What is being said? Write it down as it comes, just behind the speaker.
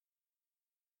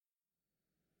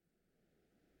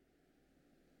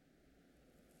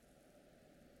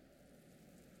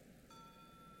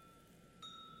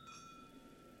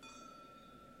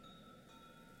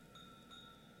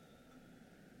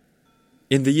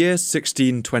In the year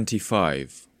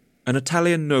 1625, an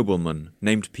Italian nobleman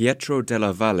named Pietro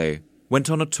della Valle went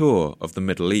on a tour of the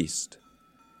Middle East.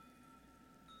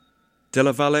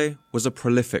 Della Valle was a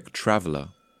prolific traveller.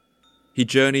 He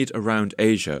journeyed around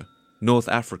Asia, North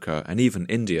Africa, and even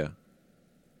India.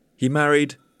 He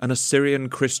married an Assyrian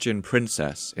Christian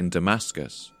princess in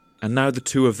Damascus, and now the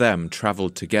two of them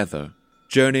travelled together,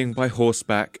 journeying by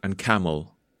horseback and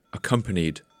camel,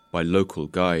 accompanied by local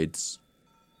guides.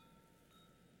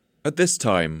 At this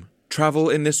time, travel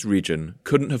in this region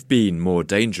couldn't have been more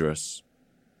dangerous.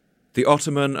 The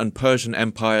Ottoman and Persian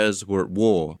empires were at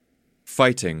war,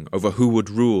 fighting over who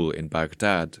would rule in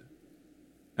Baghdad.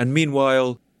 And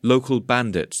meanwhile, local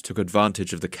bandits took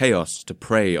advantage of the chaos to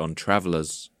prey on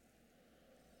travellers.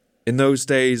 In those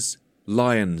days,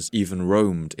 lions even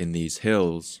roamed in these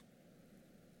hills.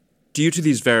 Due to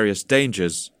these various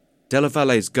dangers, Della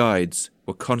Valle's guides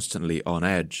were constantly on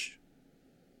edge.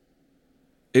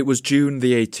 It was June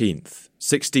the 18th,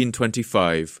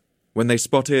 1625, when they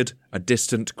spotted a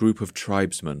distant group of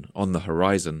tribesmen on the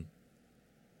horizon.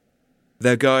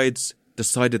 Their guides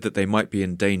decided that they might be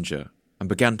in danger and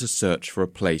began to search for a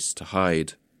place to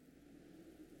hide.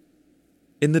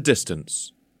 In the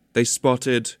distance, they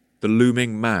spotted the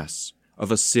looming mass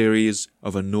of a series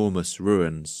of enormous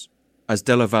ruins, as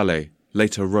Della Valle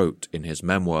later wrote in his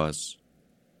memoirs.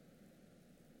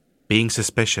 Being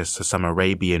suspicious of some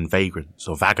Arabian vagrants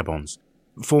or vagabonds,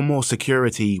 for more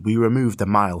security we removed a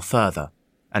mile further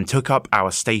and took up our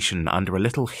station under a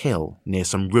little hill near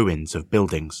some ruins of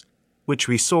buildings, which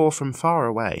we saw from far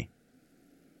away.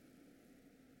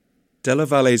 Della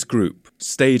Valle's group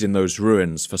stayed in those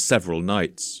ruins for several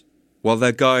nights, while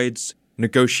their guides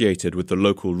negotiated with the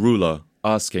local ruler,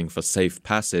 asking for safe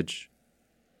passage.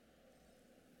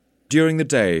 During the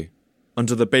day,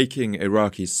 under the baking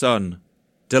Iraqi sun,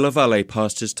 Della Valle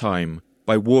passed his time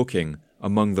by walking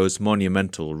among those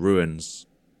monumental ruins.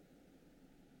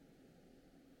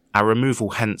 Our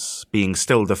removal hence being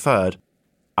still deferred,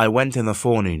 I went in the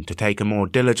forenoon to take a more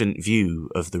diligent view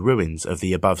of the ruins of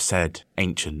the above-said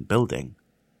ancient building.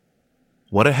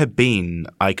 What it had been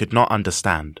I could not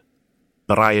understand,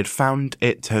 but I had found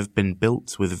it to have been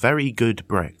built with very good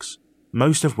bricks,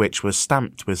 most of which were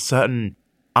stamped with certain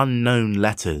unknown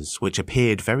letters which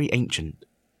appeared very ancient.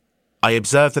 I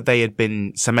observed that they had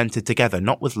been cemented together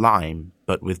not with lime,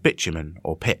 but with bitumen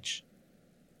or pitch.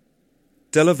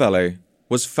 Della Valle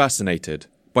was fascinated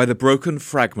by the broken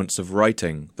fragments of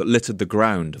writing that littered the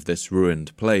ground of this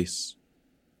ruined place.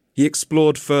 He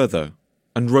explored further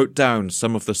and wrote down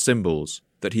some of the symbols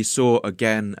that he saw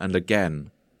again and again,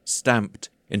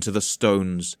 stamped into the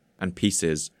stones and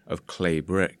pieces of clay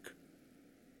brick.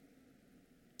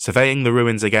 Surveying the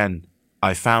ruins again,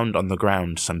 I found on the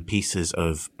ground some pieces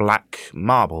of black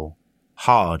marble,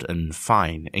 hard and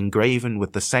fine, engraven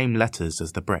with the same letters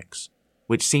as the bricks,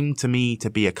 which seemed to me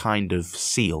to be a kind of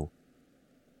seal.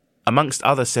 Amongst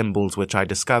other symbols which I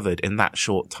discovered in that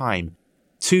short time,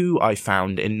 two I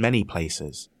found in many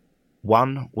places.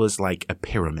 One was like a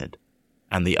pyramid,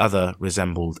 and the other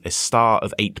resembled a star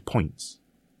of 8 points.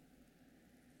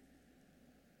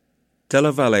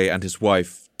 Della Valle and his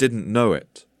wife didn't know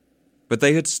it, but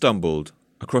they had stumbled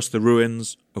across the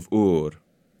ruins of Ur,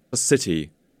 a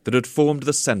city that had formed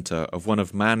the centre of one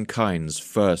of mankind's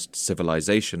first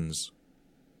civilizations.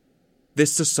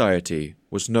 This society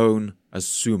was known as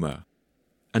Sumer,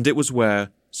 and it was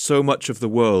where so much of the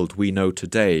world we know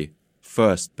today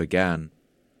first began.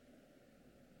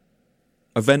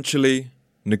 Eventually,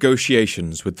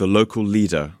 negotiations with the local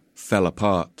leader fell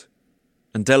apart,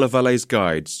 and Della Valle's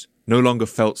guides no longer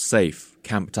felt safe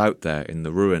camped out there in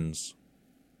the ruins.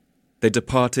 They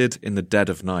departed in the dead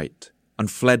of night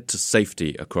and fled to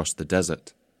safety across the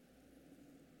desert.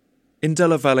 In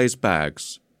Della Valle's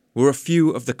bags were a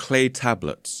few of the clay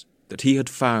tablets that he had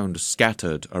found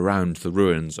scattered around the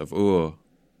ruins of Ur.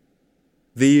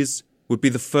 These would be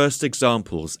the first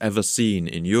examples ever seen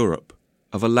in Europe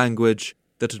of a language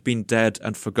that had been dead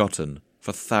and forgotten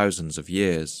for thousands of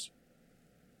years.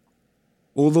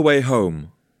 All the way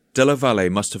home, Della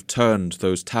Valle must have turned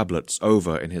those tablets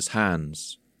over in his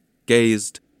hands,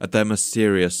 gazed at their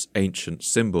mysterious ancient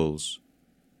symbols.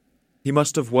 He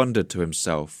must have wondered to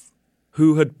himself,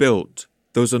 who had built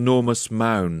those enormous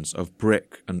mounds of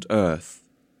brick and earth,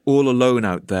 all alone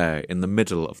out there in the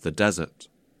middle of the desert?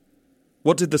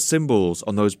 What did the symbols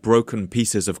on those broken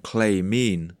pieces of clay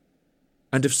mean?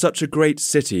 And if such a great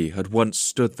city had once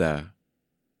stood there,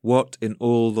 what in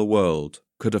all the world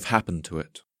could have happened to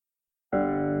it?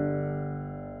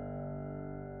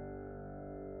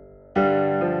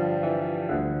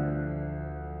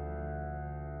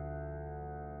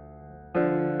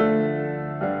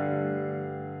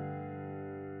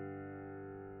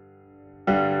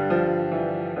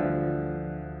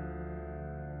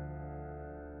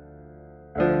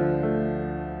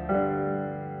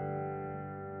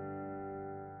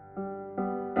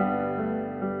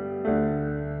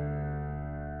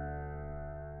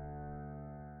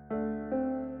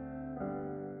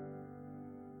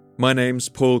 My name's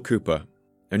Paul Cooper,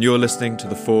 and you're listening to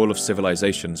the Fall of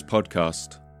Civilizations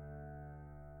podcast.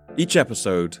 Each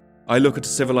episode, I look at a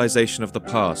civilization of the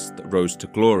past that rose to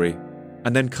glory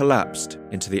and then collapsed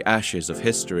into the ashes of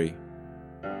history.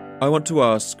 I want to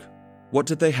ask, what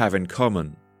did they have in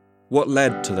common? What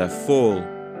led to their fall?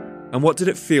 And what did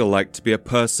it feel like to be a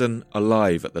person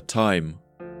alive at the time,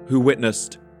 who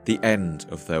witnessed the end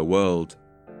of their world?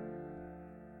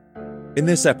 In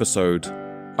this episode,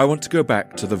 I want to go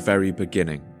back to the very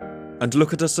beginning and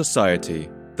look at a society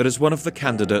that is one of the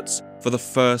candidates for the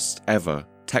first ever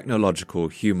technological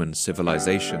human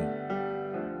civilization.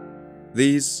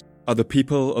 These are the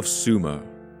people of Sumer,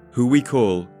 who we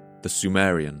call the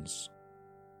Sumerians.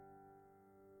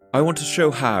 I want to show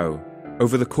how,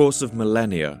 over the course of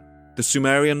millennia, the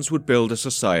Sumerians would build a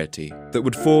society that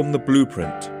would form the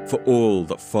blueprint for all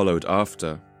that followed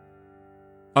after.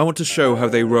 I want to show how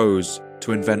they rose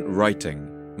to invent writing,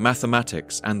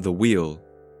 mathematics, and the wheel,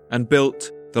 and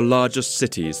built the largest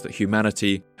cities that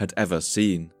humanity had ever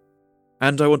seen.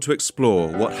 And I want to explore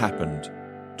what happened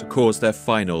to cause their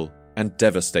final and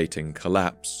devastating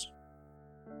collapse.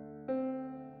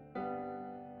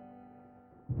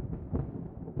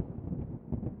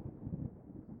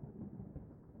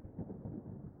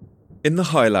 In the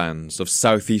highlands of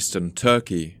southeastern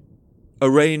Turkey, a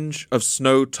range of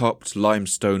snow-topped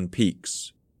limestone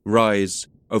peaks rise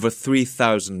over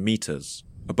 3,000 meters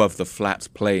above the flat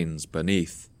plains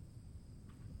beneath.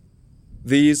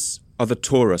 These are the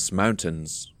Taurus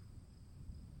Mountains.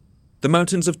 The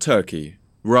mountains of Turkey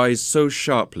rise so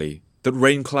sharply that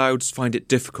rain clouds find it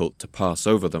difficult to pass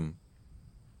over them.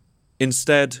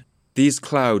 Instead, these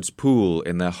clouds pool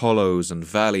in their hollows and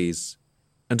valleys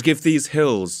and give these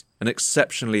hills an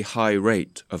exceptionally high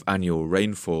rate of annual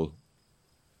rainfall.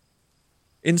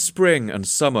 In spring and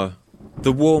summer,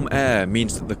 the warm air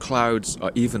means that the clouds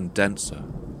are even denser,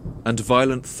 and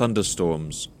violent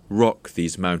thunderstorms rock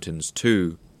these mountains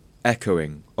too,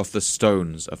 echoing off the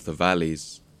stones of the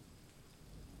valleys.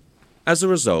 As a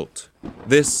result,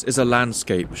 this is a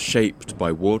landscape shaped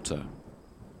by water.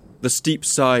 The steep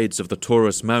sides of the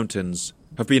Taurus Mountains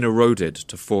have been eroded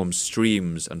to form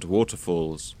streams and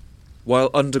waterfalls, while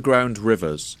underground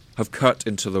rivers have cut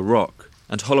into the rock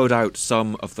and hollowed out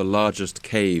some of the largest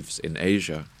caves in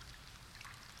Asia.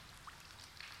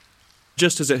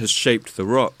 Just as it has shaped the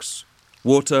rocks,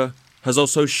 water has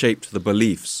also shaped the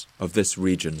beliefs of this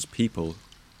region's people.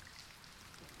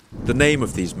 The name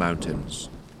of these mountains,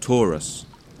 Taurus,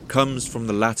 comes from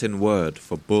the Latin word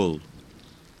for bull,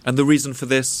 and the reason for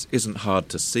this isn't hard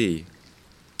to see.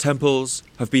 Temples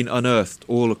have been unearthed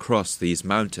all across these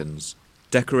mountains,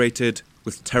 decorated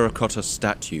with terracotta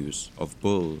statues of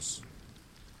bulls.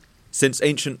 Since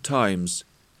ancient times,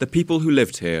 the people who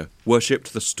lived here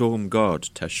worshipped the storm god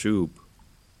Teshub.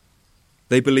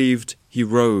 They believed he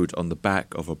rode on the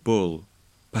back of a bull,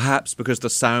 perhaps because the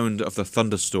sound of the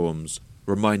thunderstorms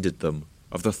reminded them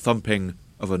of the thumping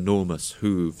of enormous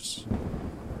hooves.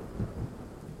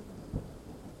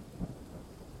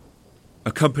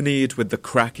 Accompanied with the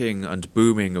cracking and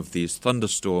booming of these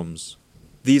thunderstorms,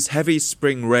 these heavy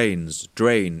spring rains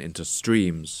drain into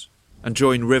streams and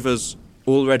join rivers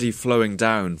already flowing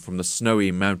down from the snowy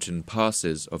mountain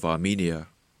passes of Armenia.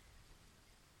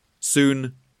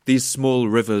 Soon, these small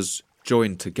rivers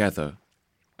join together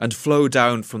and flow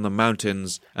down from the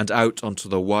mountains and out onto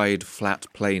the wide, flat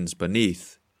plains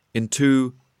beneath in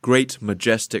two great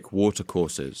majestic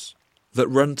watercourses that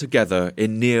run together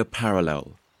in near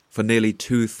parallel for nearly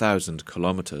 2,000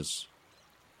 kilometers.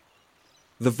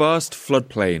 The vast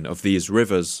floodplain of these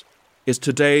rivers is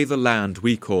today the land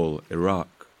we call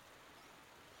Iraq.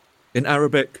 In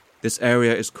Arabic, this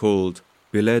area is called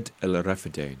Bilad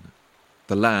el-Rafidain,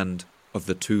 the land of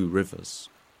the two rivers.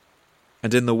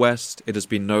 And in the West, it has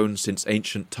been known since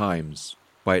ancient times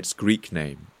by its Greek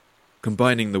name,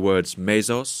 combining the words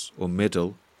Mesos, or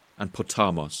middle, and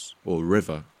Potamos, or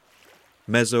river.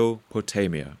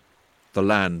 Mesopotamia, the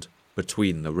land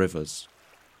between the rivers.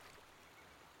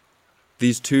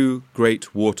 These two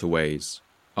great waterways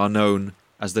are known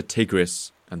as the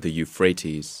Tigris and the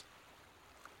Euphrates.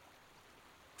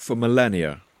 For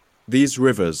millennia, these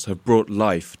rivers have brought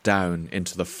life down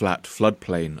into the flat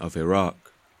floodplain of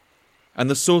Iraq, and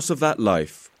the source of that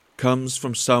life comes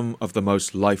from some of the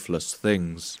most lifeless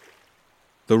things,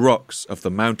 the rocks of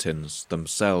the mountains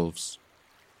themselves.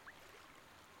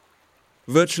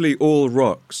 Virtually all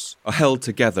rocks are held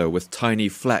together with tiny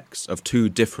flecks of two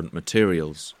different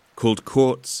materials, called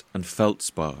quartz and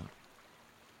feldspar.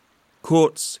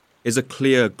 Quartz is a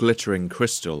clear, glittering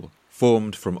crystal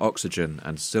formed from oxygen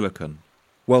and silicon,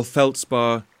 while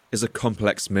feldspar is a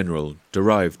complex mineral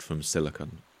derived from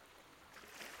silicon.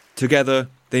 Together,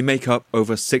 they make up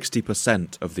over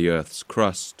 60% of the Earth's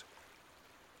crust.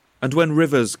 And when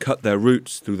rivers cut their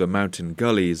roots through the mountain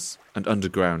gullies and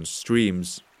underground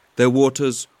streams, their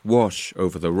waters wash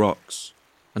over the rocks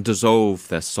and dissolve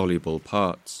their soluble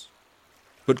parts.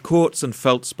 But quartz and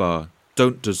feldspar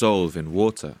don't dissolve in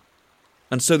water,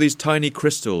 and so these tiny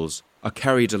crystals are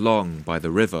carried along by the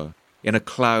river in a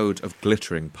cloud of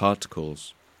glittering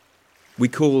particles. We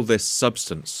call this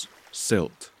substance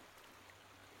silt.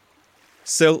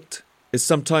 Silt is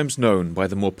sometimes known by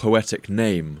the more poetic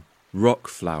name rock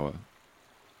flour,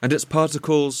 and its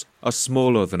particles are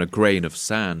smaller than a grain of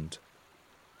sand.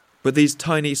 But these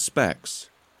tiny specks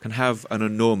can have an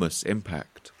enormous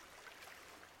impact.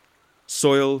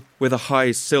 Soil with a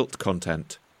high silt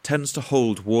content tends to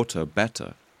hold water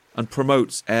better and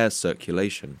promotes air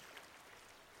circulation.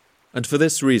 And for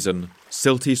this reason,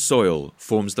 silty soil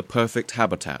forms the perfect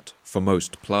habitat for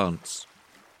most plants.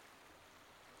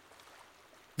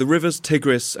 The rivers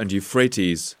Tigris and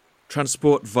Euphrates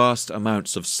transport vast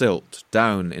amounts of silt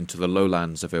down into the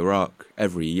lowlands of Iraq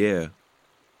every year,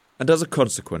 and as a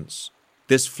consequence,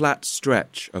 this flat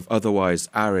stretch of otherwise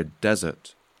arid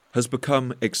desert has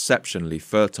become exceptionally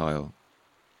fertile.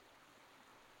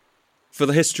 For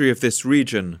the history of this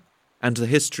region, and the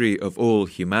history of all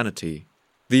humanity,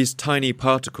 these tiny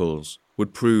particles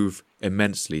would prove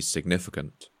immensely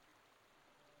significant.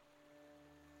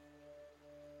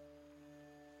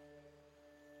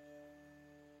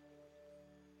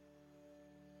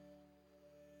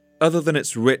 Other than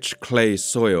its rich clay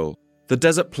soil, the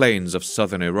desert plains of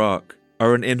southern Iraq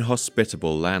are an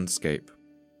inhospitable landscape.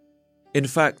 In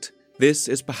fact, this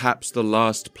is perhaps the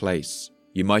last place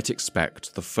you might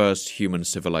expect the first human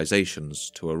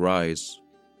civilizations to arise.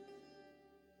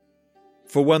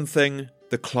 For one thing,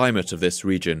 the climate of this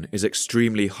region is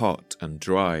extremely hot and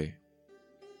dry.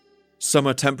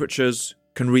 Summer temperatures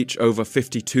can reach over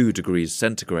 52 degrees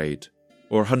centigrade,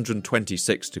 or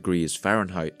 126 degrees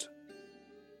Fahrenheit.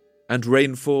 And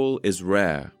rainfall is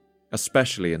rare,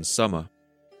 especially in summer.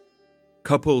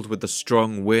 Coupled with the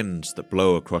strong winds that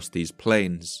blow across these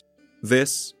plains,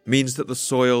 this means that the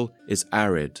soil is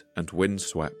arid and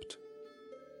windswept.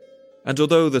 And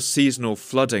although the seasonal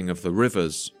flooding of the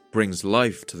rivers brings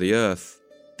life to the earth,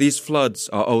 these floods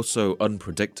are also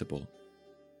unpredictable.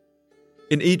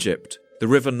 In Egypt, the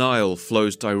River Nile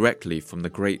flows directly from the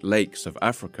Great Lakes of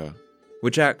Africa,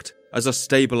 which act as a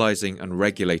stabilizing and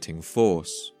regulating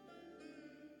force.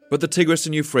 But the Tigris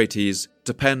and Euphrates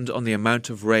depend on the amount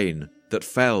of rain that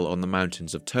fell on the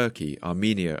mountains of Turkey,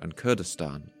 Armenia, and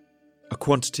Kurdistan, a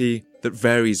quantity that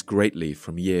varies greatly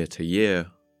from year to year.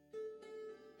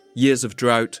 Years of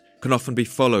drought can often be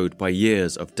followed by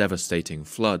years of devastating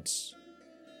floods.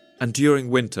 And during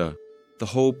winter, the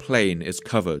whole plain is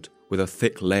covered with a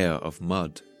thick layer of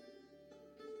mud.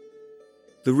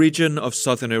 The region of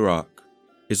southern Iraq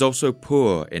is also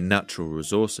poor in natural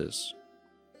resources.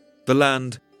 The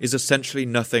land is essentially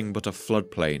nothing but a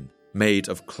floodplain made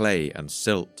of clay and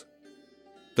silt.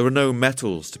 There are no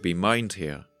metals to be mined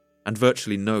here, and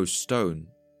virtually no stone.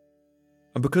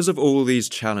 And because of all these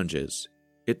challenges,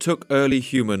 it took early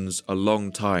humans a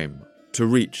long time to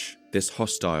reach this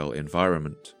hostile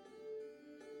environment.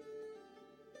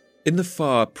 In the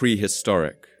far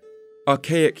prehistoric,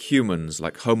 archaic humans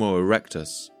like Homo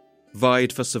erectus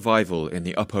vied for survival in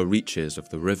the upper reaches of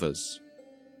the rivers.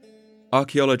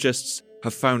 Archaeologists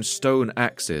have found stone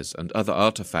axes and other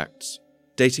artifacts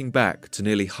dating back to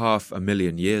nearly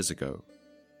 500,000 years ago.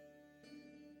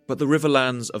 But the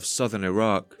riverlands of southern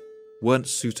Iraq weren't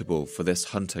suitable for this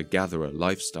hunter-gatherer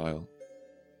lifestyle.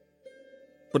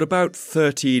 But about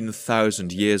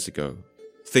 13,000 years ago,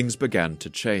 things began to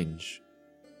change.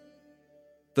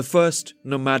 The first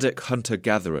nomadic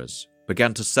hunter-gatherers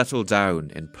began to settle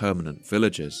down in permanent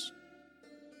villages.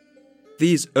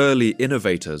 These early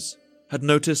innovators had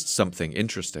noticed something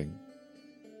interesting.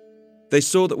 They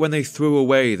saw that when they threw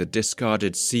away the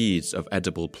discarded seeds of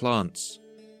edible plants,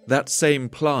 that same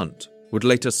plant would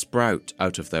later sprout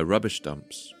out of their rubbish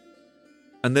dumps.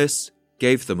 And this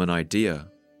gave them an idea.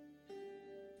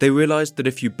 They realized that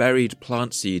if you buried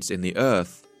plant seeds in the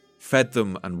earth, fed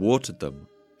them and watered them,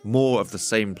 more of the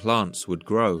same plants would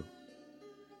grow.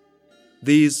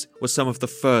 These were some of the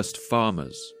first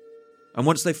farmers, and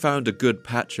once they found a good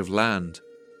patch of land,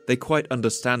 they quite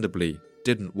understandably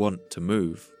didn't want to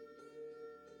move.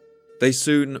 They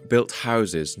soon built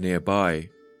houses nearby,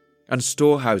 and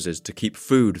storehouses to keep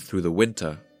food through the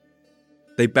winter.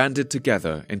 They banded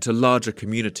together into larger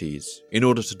communities in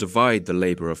order to divide the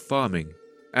labour of farming,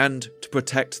 and to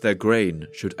protect their grain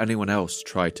should anyone else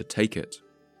try to take it.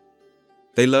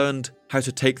 They learned how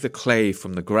to take the clay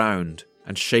from the ground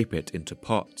and shape it into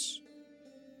pots.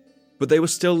 But they were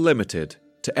still limited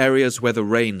to areas where the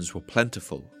rains were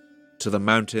plentiful, to the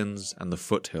mountains and the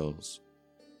foothills.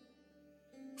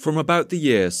 From about the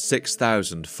year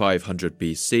 6500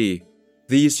 BC,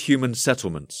 these human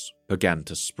settlements began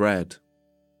to spread.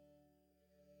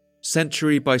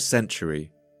 Century by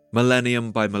century,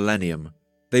 millennium by millennium,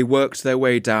 they worked their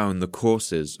way down the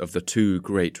courses of the two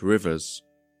great rivers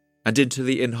and into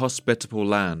the inhospitable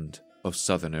land of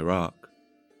southern Iraq.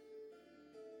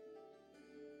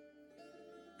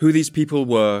 Who these people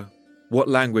were, what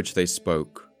language they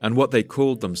spoke, and what they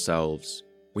called themselves,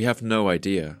 we have no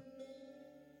idea.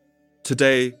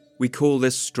 Today, we call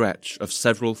this stretch of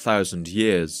several thousand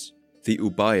years the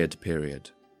Ubayyad period,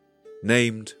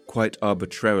 named quite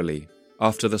arbitrarily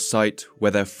after the site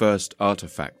where their first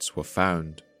artifacts were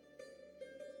found.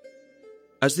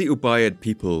 As the Ubayyad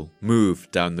people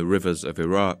moved down the rivers of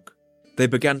Iraq, they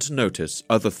began to notice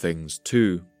other things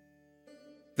too.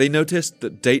 They noticed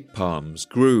that date palms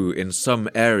grew in some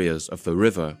areas of the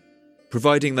river,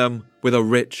 providing them with a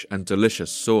rich and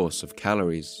delicious source of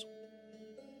calories.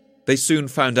 They soon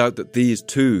found out that these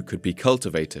too could be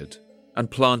cultivated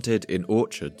and planted in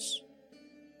orchards.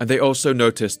 And they also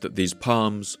noticed that these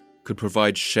palms could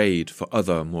provide shade for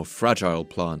other more fragile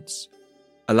plants,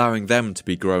 allowing them to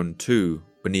be grown too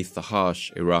beneath the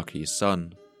harsh Iraqi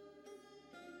sun.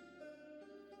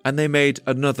 And they made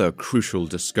another crucial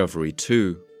discovery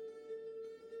too.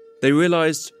 They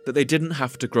realized that they didn't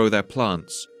have to grow their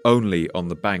plants only on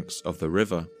the banks of the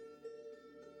river.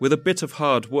 With a bit of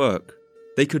hard work,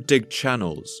 they could dig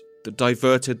channels that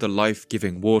diverted the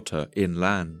life-giving water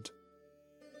inland.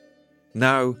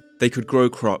 Now they could grow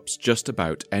crops just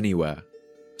about anywhere,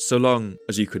 so long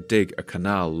as you could dig a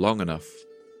canal long enough.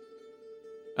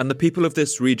 And the people of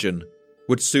this region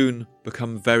would soon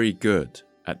become very good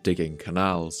at digging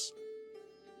canals.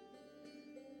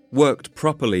 Worked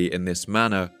properly in this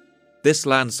manner, this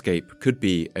landscape could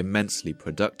be immensely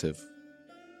productive.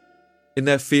 In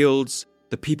their fields,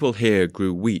 the people here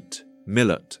grew wheat,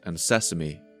 millet and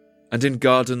sesame, and in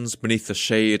gardens beneath the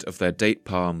shade of their date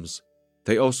palms,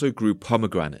 they also grew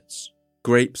pomegranates,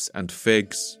 grapes and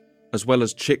figs, as well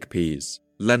as chickpeas,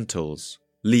 lentils,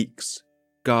 leeks,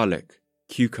 garlic,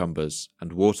 cucumbers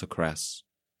and watercress.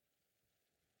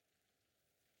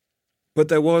 But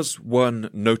there was one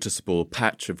noticeable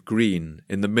patch of green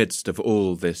in the midst of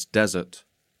all this desert.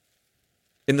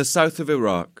 In the south of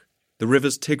Iraq, the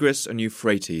rivers Tigris and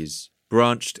Euphrates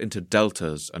branched into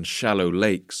deltas and shallow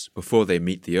lakes before they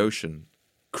meet the ocean,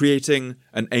 creating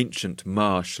an ancient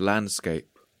marsh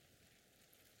landscape.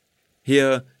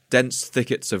 Here, dense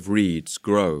thickets of reeds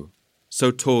grow,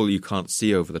 so tall you can't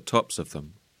see over the tops of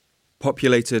them,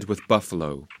 populated with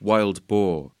buffalo, wild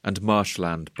boar, and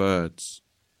marshland birds.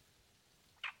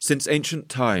 Since ancient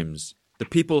times, the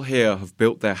people here have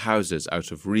built their houses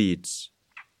out of reeds,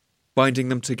 binding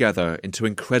them together into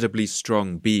incredibly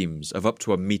strong beams of up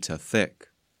to 1 meter thick,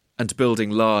 and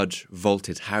building large,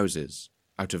 vaulted houses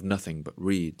out of nothing but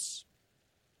reeds.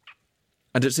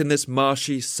 And it's in this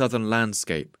marshy southern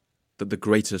landscape that the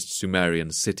greatest Sumerian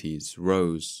cities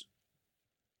rose.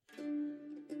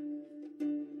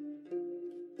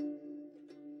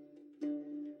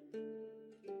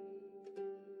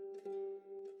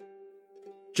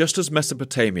 Just as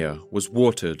Mesopotamia was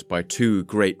watered by 2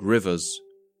 great rivers,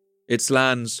 its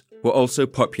lands were also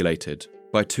populated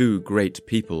by 2 great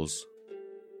peoples.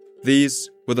 These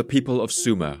were the people of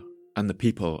Sumer and the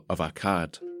people of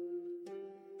Akkad.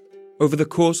 Over the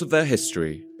course of their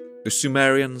history, the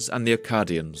Sumerians and the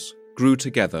Akkadians grew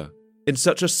together in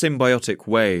such a symbiotic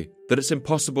way that it's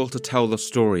impossible to tell the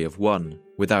story of one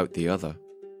without the other.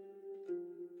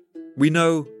 We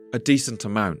know a decent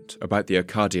amount about the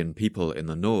Akkadian people in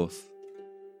the north.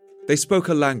 They spoke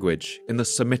a language in the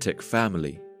Semitic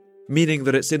family, meaning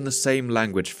that it's in the same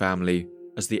language family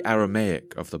as the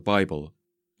Aramaic of the Bible,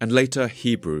 and later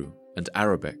Hebrew and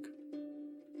Arabic.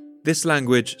 This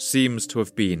language seems to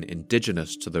have been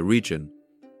indigenous to the region,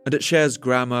 and it shares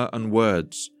grammar and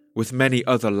words with many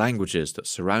other languages that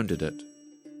surrounded it.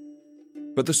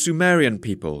 But the Sumerian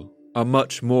people are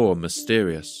much more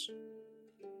mysterious.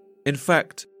 In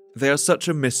fact, they are such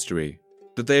a mystery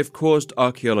that they have caused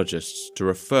archaeologists to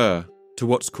refer to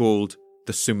what's called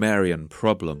the Sumerian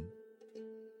problem.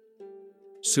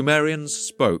 Sumerians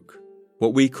spoke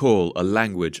what we call a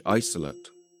language isolate.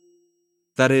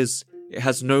 That is, it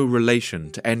has no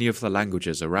relation to any of the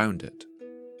languages around it,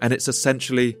 and it's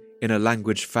essentially in a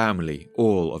language family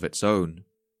all of its own.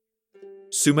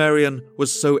 Sumerian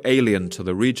was so alien to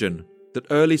the region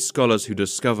that early scholars who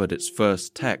discovered its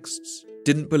first texts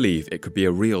didn't believe it could be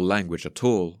a real language at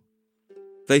all.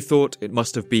 They thought it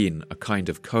must have been a kind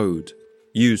of code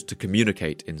used to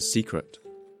communicate in secret.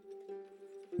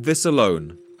 This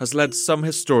alone has led some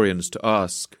historians to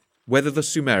ask whether the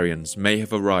Sumerians may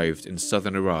have arrived in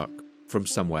southern Iraq from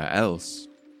somewhere else.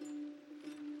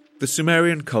 The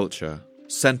Sumerian culture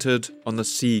centered on the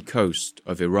sea coast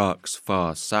of Iraq's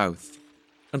far south,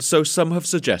 and so some have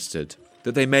suggested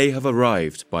that they may have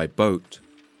arrived by boat.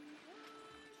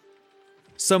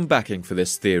 Some backing for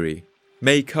this theory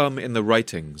may come in the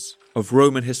writings of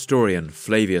Roman historian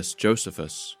Flavius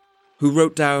Josephus, who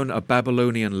wrote down a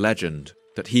Babylonian legend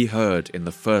that he heard in the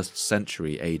 1st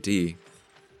century AD.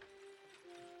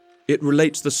 It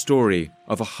relates the story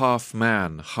of a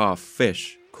half-man,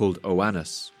 half-fish called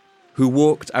Oannes, who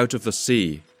walked out of the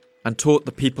sea and taught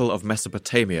the people of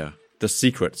Mesopotamia the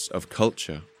secrets of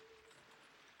culture.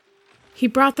 He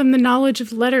brought them the knowledge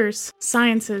of letters,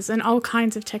 sciences, and all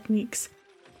kinds of techniques.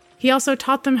 He also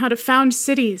taught them how to found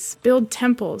cities, build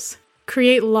temples,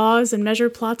 create laws and measure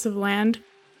plots of land.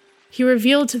 He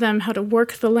revealed to them how to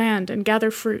work the land and gather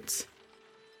fruits.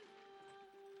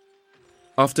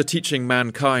 After teaching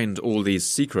mankind all these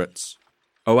secrets,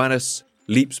 Oannes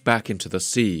leaps back into the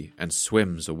sea and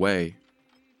swims away.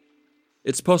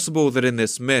 It's possible that in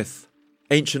this myth,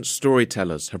 ancient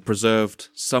storytellers have preserved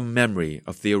some memory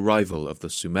of the arrival of the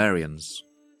Sumerians,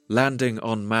 landing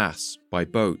en masse by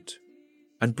boat,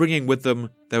 and bringing with them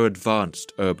their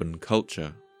advanced urban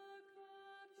culture.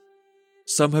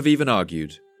 Some have even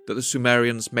argued that the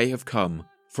Sumerians may have come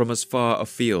from as far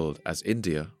afield as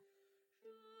India.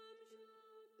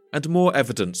 And more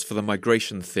evidence for the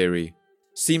migration theory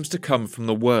seems to come from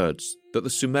the words that the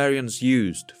Sumerians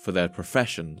used for their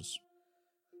professions.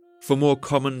 For more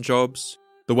common jobs,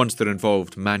 the ones that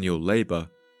involved manual labour,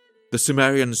 the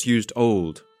Sumerians used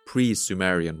old,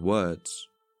 pre-Sumerian words.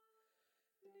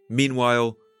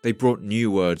 Meanwhile, they brought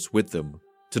new words with them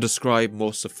to describe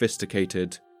more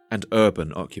sophisticated and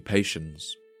urban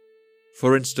occupations.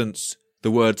 For instance,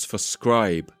 the words for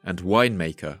scribe and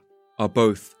winemaker are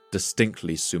both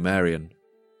distinctly Sumerian.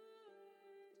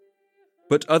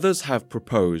 But others have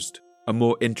proposed a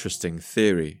more interesting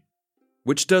theory,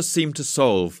 which does seem to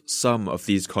solve some of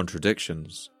these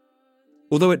contradictions.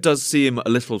 Although it does seem a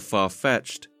little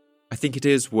far-fetched, I think it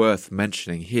is worth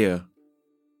mentioning here.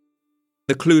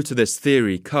 The clue to this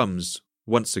theory comes,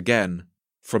 once again,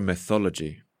 from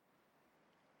mythology.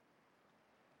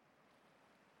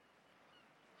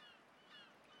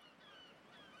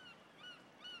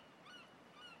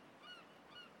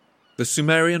 The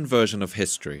Sumerian version of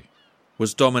history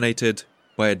was dominated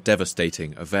by a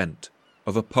devastating event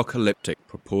of apocalyptic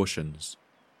proportions.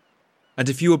 And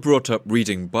if you were brought up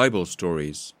reading Bible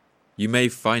stories, you may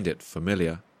find it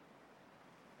familiar.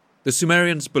 The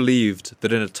Sumerians believed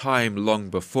that in a time long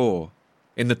before,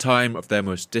 in the time of their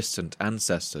most distant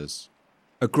ancestors,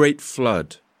 a great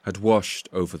flood had washed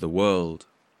over the world.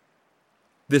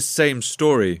 This same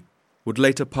story would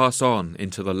later pass on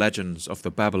into the legends of the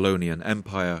Babylonian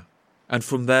Empire, and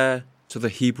from there to the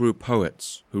Hebrew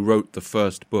poets who wrote the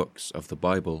first books of the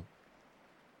Bible.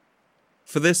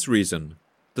 For this reason,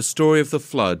 the story of the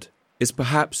flood is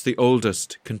perhaps the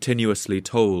oldest continuously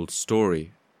told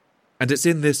story, and it's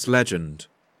in this legend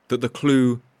that the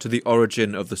clue to the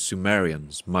origin of the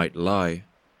Sumerians might lie.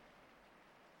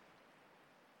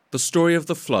 The story of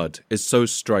the flood is so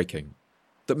striking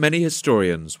that many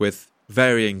historians with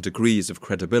varying degrees of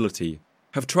credibility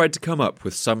have tried to come up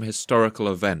with some historical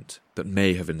event that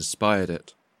may have inspired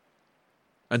it.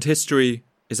 And history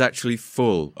is actually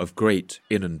full of great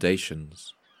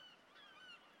inundations.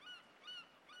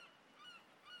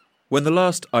 When the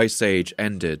last ice age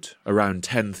ended around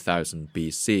 10,000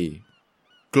 BC,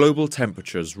 global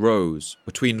temperatures rose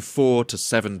between 4 to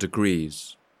 7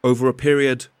 degrees over a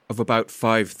period of about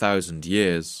 5,000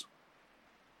 years.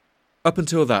 Up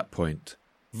until that point,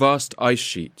 vast ice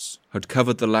sheets had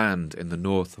covered the land in the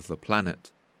north of the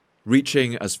planet,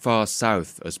 reaching as far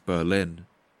south as Berlin.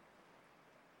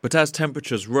 But as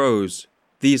temperatures rose,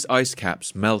 these ice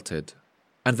caps melted,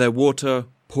 and their water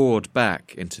poured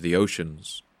back into the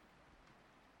oceans.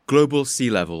 Global sea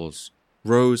levels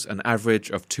rose an average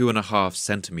of 2.5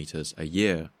 centimeters a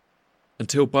year,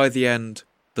 until by the end,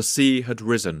 the sea had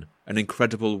risen an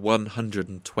incredible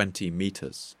 120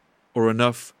 meters, or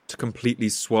enough to completely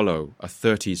swallow a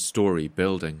 30-story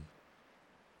building.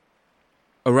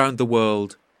 Around the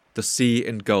world, the sea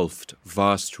engulfed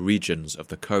vast regions of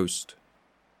the coast.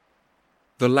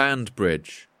 The land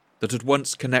bridge that had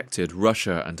once connected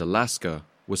Russia and Alaska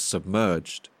was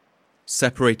submerged,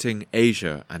 separating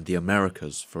Asia and the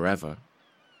Americas forever.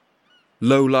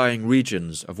 Low-lying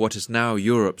regions of what is now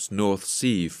Europe's North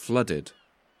Sea flooded,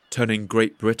 turning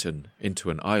Great Britain into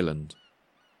an island.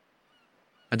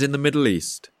 and in the Middle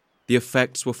East, the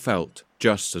effects were felt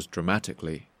just as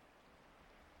dramatically.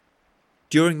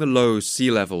 During the low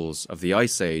sea levels of the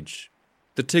Ice Age,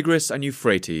 the Tigris and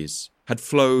Euphrates had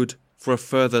flowed for a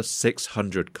further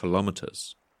 600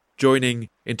 kilometers, joining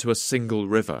into a single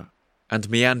river and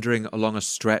meandering along a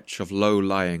stretch of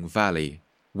low-lying valley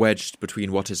wedged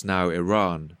between what is now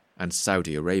Iran and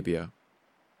Saudi Arabia.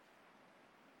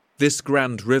 This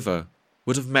grand river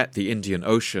would have met the Indian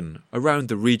Ocean around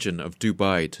the region of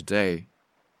Dubai today.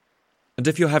 And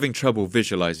if you're having trouble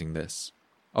visualizing this,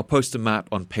 I'll post a map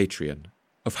on Patreon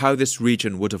of how this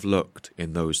region would have looked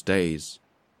in those days.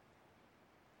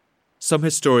 Some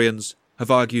historians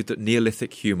have argued that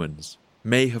Neolithic humans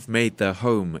may have made their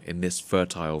home in this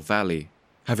fertile valley,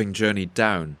 having journeyed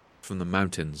down from the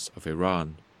mountains of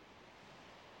Iran.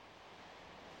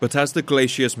 But as the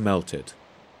glaciers melted,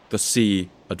 the sea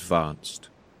advanced,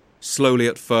 slowly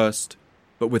at first,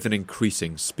 but with an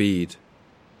increasing speed.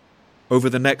 Over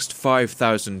the next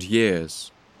 5,000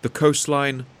 years, the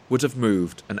coastline would have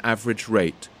moved an average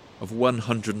rate of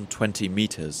 120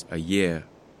 meters a year.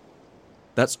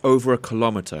 That's over a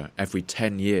kilometer every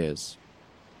 10 years,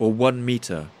 or 1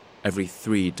 meter every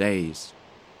 3 days.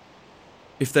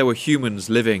 If there were humans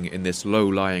living in this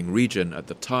low-lying region at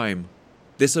the time,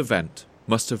 this event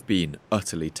must have been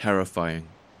utterly terrifying.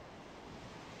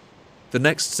 The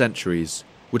next centuries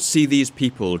would see these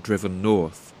people driven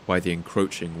north by the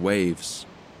encroaching waves,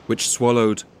 which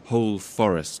swallowed whole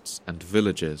forests and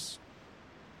villages.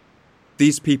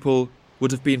 These people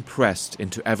would have been pressed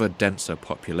into ever denser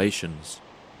populations,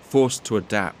 forced to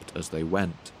adapt as they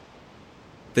went.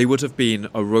 They would have been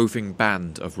a roving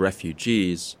band of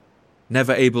refugees,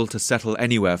 never able to settle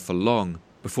anywhere for long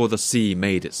before the sea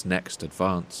made its next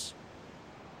advance.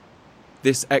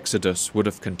 This exodus would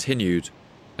have continued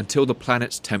until the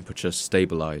planet's temperature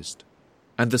stabilized,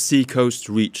 and the seacoast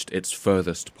reached its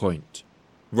furthest point,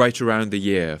 right around the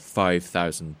year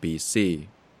 5000 BC,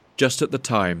 just at the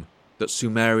time that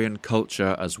Sumerian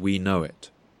culture as we know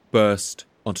it burst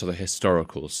onto the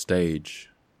historical stage.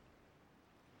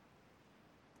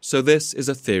 So this is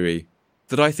a theory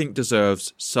that I think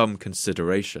deserves some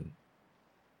consideration,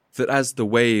 that as the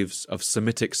waves of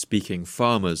Semitic-speaking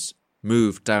farmers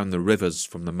moved down the rivers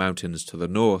from the mountains to the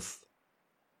north,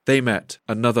 they met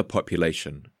another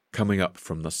population coming up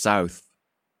from the south,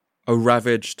 a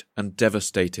ravaged and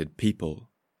devastated people,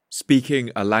 speaking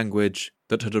a language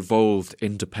that had evolved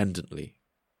independently,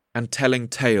 and telling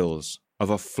tales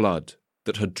of a flood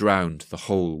that had drowned the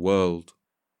whole world.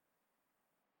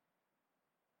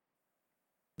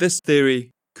 This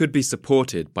theory could be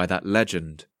supported by that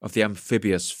legend of the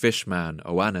amphibious fishman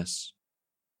Oannes.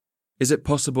 Is it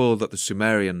possible that the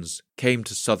Sumerians came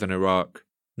to southern Iraq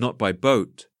not by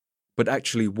boat, but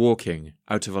actually walking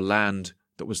out of a land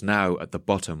that was now at the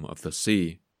bottom of the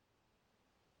sea?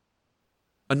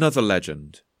 Another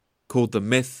legend, called the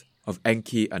myth of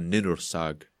Enki and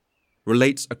Ninursag,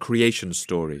 relates a creation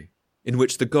story in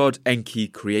which the god Enki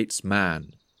creates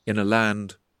man in a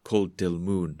land called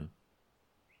Dilmun.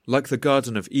 Like the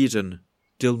Garden of Eden,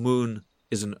 Dilmun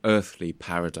is an earthly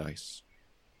paradise.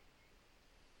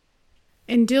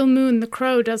 In Dilmun the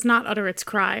crow does not utter its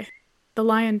cry, the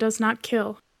lion does not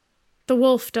kill, the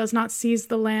wolf does not seize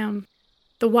the lamb,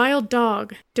 the wild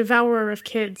dog, devourer of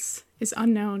kids, is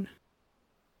unknown.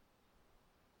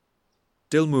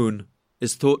 Dilmun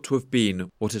is thought to have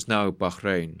been what is now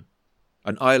Bahrain,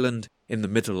 an island in the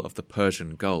middle of the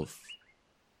Persian Gulf,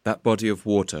 that body of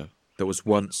water that was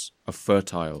once a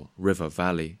fertile river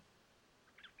valley.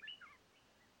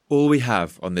 All we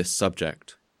have on this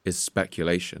subject is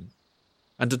speculation,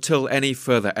 and until any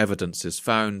further evidence is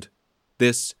found,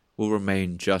 this will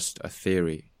remain just a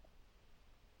theory.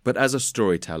 But as a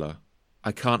storyteller,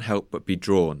 I can't help but be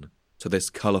drawn to this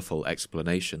colourful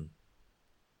explanation.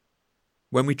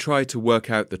 When we try to work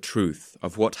out the truth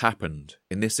of what happened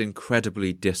in this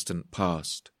incredibly distant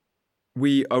past,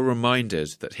 we are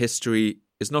reminded that history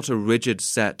is not a rigid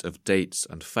set of dates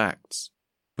and facts,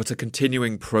 but a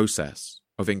continuing process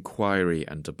of inquiry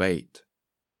and debate.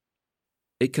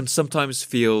 It can sometimes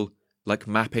feel like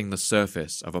mapping the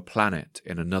surface of a planet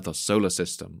in another solar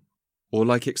system, or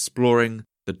like exploring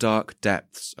the dark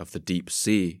depths of the deep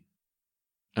sea.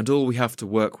 And all we have to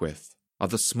work with are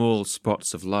the small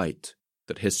spots of light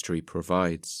that history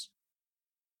provides.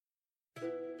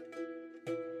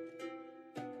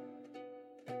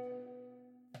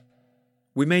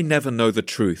 We may never know the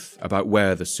truth about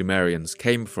where the Sumerians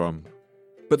came from,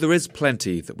 but there is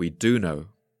plenty that we do know.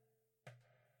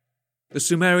 The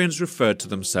Sumerians referred to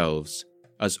themselves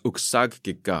as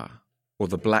Uksag-Giga, or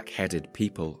the black-headed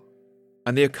people,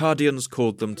 and the Akkadians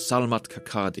called them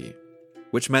Salmat-Kakadi,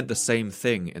 which meant the same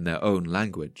thing in their own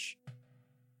language.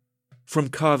 From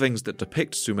carvings that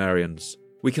depict Sumerians,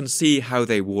 we can see how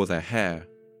they wore their hair,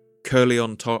 curly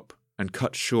on top and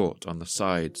cut short on the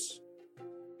sides.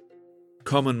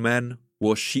 Common men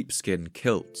wore sheepskin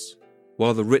kilts,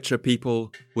 while the richer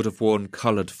people would have worn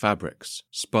coloured fabrics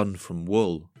spun from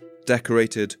wool,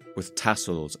 decorated with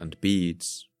tassels and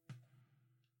beads.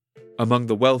 Among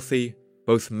the wealthy,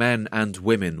 both men and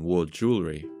women wore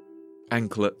jewellery,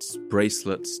 anklets,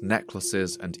 bracelets,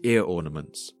 necklaces and ear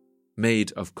ornaments,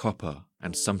 made of copper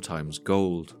and sometimes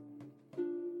gold.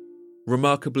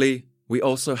 Remarkably, we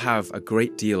also have a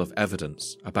great deal of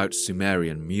evidence about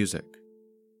Sumerian music.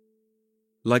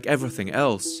 Like everything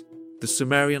else, the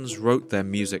Sumerians wrote their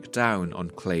music down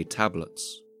on clay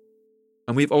tablets.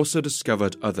 And we've also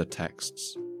discovered other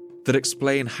texts that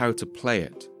explain how to play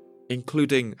it,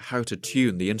 including how to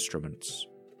tune the instruments.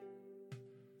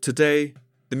 Today,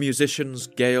 the musicians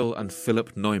Gael and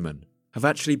Philip Neumann have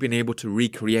actually been able to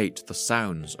recreate the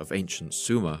sounds of ancient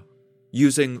Sumer,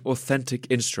 using authentic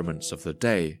instruments of the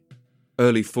day,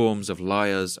 early forms of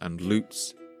lyres and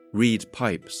lutes, reed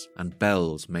pipes and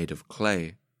bells made of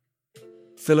clay.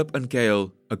 Philip and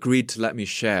Gael agreed to let me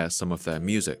share some of their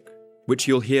music, which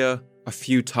you'll hear a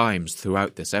few times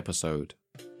throughout this episode.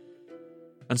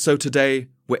 And so today,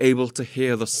 we're able to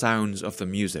hear the sounds of the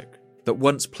music that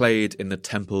once played in the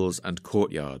temples and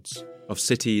courtyards of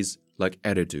cities like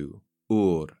Eridu,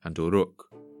 Ur and Uruk.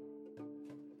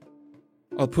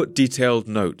 I'll put detailed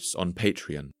notes on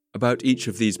Patreon about each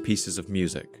of these pieces of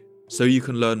music, so you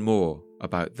can learn more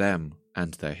about them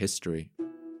and their history.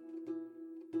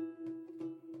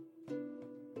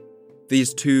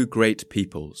 These two great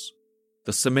peoples,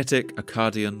 the Semitic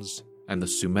Akkadians and the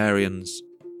Sumerians,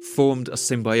 formed a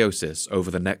symbiosis over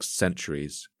the next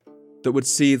centuries that would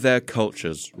see their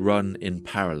cultures run in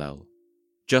parallel,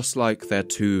 just like their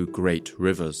two great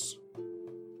rivers.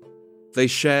 They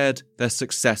shared their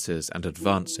successes and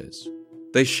advances.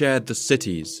 They shared the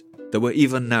cities that were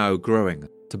even now growing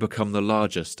to become the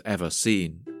largest ever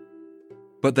seen.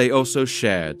 But they also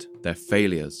shared their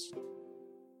failures.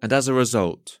 And as a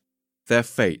result, their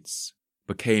fates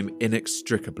became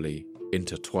inextricably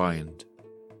intertwined.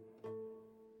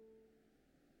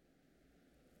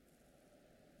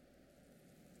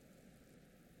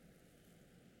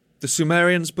 The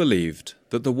Sumerians believed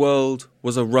that the world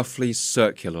was a roughly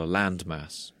circular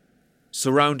landmass,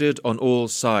 surrounded on all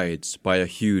sides by a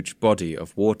huge body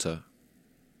of water.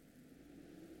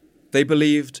 They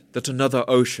believed that another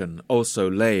ocean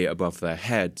also lay above their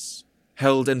heads,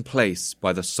 held in place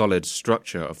by the solid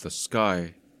structure of the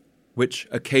sky, which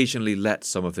occasionally let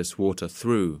some of this water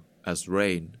through as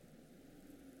rain.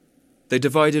 They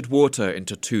divided water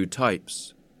into two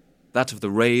types, that of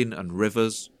the rain and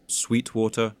rivers, sweet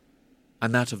water,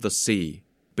 and that of the sea,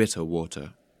 bitter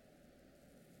water.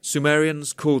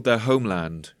 Sumerians called their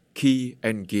homeland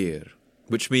Ki-Engir,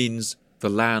 which means the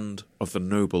land of the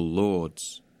noble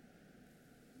lords.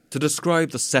 To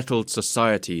describe the settled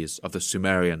societies of the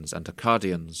Sumerians and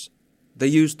Akkadians, they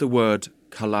used the word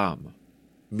Kalam,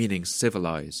 meaning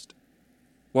civilized,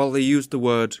 while they used the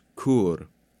word Kur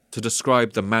to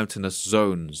describe the mountainous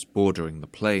zones bordering the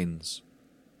plains.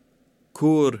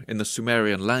 Kur in the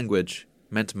Sumerian language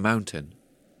meant mountain,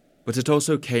 but it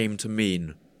also came to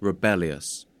mean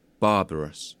rebellious,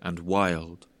 barbarous, and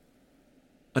wild.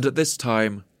 And at this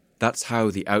time, that's how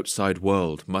the outside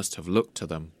world must have looked to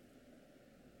them.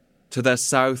 To their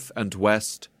south and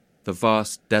west, the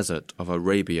vast desert of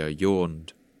Arabia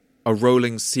yawned, a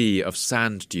rolling sea of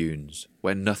sand dunes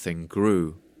where nothing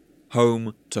grew,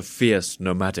 home to fierce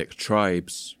nomadic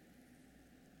tribes.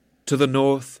 To the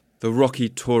north, the rocky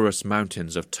Taurus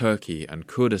mountains of Turkey and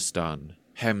Kurdistan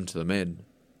hemmed them in,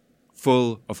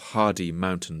 full of hardy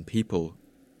mountain people,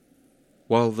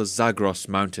 while the Zagros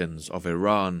mountains of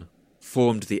Iran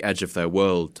formed the edge of their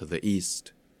world to the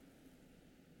east.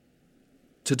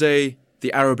 Today,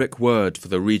 the Arabic word for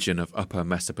the region of Upper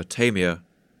Mesopotamia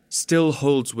still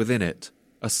holds within it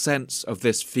a sense of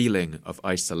this feeling of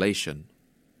isolation.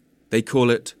 They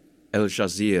call it El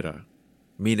Jazira,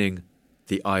 meaning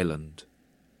the island.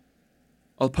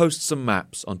 I'll post some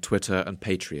maps on Twitter and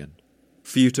Patreon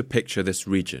for you to picture this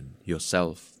region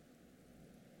yourself.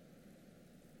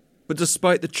 But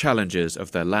despite the challenges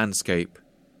of their landscape,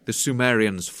 the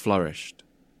Sumerians flourished.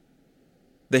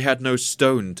 They had no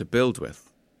stone to build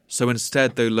with, so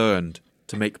instead they learned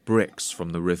to make bricks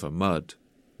from the river mud,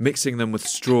 mixing them with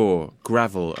straw,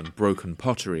 gravel, and broken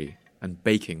pottery, and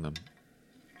baking them.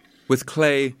 With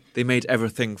clay, they made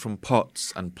everything from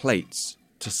pots and plates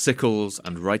to sickles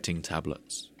and writing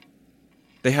tablets.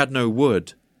 They had no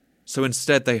wood, so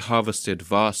instead they harvested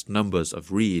vast numbers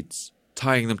of reeds,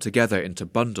 tying them together into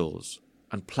bundles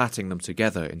and plaiting them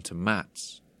together into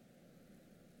mats.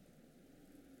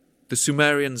 The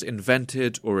Sumerians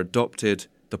invented or adopted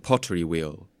the pottery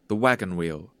wheel, the wagon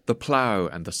wheel, the plough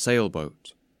and the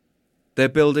sailboat. Their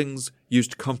buildings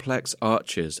used complex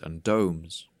arches and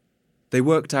domes. They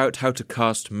worked out how to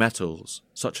cast metals,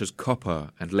 such as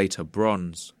copper and later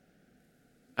bronze.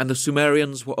 And the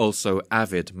Sumerians were also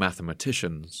avid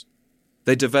mathematicians.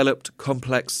 They developed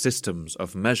complex systems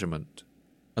of measurement,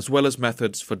 as well as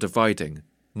methods for dividing,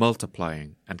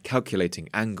 multiplying, and calculating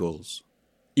angles,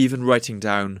 even writing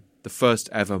down the first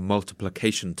ever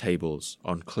multiplication tables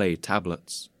on clay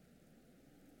tablets.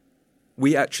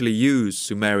 We actually use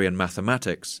Sumerian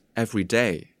mathematics every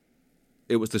day.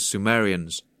 It was the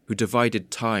Sumerians who divided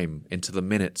time into the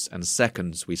minutes and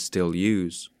seconds we still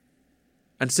use.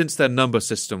 And since their number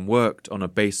system worked on a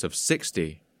base of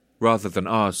 60, rather than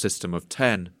our system of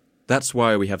 10, that's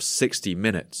why we have 60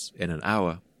 minutes in an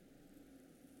hour.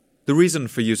 The reason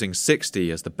for using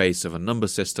 60 as the base of a number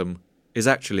system is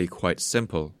actually quite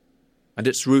simple, and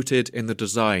it's rooted in the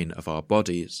design of our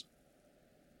bodies.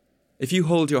 If you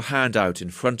hold your hand out in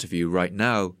front of you right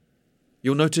now,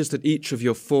 you'll notice that each of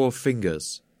your 4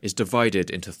 fingers is divided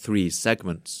into 3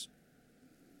 segments.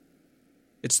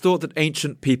 It's thought that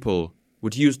ancient people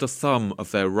would use the thumb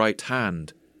of their right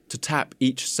hand to tap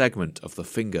each segment of the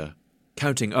finger,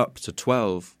 counting up to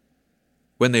 12.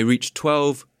 When they reached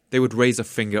 12, they would raise a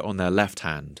finger on their left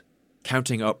hand,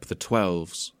 counting up the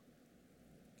 12s.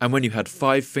 And when you had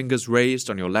 5 fingers raised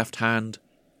on your left hand,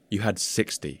 you had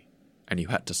 60, and you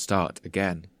had to start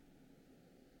again.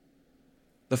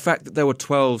 The fact that there were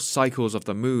 12 cycles of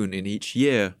the moon in each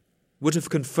year would have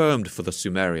confirmed for the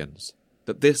Sumerians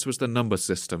that this was the number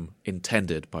system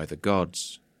intended by the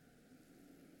gods.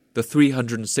 The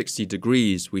 360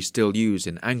 degrees we still use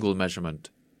in angle measurement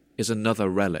is another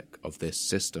relic of this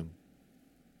system.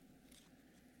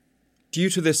 Due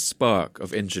to this spark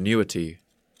of ingenuity,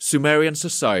 Sumerian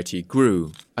society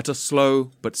grew at a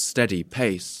slow but steady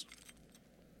pace.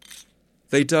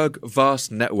 They dug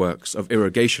vast networks of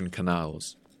irrigation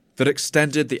canals that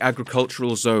extended the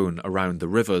agricultural zone around the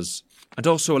rivers and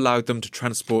also allowed them to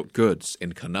transport goods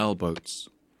in canal boats.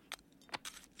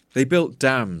 They built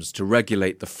dams to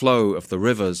regulate the flow of the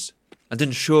rivers and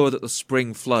ensure that the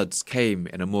spring floods came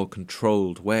in a more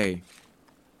controlled way.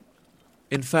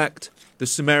 In fact, the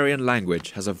Sumerian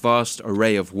language has a vast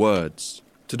array of words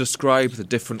to describe the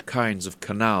different kinds of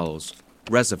canals,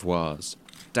 reservoirs,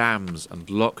 dams and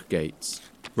lock gates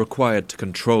required to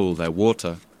control their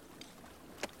water.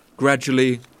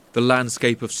 Gradually, the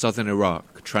landscape of southern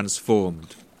Iraq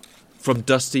transformed from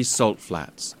dusty salt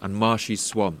flats and marshy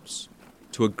swamps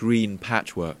to a green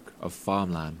patchwork of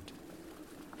farmland.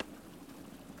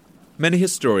 Many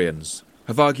historians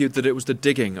have argued that it was the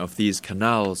digging of these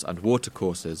canals and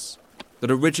watercourses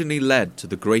that originally led to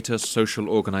the greater social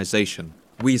organization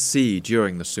we see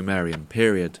during the Sumerian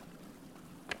period.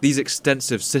 These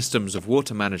extensive systems of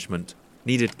water management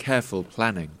needed careful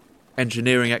planning,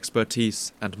 engineering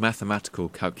expertise, and mathematical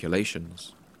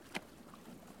calculations.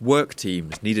 Work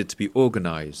teams needed to be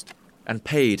organized and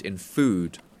paid in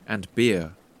food and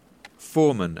beer.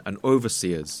 Foremen and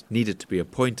overseers needed to be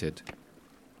appointed.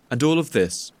 And all of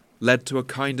this led to a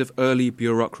kind of early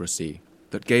bureaucracy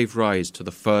that gave rise to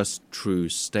the first true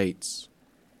states.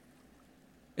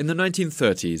 In the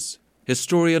 1930s,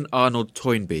 historian Arnold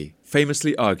Toynbee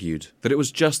famously argued that it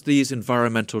was just these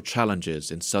environmental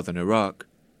challenges in southern Iraq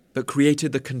that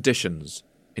created the conditions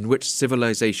in which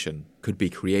civilization could be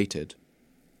created.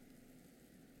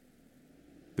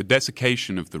 The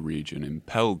desiccation of the region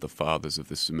impelled the fathers of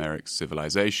the Sumeric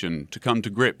civilization to come to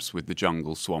grips with the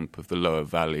jungle swamp of the lower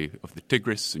valley of the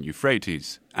Tigris and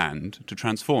Euphrates and to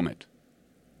transform it.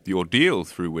 The ordeal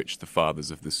through which the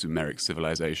fathers of the Sumeric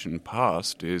civilization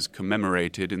passed is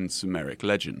commemorated in Sumeric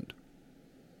legend.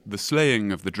 The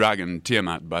slaying of the dragon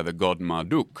Tiamat by the god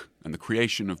Marduk and the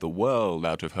creation of the world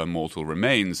out of her mortal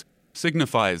remains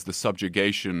signifies the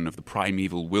subjugation of the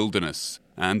primeval wilderness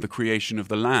and the creation of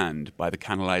the land by the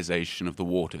canalization of the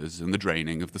waters and the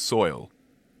draining of the soil.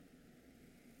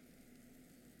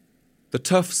 The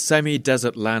tough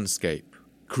semi-desert landscape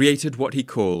created what he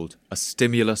called a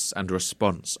stimulus and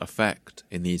response effect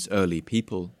in these early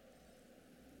people.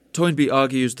 Toynbee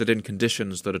argues that in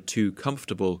conditions that are too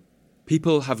comfortable,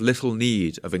 people have little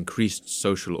need of increased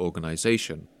social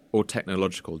organization or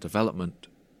technological development,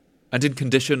 and in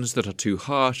conditions that are too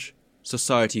harsh,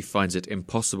 society finds it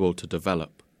impossible to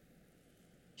develop.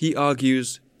 He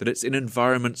argues that it's in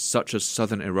environments such as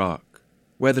southern Iraq,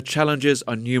 where the challenges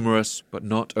are numerous but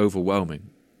not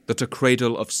overwhelming, that a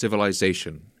cradle of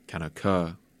civilization can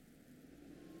occur.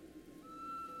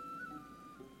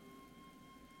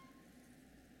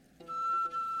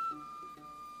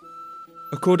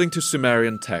 According to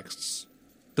Sumerian texts,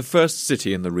 the first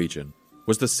city in the region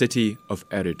was the city of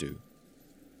Eridu.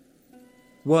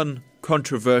 One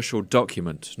controversial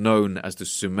document known as the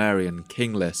Sumerian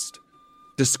King List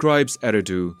describes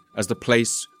Eridu as the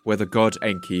place where the god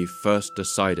Enki first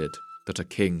decided that a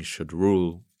king should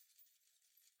rule.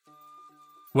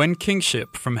 When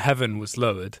kingship from heaven was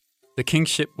lowered, the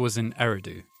kingship was in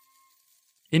Eridu.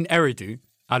 In Eridu,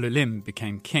 Alulim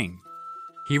became king.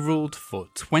 He ruled for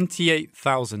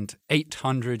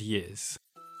 28,800 years.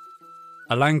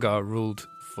 Alangar ruled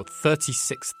for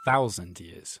 36,000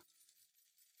 years.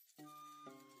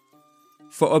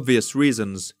 For obvious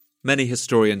reasons, many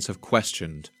historians have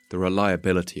questioned the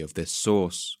reliability of this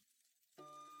source.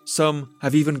 Some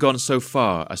have even gone so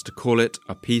far as to call it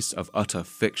a piece of utter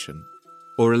fiction,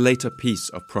 or a later piece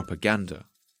of propaganda,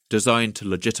 designed to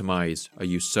legitimize a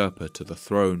usurper to the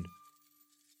throne.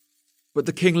 But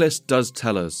the King List does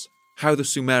tell us how the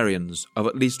Sumerians, of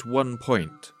at least one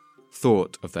point,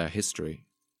 thought of their history.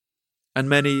 And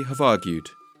many have argued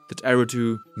that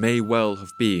Eridu may well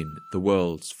have been the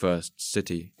world's first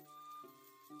city.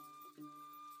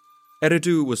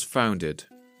 Eridu was founded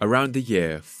around the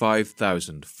year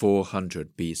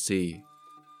 5400 BC.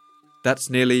 That's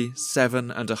nearly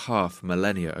 7.5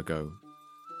 millennia ago.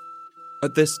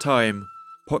 At this time,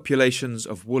 populations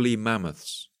of woolly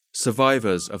mammoths,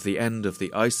 survivors of the end of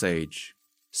the Ice Age,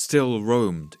 still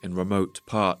roamed in remote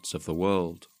parts of the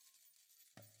world.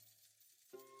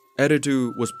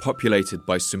 Eridu was populated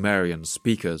by Sumerian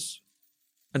speakers,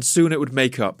 and soon it would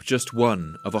make up just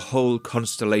one of a whole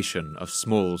constellation of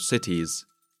small cities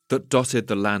that dotted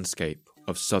the landscape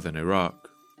of southern Iraq.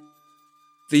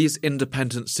 These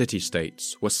independent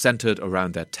city-states were centered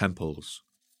around their temples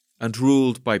and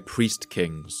ruled by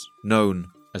priest-kings known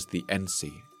as the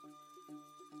Ensi.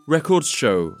 Records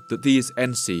show that these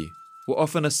Ensi were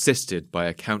often assisted by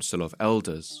a council of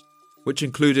elders, which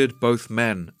included both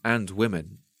men and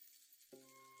women.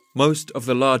 Most of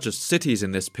the largest cities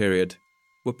in this period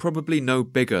were probably no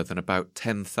bigger than about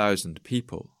 10,000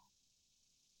 people.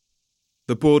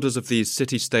 The borders of these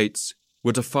city-states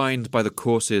were defined by the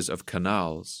courses of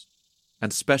canals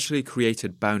and specially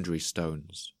created boundary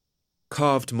stones,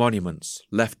 carved monuments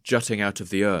left jutting out of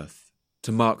the earth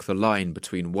to mark the line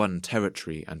between one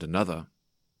territory and another.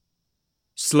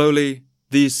 Slowly,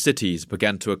 these cities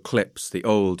began to eclipse the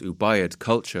old Ubaid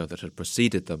culture that had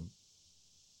preceded them.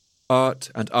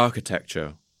 Art and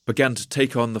architecture began to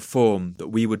take on the form that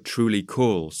we would truly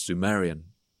call Sumerian,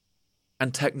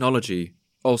 and technology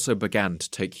also began to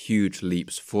take huge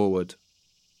leaps forward.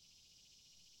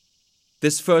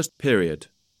 This first period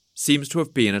seems to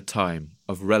have been a time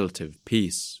of relative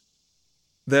peace.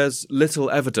 There's little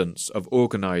evidence of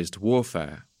organized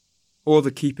warfare or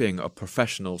the keeping of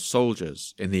professional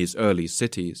soldiers in these early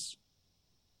cities.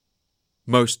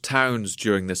 Most towns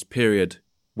during this period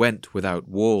went without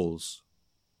walls.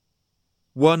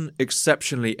 One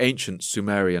exceptionally ancient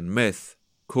Sumerian myth,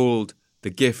 called the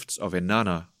Gifts of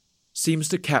Inanna, seems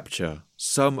to capture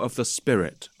some of the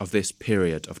spirit of this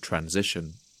period of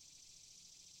transition.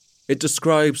 It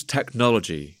describes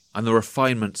technology and the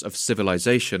refinements of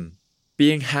civilization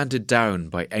being handed down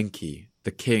by Enki,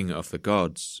 the king of the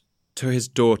gods, to his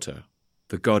daughter,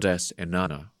 the goddess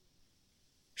Inanna.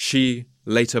 She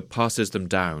later passes them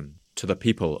down to the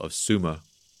people of Sumer.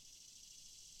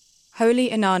 Holy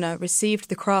Inanna received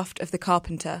the craft of the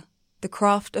carpenter, the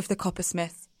craft of the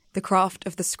coppersmith, the craft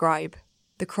of the scribe,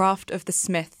 the craft of the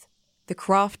smith, the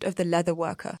craft of the leather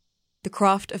worker, the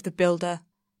craft of the builder,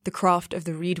 the craft of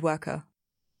the reed worker.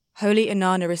 Holy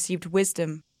Inanna received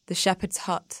wisdom, the shepherd's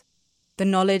hut, the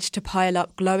knowledge to pile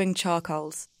up glowing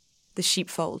charcoals, the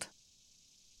sheepfold.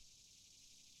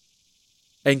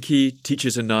 Enki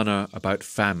teaches Inanna about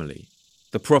family,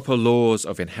 the proper laws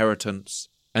of inheritance,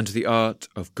 and the art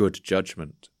of good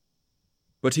judgment.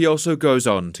 But he also goes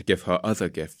on to give her other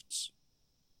gifts,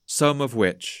 some of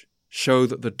which show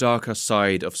that the darker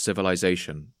side of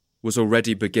civilization was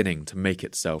already beginning to make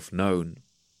itself known.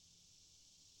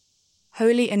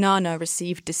 Holy Inanna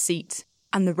received deceit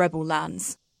and the rebel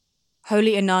lands.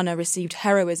 Holy Inanna received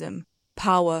heroism,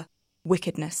 power,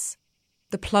 wickedness,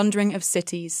 the plundering of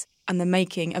cities, and the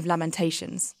making of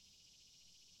lamentations.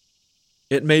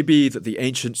 It may be that the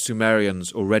ancient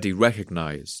Sumerians already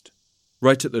recognized,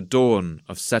 right at the dawn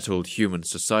of settled human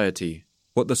society,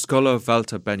 what the scholar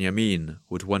Walter Benjamin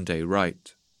would one day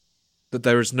write, that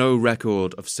there is no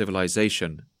record of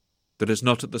civilization that is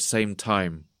not at the same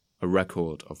time a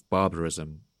record of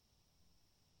barbarism.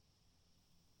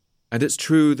 And it's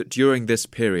true that during this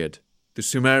period, the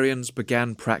Sumerians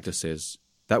began practices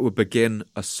that would begin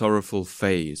a sorrowful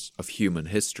phase of human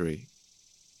history.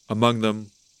 Among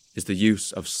them, is the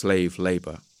use of slave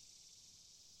labour.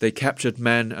 They captured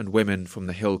men and women from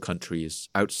the hill countries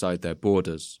outside their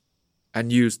borders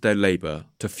and used their labour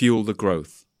to fuel the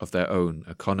growth of their own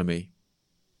economy.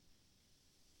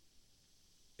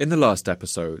 In the last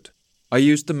episode, I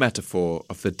used the metaphor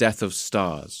of the death of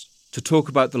stars to talk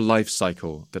about the life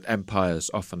cycle that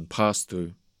empires often pass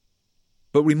through.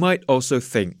 But we might also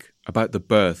think about the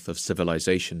birth of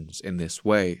civilizations in this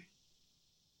way.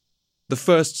 The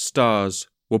first stars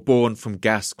were born from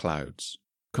gas clouds,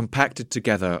 compacted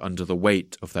together under the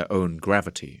weight of their own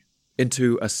gravity,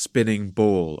 into a spinning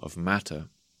ball of matter.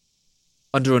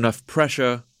 Under enough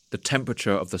pressure, the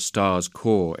temperature of the star's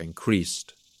core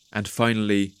increased, and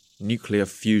finally, nuclear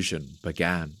fusion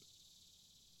began.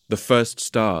 The first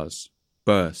stars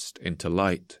burst into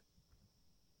light.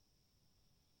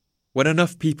 When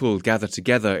enough people gather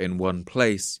together in one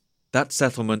place, that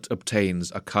settlement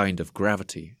obtains a kind of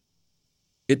gravity.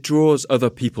 It draws other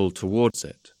people towards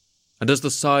it, and as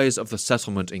the size of the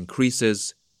settlement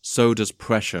increases, so does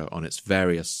pressure on its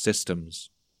various systems.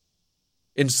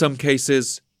 In some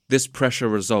cases, this pressure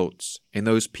results in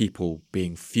those people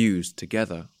being fused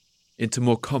together into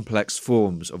more complex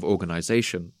forms of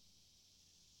organization.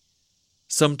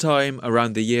 Sometime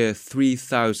around the year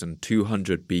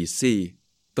 3200 BC,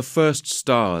 the first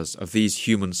stars of these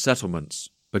human settlements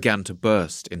began to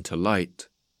burst into light,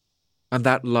 and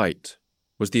that light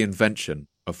was the invention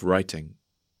of writing.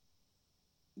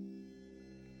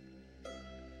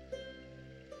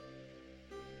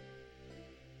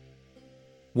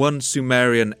 One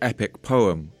Sumerian epic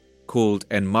poem, called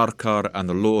Enmarkar and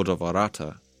the Lord of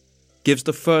Aratta, gives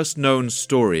the first known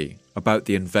story about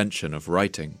the invention of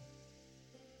writing.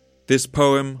 This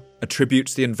poem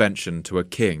attributes the invention to a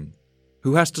king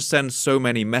who has to send so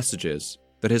many messages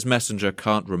that his messenger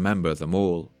can't remember them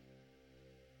all.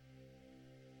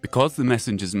 Because the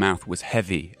messenger's mouth was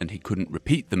heavy and he couldn't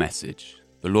repeat the message,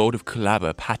 the Lord of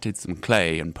Kalaba patted some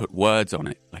clay and put words on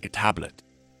it like a tablet.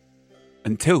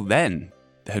 Until then,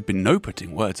 there had been no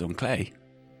putting words on clay.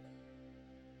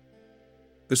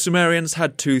 The Sumerians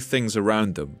had two things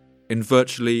around them in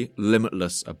virtually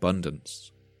limitless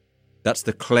abundance. That's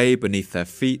the clay beneath their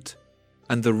feet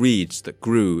and the reeds that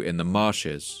grew in the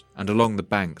marshes and along the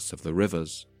banks of the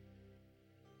rivers.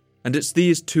 And it's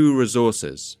these two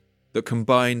resources that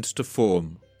combined to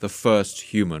form the first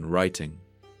human writing.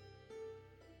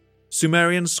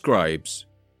 Sumerian scribes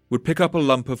would pick up a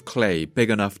lump of clay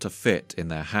big enough to fit in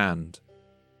their hand.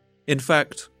 In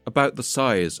fact, about the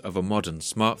size of a modern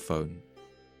smartphone.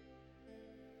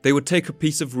 They would take a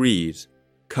piece of reed,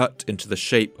 cut into the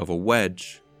shape of a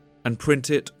wedge, and print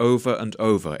it over and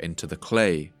over into the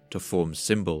clay to form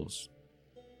symbols.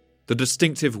 The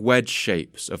distinctive wedge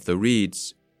shapes of the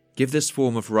reeds give this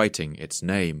form of writing its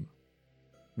name.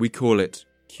 We call it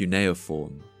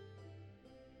cuneiform.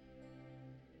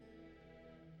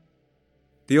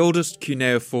 The oldest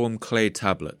cuneiform clay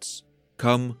tablets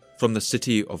come from the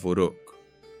city of Uruk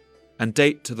and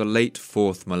date to the late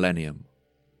 4th millennium,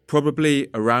 probably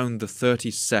around the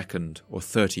 32nd or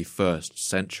 31st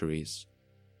centuries.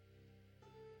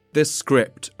 This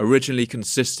script originally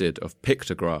consisted of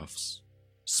pictographs,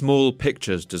 small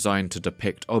pictures designed to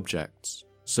depict objects,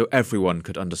 so everyone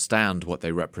could understand what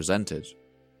they represented.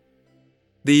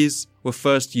 These were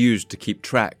first used to keep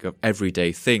track of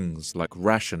everyday things like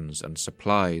rations and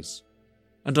supplies,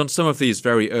 and on some of these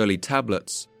very early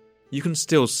tablets, you can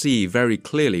still see very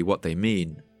clearly what they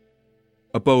mean.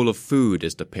 A bowl of food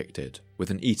is depicted with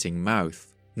an eating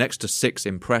mouth next to 6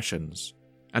 impressions,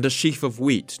 and a sheaf of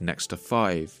wheat next to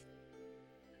 5.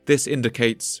 This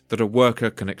indicates that a worker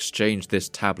can exchange this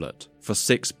tablet for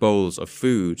 6 bowls of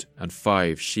food and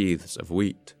 5 sheaths of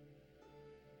wheat.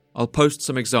 I'll post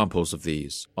some examples of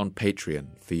these on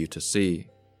Patreon for you to see.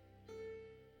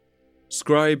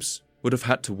 Scribes would have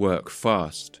had to work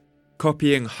fast,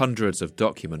 copying hundreds of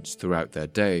documents throughout their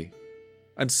day,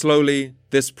 and slowly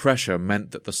this pressure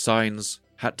meant that the signs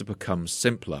had to become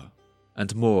simpler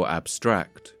and more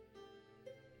abstract.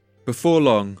 Before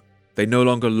long, they no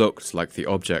longer looked like the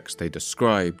objects they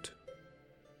described.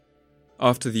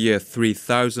 After the year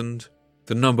 3000,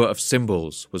 the number of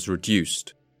symbols was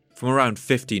reduced from around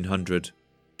 1500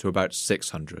 to about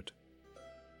 600.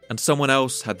 And someone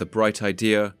else had the bright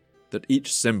idea that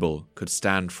each symbol could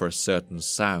stand for a certain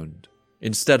sound,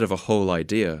 instead of a whole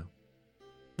idea.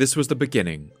 This was the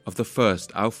beginning of the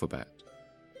first alphabet.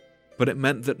 But it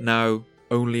meant that now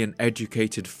only an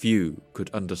educated few could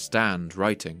understand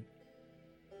writing.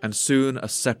 And soon a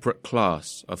separate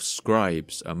class of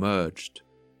scribes emerged.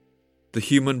 The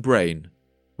human brain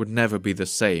would never be the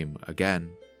same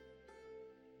again.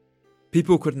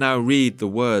 People could now read the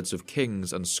words of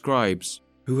kings and scribes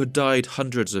who had died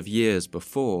hundreds of years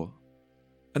before,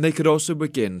 and they could also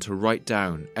begin to write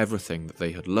down everything that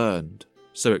they had learned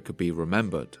so it could be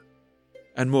remembered,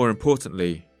 and more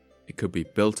importantly, it could be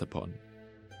built upon.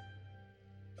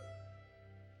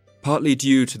 Partly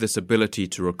due to this ability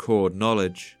to record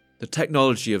knowledge, the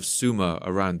technology of Sumer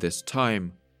around this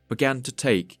time began to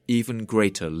take even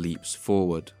greater leaps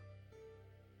forward.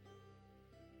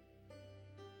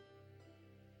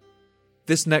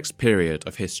 This next period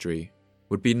of history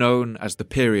would be known as the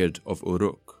period of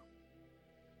Uruk.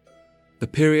 The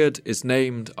period is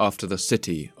named after the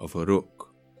city of Uruk,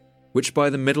 which by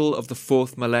the middle of the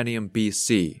 4th millennium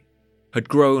BC had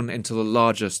grown into the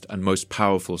largest and most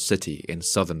powerful city in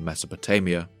southern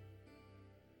Mesopotamia.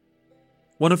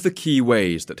 One of the key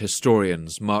ways that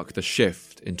historians mark the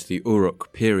shift into the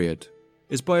Uruk period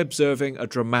is by observing a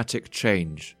dramatic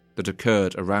change that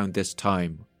occurred around this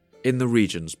time in the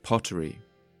region's pottery.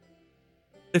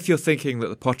 If you're thinking that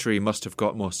the pottery must have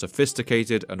got more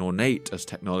sophisticated and ornate as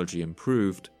technology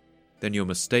improved, then you're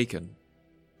mistaken.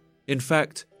 In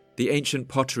fact, the ancient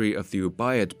pottery of the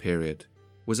Ubaid period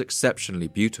was exceptionally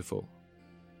beautiful.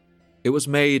 It was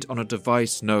made on a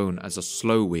device known as a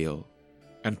slow wheel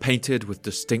and painted with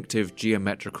distinctive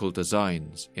geometrical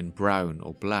designs in brown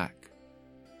or black.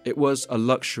 It was a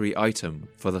luxury item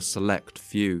for the select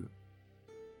few.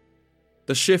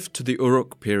 The shift to the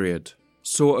Uruk period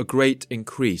saw a great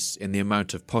increase in the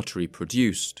amount of pottery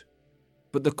produced,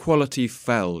 but the quality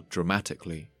fell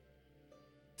dramatically.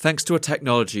 Thanks to a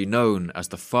technology known as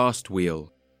the fast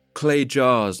wheel, clay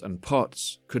jars and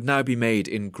pots could now be made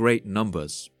in great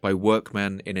numbers by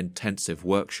workmen in intensive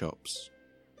workshops.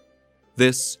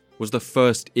 This was the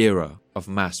first era of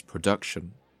mass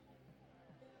production.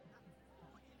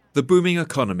 The booming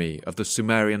economy of the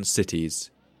Sumerian cities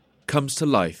comes to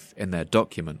life in their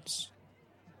documents.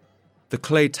 The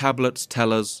clay tablets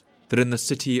tell us that in the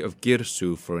city of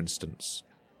Girsu, for instance,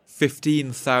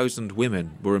 15,000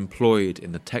 women were employed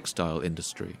in the textile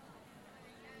industry.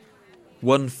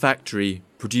 One factory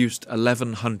produced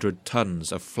 1,100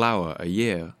 tons of flour a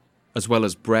year, as well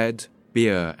as bread,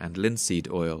 beer, and linseed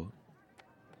oil.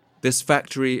 This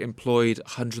factory employed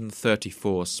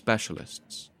 134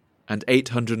 specialists and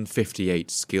 858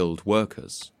 skilled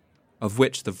workers, of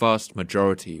which the vast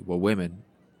majority were women.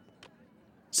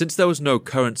 Since there was no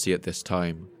currency at this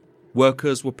time,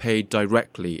 workers were paid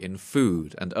directly in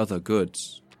food and other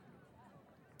goods.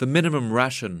 The minimum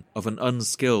ration of an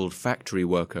unskilled factory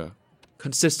worker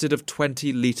consisted of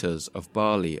 20 litres of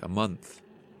barley a month,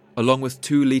 along with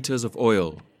 2 litres of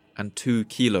oil and 2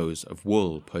 kilos of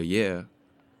wool per year.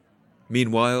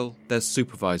 Meanwhile, their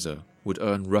supervisor would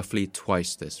earn roughly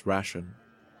twice this ration.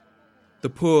 The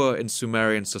poor in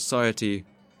Sumerian society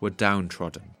were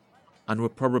downtrodden and were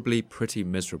probably pretty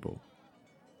miserable.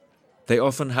 They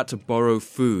often had to borrow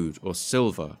food or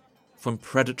silver from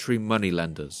predatory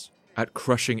moneylenders at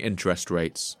crushing interest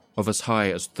rates of as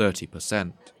high as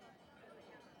 30%.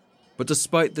 But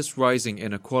despite this rising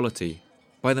inequality,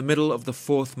 by the middle of the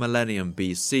 4th millennium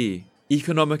BC,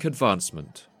 economic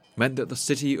advancement meant that the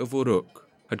city of Uruk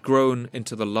had grown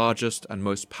into the largest and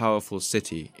most powerful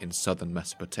city in southern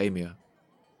Mesopotamia.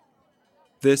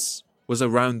 This was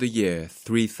around the year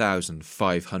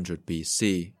 3500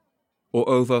 BC, or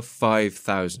over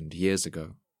 5,000 years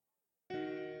ago.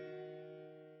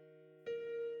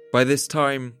 By this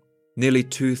time, nearly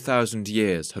 2,000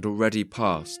 years had already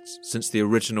passed since the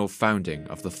original founding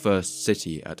of the first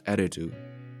city at Eridu.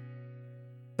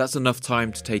 That's enough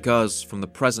time to take us from the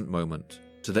present moment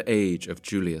to the age of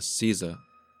Julius Caesar.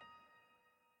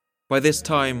 By this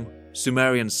time,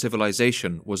 Sumerian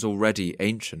civilization was already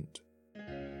ancient.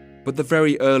 But the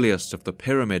very earliest of the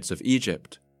pyramids of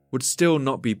Egypt would still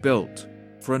not be built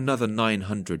for another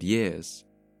 900 years.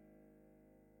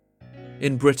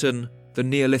 In Britain, the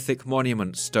Neolithic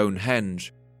monument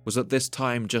Stonehenge was at this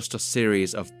time just a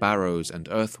series of barrows and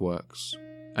earthworks,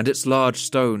 and its large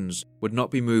stones would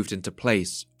not be moved into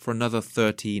place for another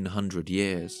 1,300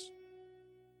 years.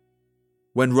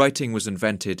 When writing was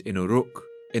invented in Uruk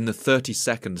in the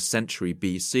 32nd century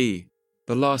BC,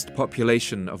 the last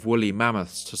population of woolly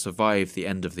mammoths to survive the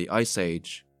end of the Ice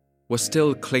Age was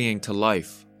still clinging to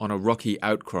life on a rocky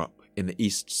outcrop in the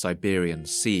East Siberian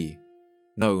Sea,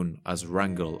 known as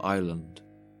Wrangel Island.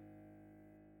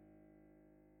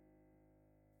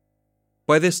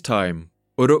 By this time,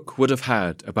 Uruk would have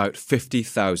had about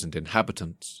 50,000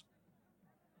 inhabitants.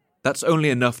 That's only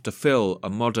enough to fill a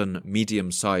modern,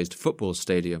 medium-sized football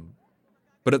stadium,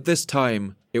 but at this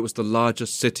time it was the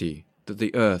largest city that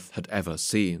the Earth had ever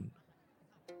seen.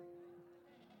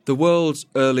 The world's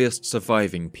earliest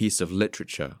surviving piece of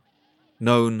literature,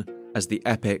 known as the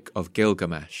Epic of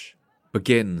Gilgamesh,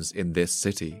 begins in this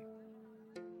city.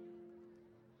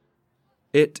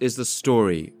 It is the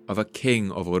story of a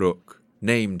king of Uruk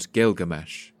named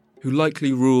Gilgamesh, who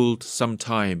likely ruled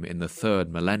sometime in the 3rd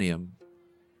millennium.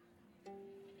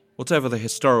 Whatever the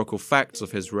historical facts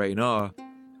of his reign are,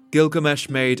 Gilgamesh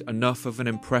made enough of an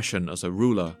impression as a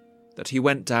ruler that he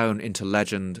went down into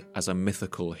legend as a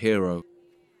mythical hero,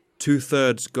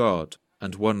 2/3 god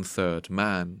and 1/3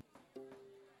 man.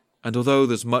 And although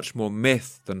there's much more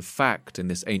myth than fact in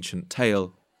this ancient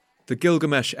tale, the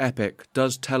Gilgamesh epic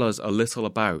does tell us a little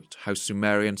about how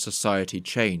Sumerian society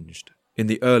changed in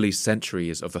the early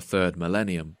centuries of the 3rd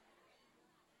millennium.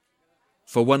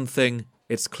 For one thing,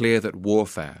 it's clear that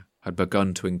warfare had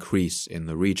begun to increase in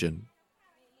the region.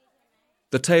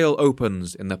 The tale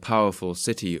opens in the powerful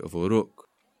city of Uruk,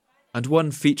 and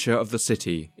one feature of the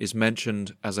city is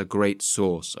mentioned as a great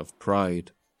source of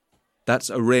pride. That's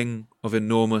a ring of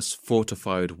enormous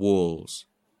fortified walls,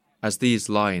 as these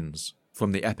lines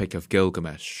from the Epic of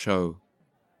Gilgamesh show.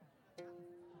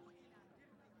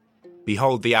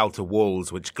 Behold the outer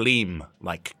walls which gleam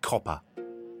like copper.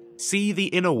 See the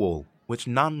inner wall which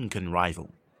none can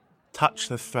rival. Touch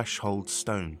the threshold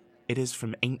stone, it is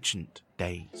from ancient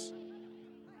days.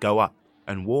 Go up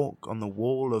and walk on the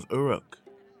wall of Uruk.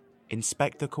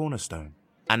 Inspect the cornerstone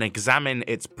and examine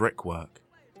its brickwork.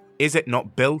 Is it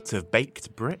not built of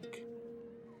baked brick?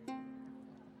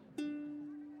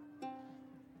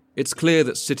 It's clear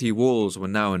that city walls were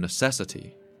now a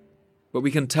necessity, but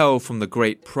we can tell from the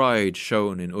great pride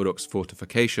shown in Uruk's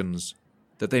fortifications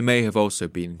that they may have also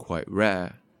been quite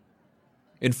rare.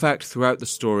 In fact, throughout the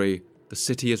story, the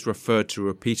city is referred to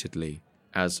repeatedly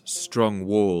as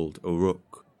strong-walled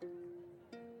Uruk.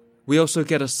 We also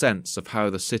get a sense of how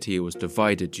the city was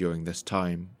divided during this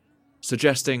time,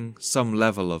 suggesting some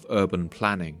level of urban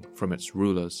planning from its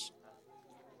rulers.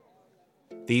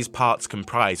 These parts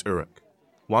comprise Uruk,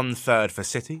 1/3 for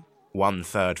city,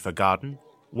 1/3 for garden,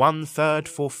 1/3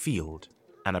 for field,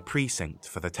 and a precinct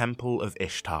for the temple of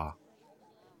Ishtar.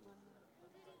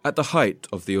 At the height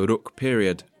of the Uruk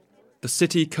period, the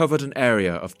city covered an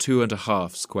area of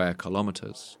 2.5 square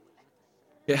kilometers.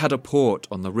 It had a port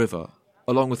on the river,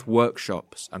 along with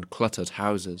workshops and cluttered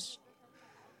houses.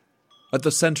 At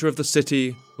the center of the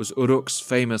city was Uruk's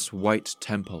famous White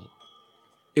Temple.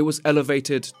 It was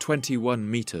elevated 21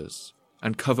 meters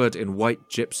and covered in white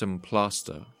gypsum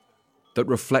plaster that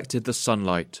reflected the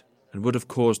sunlight and would have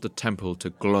caused the temple to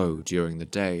glow during the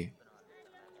day.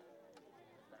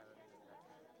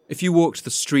 If you walked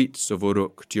the streets of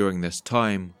Uruk during this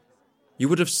time, you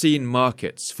would have seen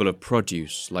markets full of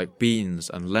produce like beans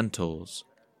and lentils,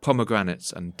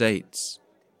 pomegranates and dates,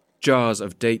 jars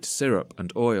of date syrup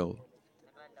and oil.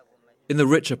 In the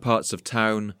richer parts of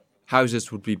town,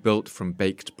 houses would be built from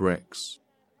baked bricks,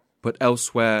 but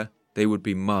elsewhere they would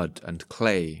be mud and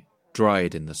clay,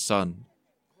 dried in the sun.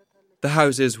 The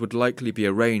houses would likely be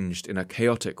arranged in a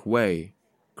chaotic way,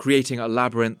 creating a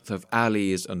labyrinth of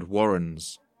alleys and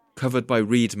warrens, covered by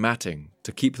reed matting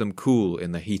to keep them cool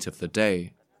in the heat of the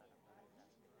day.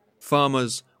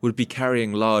 Farmers would be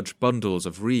carrying large bundles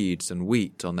of reeds and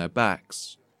wheat on their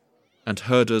backs, and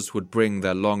herders would bring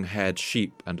their long-haired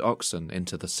sheep and oxen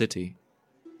into the city.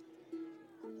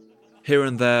 Here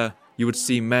and there, you would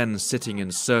see men sitting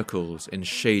in circles in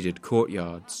shaded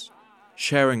courtyards,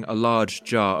 sharing a large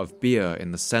jar of beer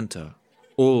in the center,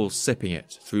 all sipping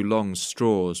it through long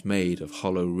straws made of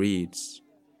hollow reeds.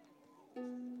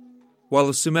 While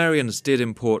the Sumerians did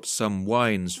import some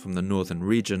wines from the northern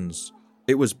regions,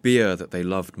 it was beer that they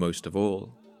loved most of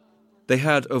all. They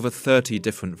had over 30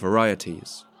 different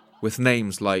varieties, with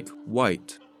names like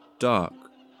white, dark,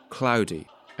 cloudy,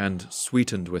 and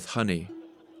sweetened with honey.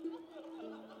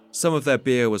 Some of their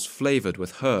beer was flavoured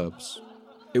with herbs.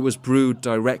 It was brewed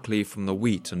directly from the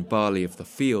wheat and barley of the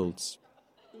fields,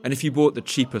 and if you bought the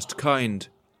cheapest kind,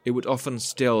 it would often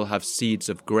still have seeds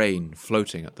of grain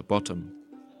floating at the bottom.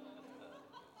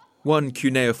 One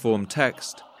cuneiform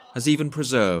text has even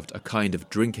preserved a kind of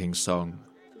drinking song.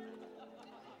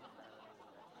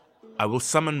 I will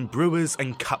summon brewers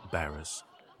and cupbearers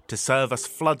to serve us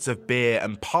floods of beer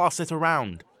and pass it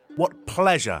around. What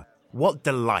pleasure, what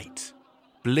delight,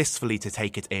 blissfully to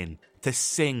take it in, to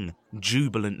sing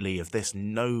jubilantly of this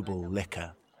noble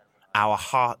liquor, our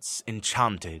hearts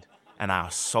enchanted and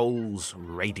our souls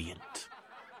radiant.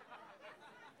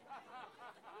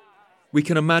 We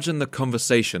can imagine the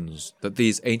conversations that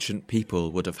these ancient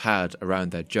people would have had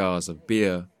around their jars of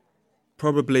beer,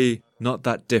 probably not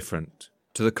that different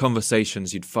to the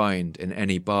conversations you'd find in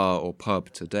any bar or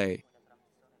pub today.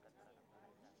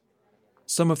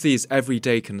 Some of these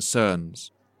everyday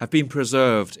concerns have been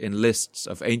preserved in lists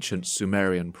of ancient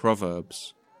Sumerian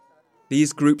proverbs.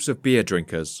 these groups of beer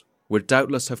drinkers would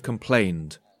doubtless have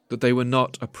complained that they were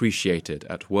not appreciated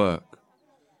at work.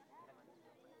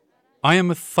 I am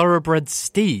a thoroughbred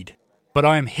steed, but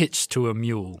I am hitched to a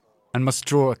mule, and must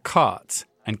draw a cart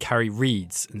and carry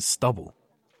reeds and stubble.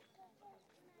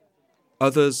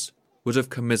 Others would have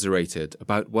commiserated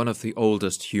about one of the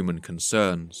oldest human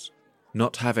concerns,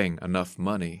 not having enough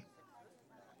money.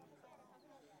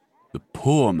 The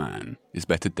poor man is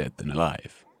better dead than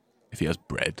alive. If he has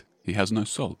bread, he has no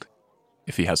salt.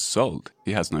 If he has salt,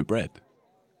 he has no bread.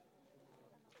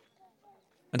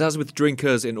 And as with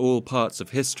drinkers in all parts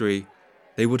of history,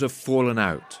 they would have fallen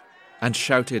out and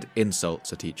shouted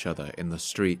insults at each other in the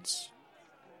streets.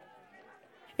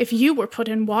 If you were put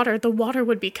in water, the water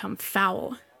would become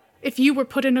foul. If you were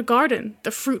put in a garden,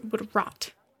 the fruit would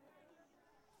rot.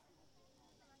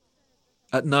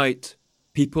 At night,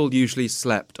 people usually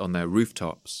slept on their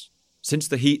rooftops, since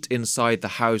the heat inside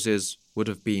the houses would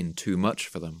have been too much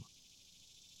for them.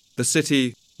 The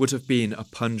city would have been a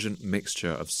pungent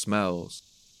mixture of smells.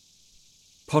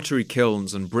 Pottery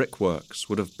kilns and brickworks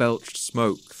would have belched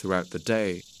smoke throughout the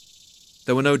day.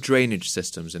 There were no drainage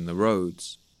systems in the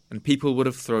roads, and people would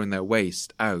have thrown their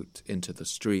waste out into the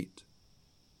street.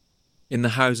 In the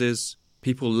houses,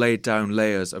 people laid down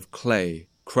layers of clay,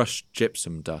 crushed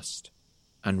gypsum dust,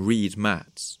 and reed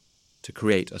mats to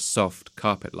create a soft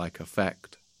carpet-like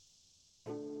effect.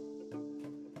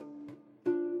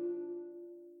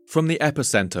 From the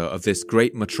epicenter of this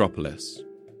great metropolis,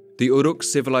 the Uruk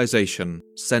civilization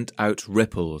sent out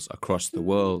ripples across the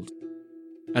world,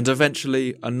 and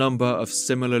eventually a number of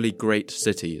similarly great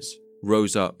cities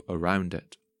rose up around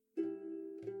it.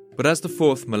 But as the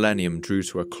 4th millennium drew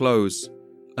to a close,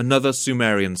 another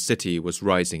Sumerian city was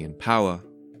rising in power,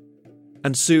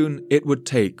 and soon it would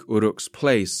take Uruk's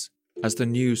place as the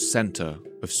new center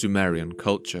of Sumerian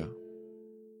culture.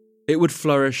 It would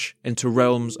flourish into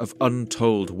realms of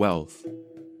untold wealth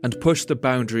and push the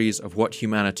boundaries of what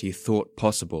humanity thought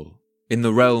possible in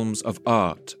the realms of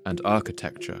art and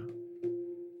architecture.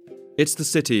 It's the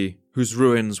city whose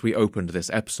ruins we opened this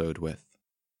episode with,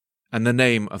 and the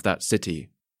name of that city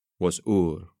was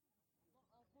Ur.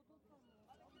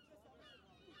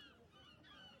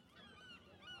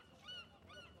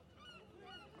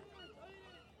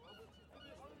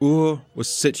 Ur was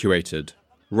situated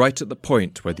right at the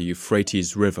point where the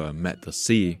Euphrates River met the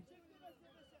sea.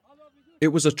 It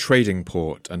was a trading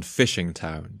port and fishing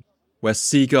town, where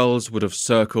seagulls would have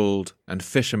circled and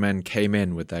fishermen came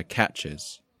in with their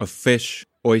catches of fish,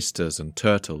 oysters and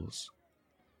turtles.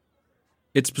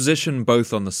 Its position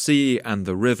both on the sea and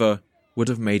the river would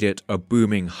have made it a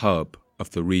booming hub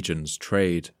of the region's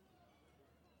trade.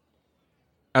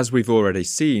 As we've already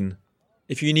seen,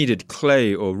 if you needed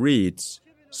clay or reeds,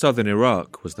 southern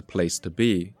Iraq was the place to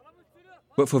be.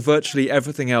 But for virtually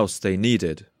everything else they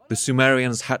needed, the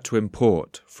Sumerians had to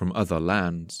import from other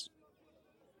lands.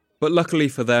 But luckily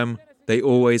for them, they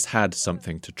always had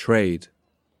something to trade.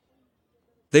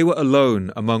 They were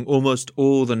alone among almost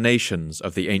all the nations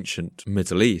of the ancient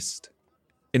Middle East,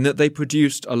 in that they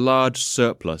produced a large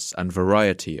surplus and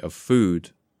variety of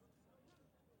food.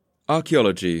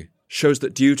 Archaeology shows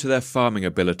that due to their farming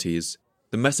abilities,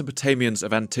 the Mesopotamians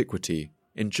of antiquity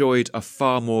enjoyed a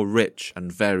far more rich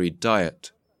and varied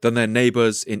diet than their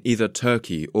neighbours in either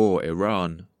Turkey or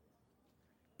Iran.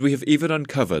 We have even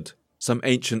uncovered some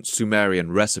ancient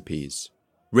Sumerian recipes,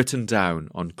 written down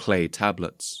on clay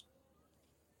tablets.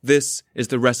 This is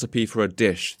the recipe for a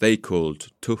dish they called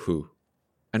tuhu,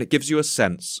 and it gives you a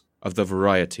sense of the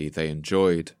variety they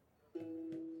enjoyed.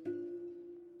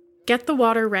 Get the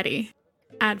water ready.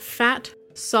 Add fat,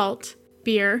 salt,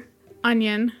 beer,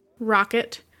 onion,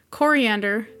 rocket,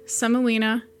 coriander,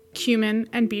 semolina, cumin,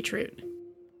 and beetroot.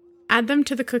 Add them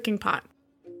to the cooking pot.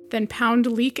 Then pound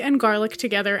leek and garlic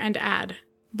together and add.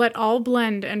 Let all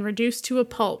blend and reduce to a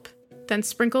pulp, then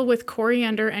sprinkle with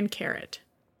coriander and carrot.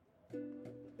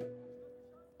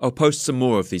 I'll post some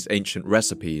more of these ancient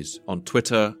recipes on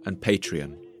Twitter and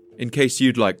Patreon, in case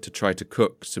you'd like to try to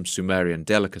cook some Sumerian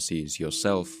delicacies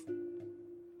yourself.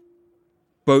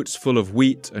 Boats full of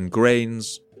wheat and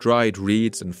grains, dried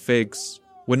reeds and figs,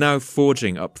 were now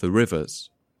forging up the rivers,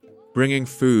 bringing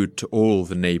food to all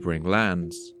the neighbouring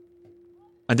lands.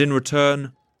 And in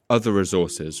return, other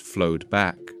resources flowed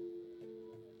back.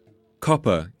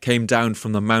 Copper came down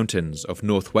from the mountains of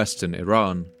northwestern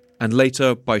Iran, and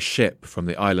later by ship from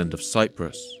the island of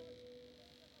Cyprus.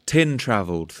 Tin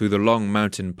travelled through the long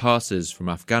mountain passes from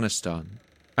Afghanistan,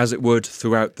 as it would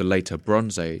throughout the later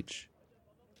Bronze Age.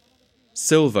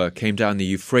 Silver came down the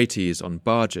Euphrates on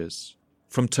barges,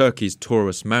 from Turkey's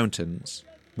Taurus Mountains,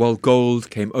 while gold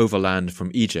came overland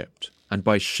from Egypt and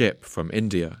by ship from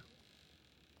India.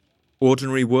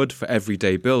 ordinary wood for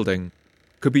everyday building,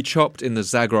 could be chopped in the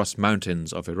Zagros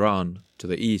Mountains of Iran to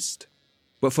the east.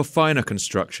 But for finer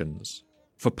constructions,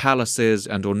 for palaces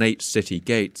and ornate city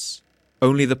gates,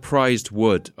 only the prized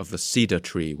wood of the cedar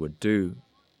tree would do.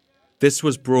 This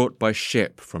was brought by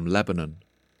ship from Lebanon,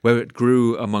 where it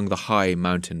grew among the high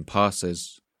mountain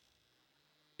passes.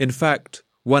 In fact,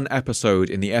 one episode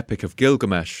in the Epic of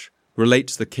Gilgamesh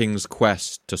relates the king's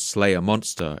quest to slay a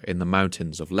monster in the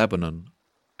mountains of Lebanon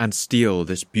and steal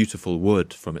this beautiful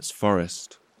wood from its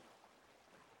forest.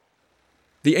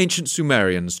 The ancient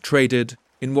Sumerians traded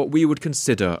in what we would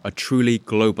consider a truly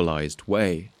globalized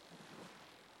way.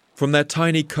 From their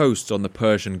tiny coast on the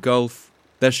Persian Gulf,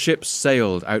 their ships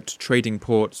sailed out to trading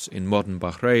ports in modern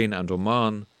Bahrain and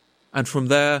Oman, and from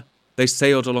there they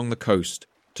sailed along the coast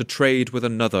to trade with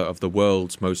another of the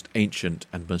world's most ancient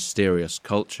and mysterious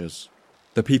cultures,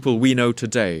 the people we know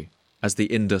today as the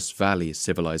Indus Valley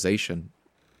Civilization.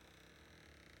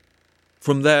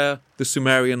 From there, the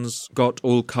Sumerians got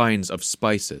all kinds of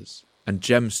spices and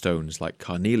gemstones like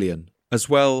carnelian, as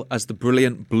well as the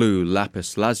brilliant blue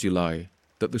lapis lazuli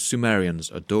that the Sumerians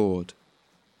adored.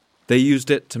 They used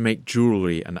it to make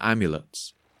jewelry and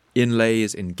amulets,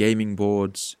 inlays in gaming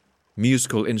boards,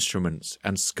 musical instruments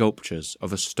and sculptures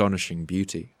of astonishing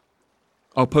beauty.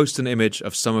 I'll post an image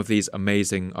of some of these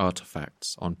amazing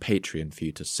artifacts on Patreon for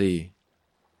you to see.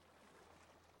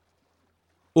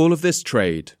 All of this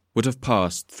trade would have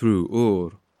passed through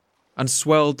Ur, and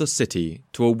swelled the city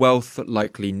to a wealth that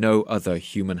likely no other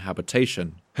human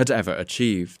habitation had ever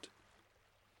achieved.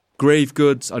 Grave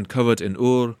goods uncovered in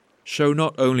Ur show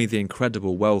not only the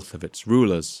incredible wealth of its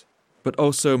rulers, but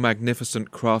also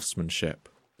magnificent craftsmanship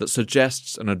that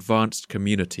suggests an advanced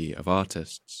community of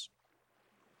artists.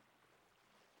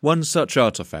 One such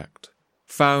artifact,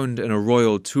 found in a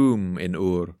royal tomb in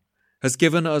Ur, has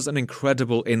given us an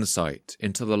incredible insight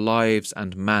into the lives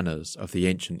and manners of the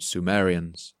ancient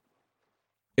Sumerians.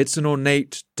 It's an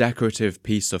ornate, decorative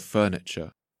piece of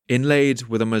furniture, inlaid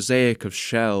with a mosaic of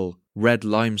shell, red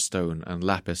limestone and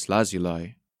lapis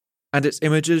lazuli, and its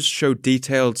images show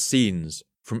detailed scenes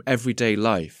from everyday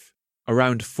life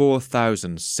around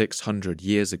 4,600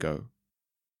 years ago.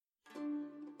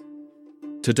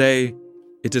 Today,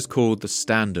 it is called the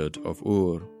Standard of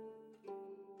Ur.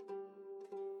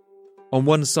 On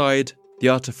one side, the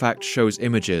artifact shows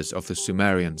images of the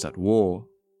Sumerians at war,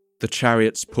 the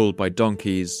chariots pulled by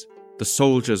donkeys, the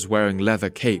soldiers wearing leather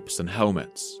capes and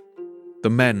helmets, the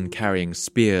men carrying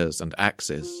spears and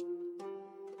axes.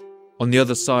 On the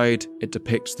other side, it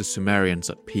depicts the Sumerians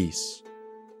at peace.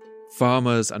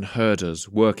 Farmers and herders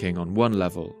working on one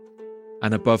level,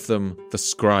 and above them the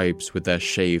scribes with their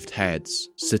shaved heads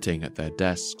sitting at their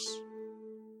desks.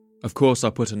 Of course,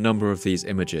 I'll put a number of these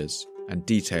images and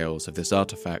details of this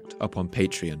artifact up on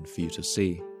Patreon for you to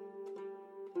see.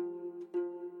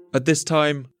 At this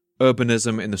time,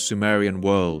 urbanism in the Sumerian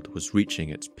world was reaching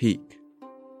its peak.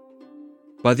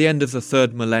 By the end of the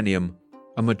 3rd millennium,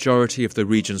 a majority of the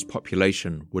region's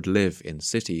population would live in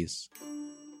cities.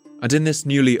 And in this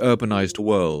newly urbanized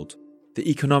world, the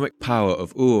economic power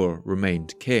of Ur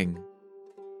remained king.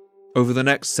 Over the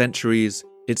next centuries,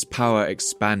 its power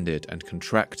expanded and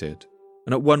contracted,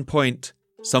 and at one point,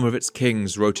 some of its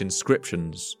kings wrote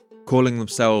inscriptions, calling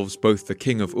themselves both the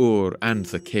King of Ur and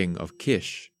the King of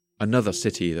Kish, another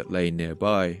city that lay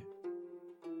nearby.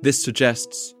 This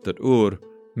suggests that Ur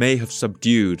may have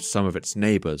subdued some of its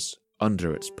neighbours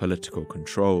under its political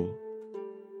control.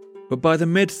 But by the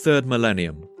mid-3rd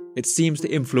millennium, it seems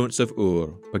the influence of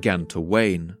Ur began to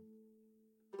wane.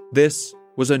 This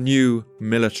was a new,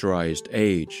 militarized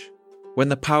age, when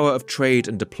the power of trade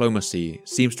and diplomacy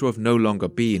seems to have no longer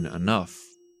been enough.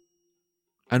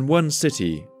 And one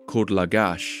city, called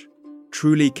Lagash,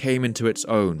 truly came into its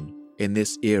own in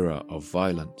this era of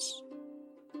violence.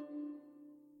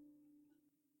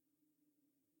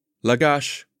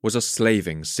 Lagash was a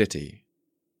slaving city.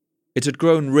 It had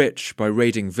grown rich by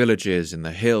raiding villages in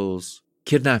the hills,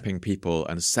 kidnapping people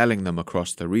and selling them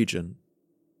across the region.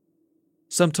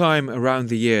 Sometime around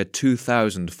the year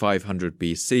 2500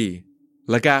 BC,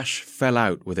 Lagash fell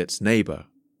out with its neighbour,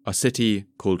 a city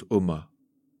called Umma.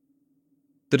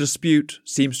 The dispute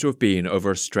seems to have been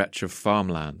over a stretch of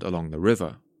farmland along the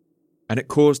river, and it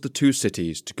caused the two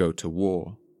cities to go to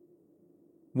war.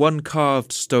 One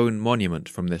carved stone monument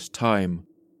from this time,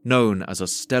 known as a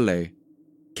stele,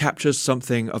 captures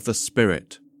something of the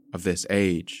spirit of this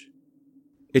age.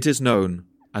 It is known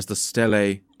as the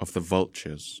Stele of the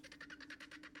Vultures.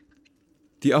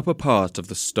 The upper part of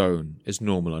the stone is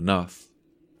normal enough.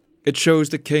 It shows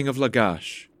the king of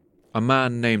Lagash, a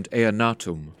man named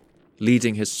Eannatum,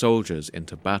 leading his soldiers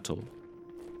into battle.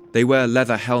 They wear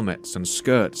leather helmets and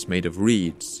skirts made of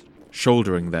reeds,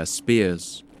 shouldering their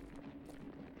spears.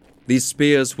 These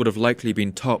spears would have likely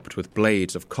been topped with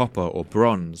blades of copper or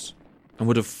bronze, and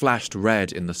would have flashed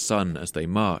red in the sun as they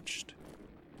marched.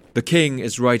 The king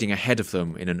is riding ahead of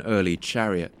them in an early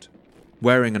chariot,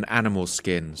 wearing an animal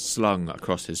skin slung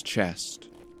across his chest,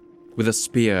 with a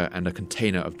spear and a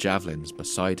container of javelins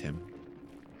beside him.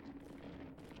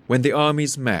 When the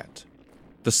armies met,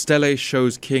 the stele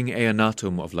shows King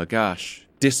Eannatum of Lagash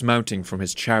dismounting from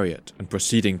his chariot and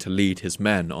proceeding to lead his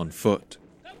men on foot.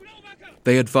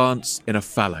 They advance in a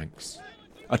phalanx,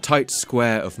 a tight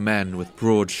square of men with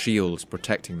broad shields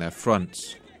protecting their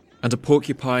fronts, and a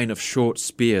porcupine of short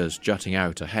spears jutting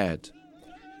out ahead.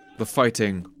 The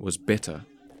fighting was bitter.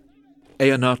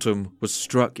 Eannatum was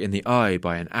struck in the eye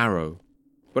by an arrow,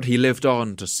 but he lived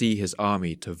on to see his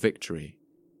army to victory,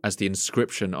 as the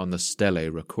inscription on the stele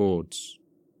records.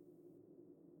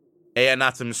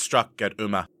 Eannatum struck at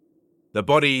Umma. The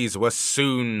bodies were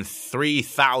soon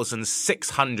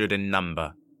 3,600 in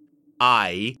number.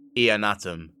 I,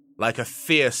 Eannatum, like a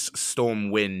fierce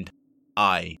storm wind,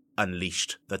 I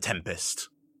unleashed the tempest.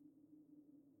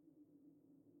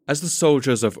 As the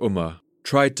soldiers of Umma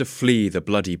tried to flee the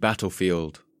bloody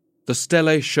battlefield, the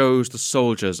stele shows the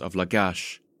soldiers of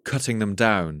Lagash cutting them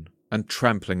down and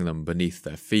trampling them beneath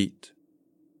their feet.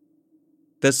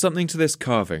 There's something to this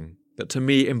carving that to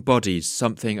me embodies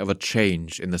something of a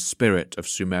change in the spirit of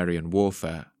Sumerian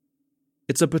warfare.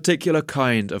 It's a particular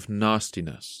kind of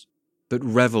nastiness that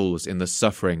revels in the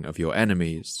suffering of your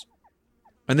enemies,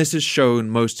 and this is shown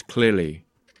most clearly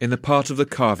in the part of the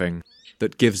carving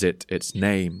that gives it its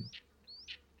name.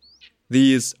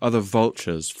 These are the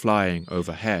vultures flying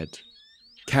overhead,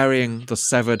 carrying the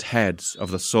severed heads of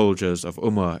the soldiers of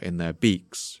Umma in their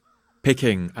beaks,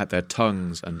 picking at their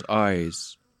tongues and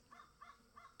eyes.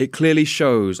 It clearly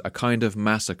shows a kind of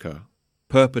massacre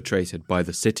perpetrated by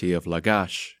the city of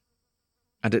Lagash,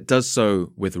 and it does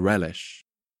so with relish.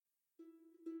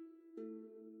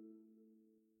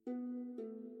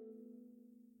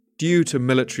 Due to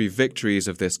military victories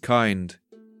of this kind,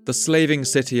 the slaving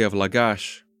city of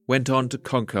Lagash went on to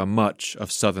conquer much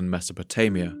of southern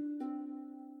Mesopotamia.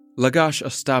 Lagash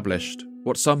established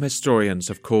what some historians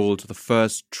have called the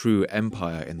first true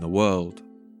empire in the world,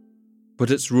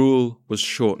 but its rule was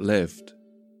short-lived.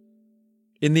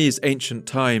 In these ancient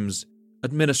times,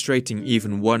 administrating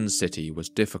even one city was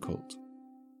difficult,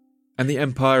 and the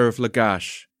empire of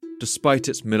Lagash, despite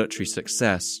its military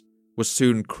success, was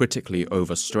soon critically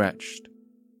overstretched.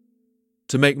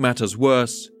 To make matters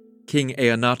worse, King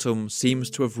Eannatum seems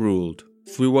to have ruled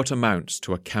through what amounts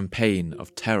to a campaign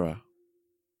of terror.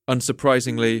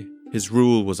 Unsurprisingly, his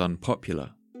rule was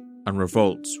unpopular, and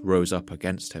revolts rose up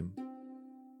against him.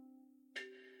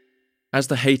 As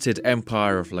the hated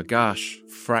empire of Lagash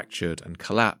fractured and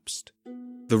collapsed,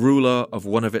 the ruler of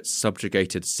one of its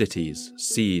subjugated cities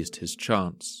seized his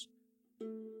chance.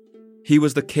 He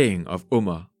was the king of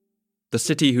Umma, the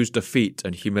city whose defeat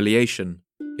and humiliation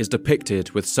is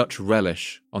depicted with such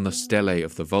relish on the stele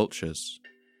of the vultures,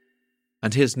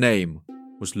 and his name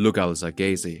was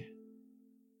Lugal-Zagezi.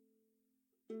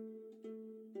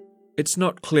 It's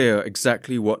not clear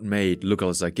exactly what made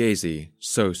Lugal-Zagezi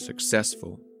so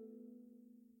successful,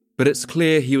 but it's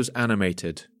clear he was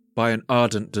animated by an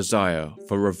ardent desire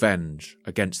for revenge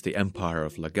against the empire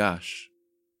of Lagash.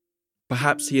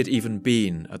 Perhaps he had even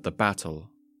been at the battle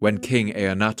when King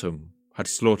Eannatum had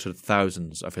slaughtered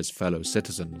thousands of his fellow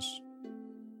citizens.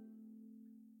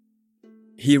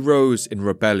 He rose in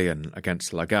rebellion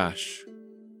against Lagash,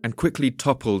 and quickly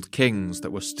toppled kings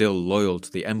that were still loyal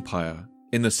to the empire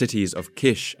in the cities of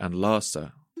Kish and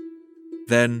Larsa.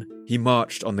 Then he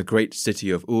marched on the great city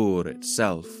of Ur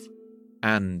itself,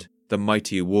 and the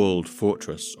mighty walled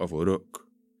fortress of Uruk.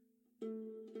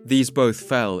 These both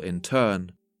fell in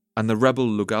turn, and the rebel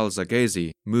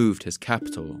Lugal-Zagezi moved his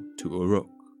capital to Uruk.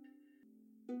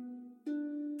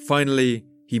 Finally,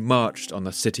 he marched on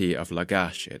the city of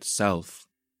Lagash itself,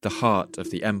 the heart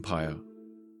of the empire,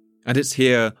 and it's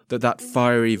here that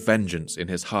fiery vengeance in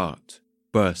his heart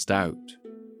burst out.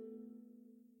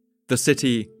 The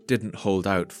city didn't hold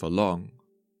out for long.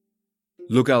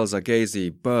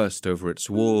 Lugal-Zagezi burst over its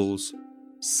walls,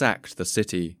 sacked the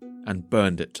city, and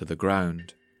burned it to the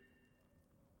ground.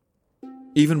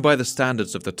 Even by the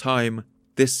standards of the time,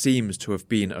 this seems to have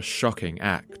been a shocking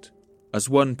act, as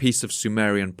one piece of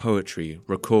Sumerian poetry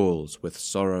recalls with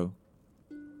sorrow.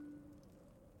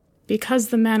 Because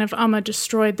the man of Umma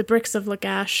destroyed the bricks of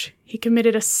Lagash, he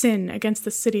committed a sin against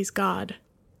the city's god.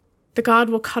 The god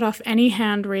will cut off any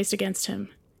hand raised against him.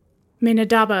 May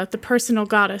Nadaba, the personal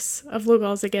goddess of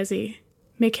Lugal-Zagezi,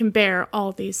 make him bear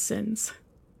all these sins.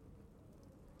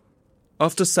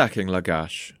 After sacking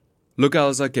Lagash,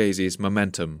 Lugal-Zaghesi's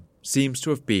momentum seems to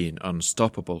have been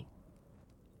unstoppable.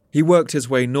 He worked his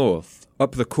way north,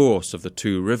 up the course of the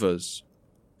two rivers,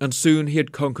 and soon he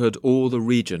had conquered all the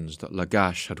regions that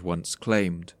Lagash had once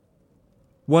claimed.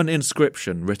 One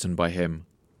inscription written by him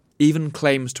even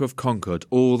claims to have conquered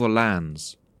all the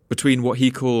lands between what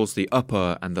he calls the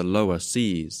upper and the lower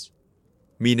seas,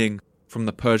 meaning from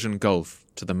the Persian Gulf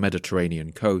to the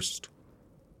Mediterranean coast.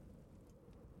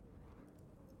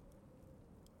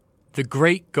 The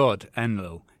great god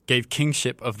Enlil gave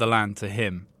kingship of the land to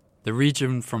him, the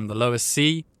region from the lower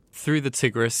sea through the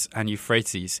Tigris and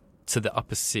Euphrates to the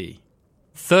upper sea.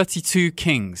 32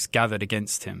 kings gathered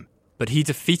against him, but he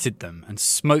defeated them and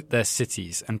smote their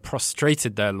cities and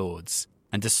prostrated their lords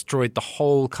and destroyed the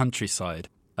whole countryside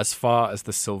as far as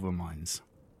the silver mines.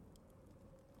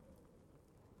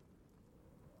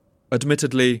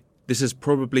 Admittedly, this is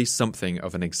probably something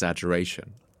of an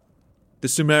exaggeration. The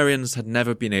Sumerians had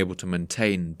never been able to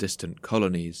maintain distant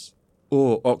colonies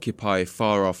or occupy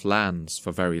far-off lands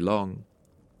for very long.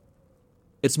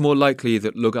 It's more likely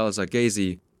that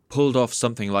Lugal-Zaghesi pulled off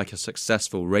something like a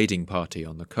successful raiding party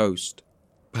on the coast,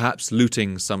 perhaps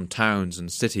looting some towns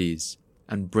and cities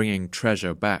and bringing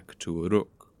treasure back to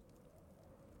Uruk.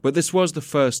 But this was the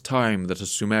first time that a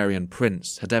Sumerian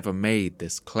prince had ever made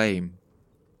this claim.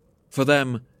 For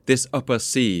them, this upper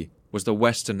sea was the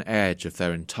western edge of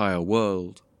their entire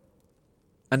world.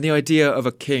 And the idea of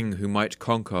a king who might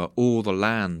conquer all the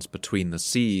lands between the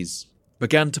seas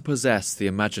began to possess the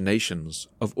imaginations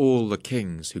of all the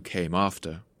kings who came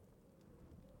after.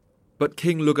 But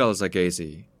King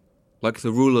Lugal-Zaghesi, like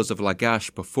the rulers of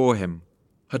Lagash before him,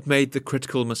 had made the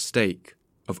critical mistake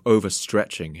of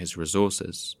overstretching his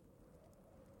resources.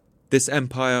 This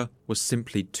empire was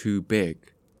simply too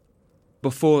big.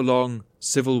 Before long,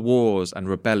 civil wars and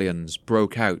rebellions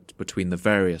broke out between the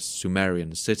various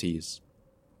Sumerian cities.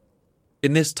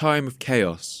 In this time of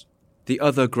chaos, the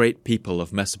other great people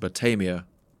of Mesopotamia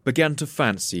began to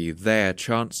fancy their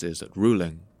chances at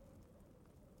ruling.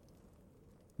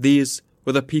 These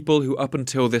were the people who up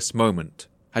until this moment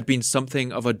had been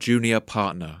something of a junior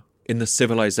partner in the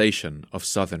civilization of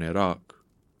southern Iraq.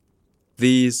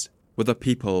 These were the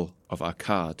people of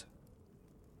Akkad.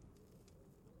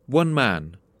 One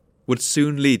man would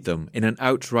soon lead them in an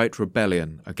outright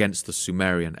rebellion against the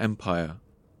Sumerian Empire.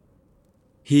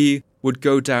 He would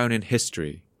go down in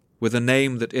history with a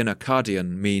name that in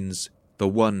Akkadian means the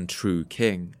one true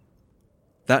king.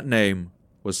 That name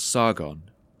was Sargon,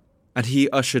 and he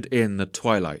ushered in the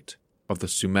twilight of the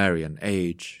Sumerian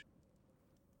age.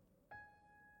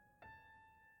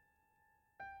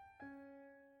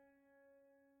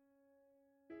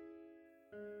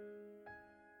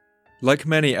 Like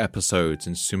many episodes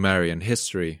in Sumerian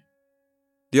history,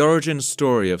 the origin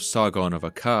story of Sargon of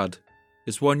Akkad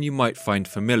is one you might find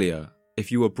familiar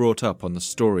if you were brought up on the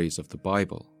stories of the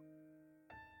Bible.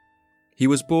 He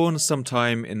was born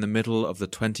sometime in the middle of the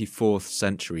 24th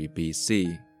century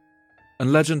BC,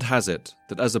 and legend has it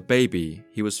that as a baby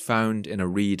he was found in a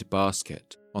reed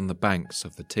basket on the banks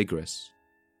of the Tigris.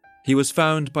 He was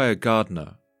found by a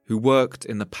gardener who worked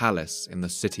in the palace in the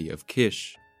city of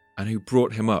Kish, and who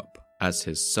brought him up as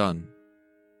his son.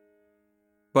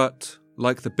 But,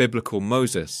 like the biblical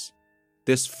Moses,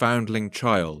 this foundling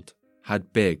child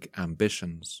had big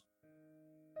ambitions.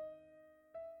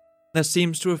 There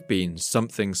seems to have been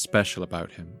something special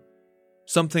about him.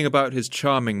 Something about his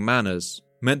charming manners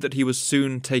meant that he was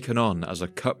soon taken on as a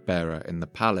cupbearer in the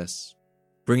palace,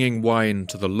 bringing wine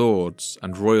to the lords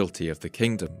and royalty of the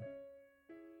kingdom.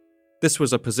 This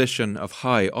was a position of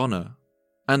high honour,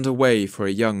 and a way for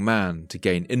a young man to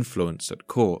gain influence at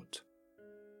court.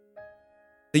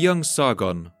 The young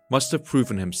Sargon must have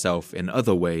proven himself in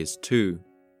other ways too.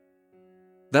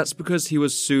 That's because he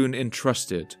was soon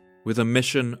entrusted with a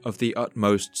mission of the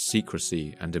utmost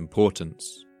secrecy and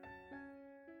importance.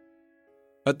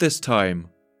 At this time,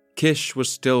 Kish was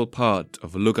still part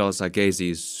of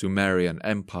Lugal-Zaghesi's Sumerian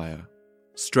Empire,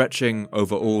 stretching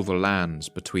over all the lands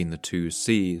between the two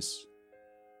seas.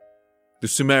 The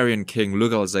Sumerian king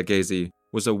Lugal-Zaghesi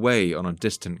was away on a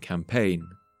distant campaign,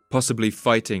 possibly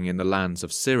fighting in the lands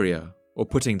of Syria or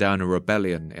putting down a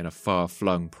rebellion in a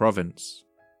far-flung province.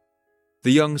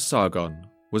 The young Sargon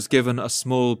was given a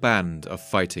small band of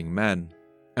fighting men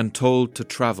and told to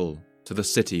travel to the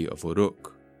city of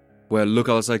Uruk, where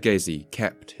Lugal-Zaghesi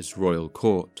kept his royal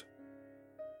court.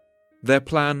 Their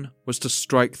plan was to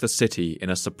strike the city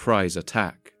in a surprise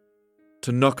attack,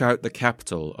 to knock out the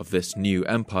capital of this new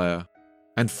empire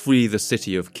and free the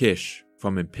city of Kish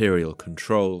from imperial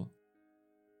control.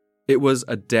 It was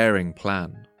a daring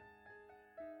plan.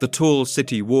 The tall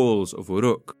city walls of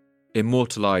Uruk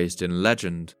immortalized in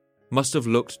legend, must have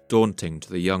looked daunting to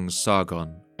the young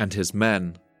Sargon and his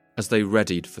men as they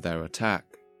readied for their attack.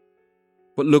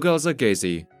 But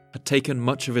Lugalzagesi had taken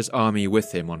much of his army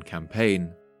with him on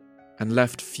campaign, and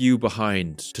left few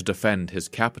behind to defend his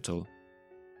capital.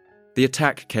 The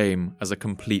attack came as a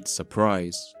complete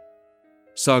surprise.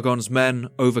 Sargon's men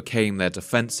overcame their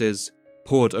defences,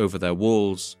 poured over their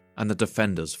walls, and the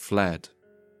defenders fled.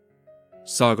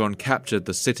 Sargon captured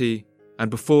the city,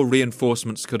 and before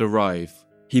reinforcements could arrive,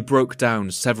 he broke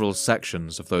down several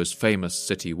sections of those famous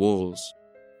city walls.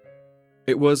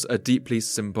 It was a deeply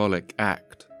symbolic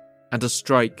act, and a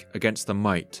strike against the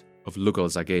might of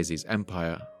Lugalzagesi's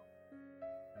empire.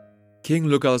 King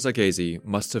Lugalzagesi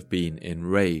must have been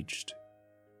enraged.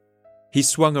 He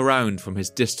swung around from his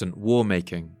distant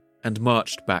war-making and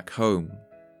marched back home,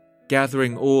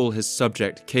 gathering all his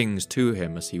subject kings to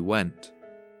him as he went.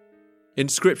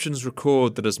 Inscriptions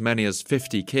record that as many as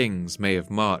 50 kings may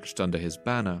have marched under his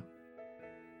banner,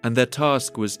 and their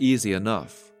task was easy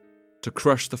enough: to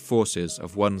crush the forces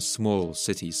of one small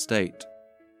city-state.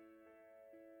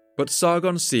 But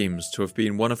Sargon seems to have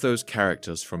been one of those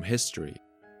characters from history,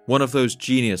 one of those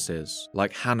geniuses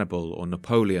like Hannibal or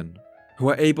Napoleon, who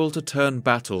are able to turn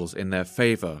battles in their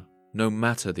favour no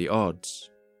matter the odds.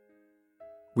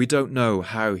 We don't know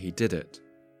how he did it,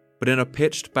 but in a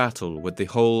pitched battle with the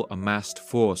whole amassed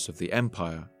force of the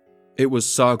empire, it was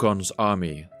Sargon's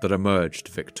army that emerged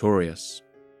victorious.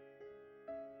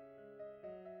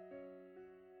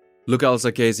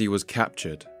 Lugalzagesi was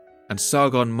captured, and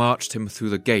Sargon marched him through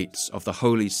the gates of the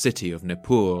holy city of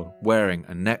Nippur wearing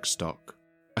a neckstock,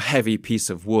 a heavy piece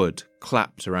of wood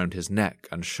clapped around his neck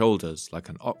and shoulders like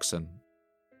an oxen.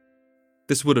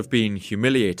 This would have been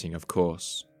humiliating, of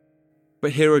course,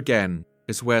 but here again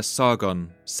is where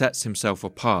Sargon sets himself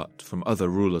apart from other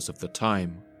rulers of the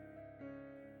time.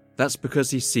 That's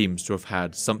because he seems to have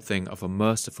had something of a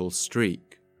merciful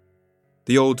streak.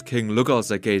 The old king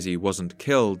Lugalzagesi wasn't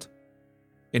killed.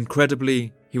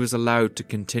 Incredibly, he was allowed to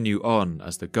continue on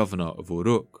as the governor of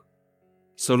Uruk,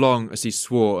 so long as he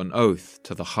swore an oath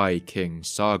to the High King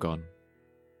Sargon.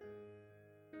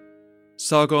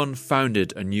 Sargon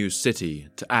founded a new city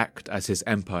to act as his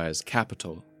empire's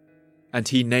capital, and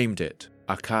he named it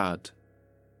Akkad.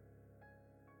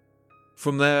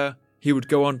 From there, he would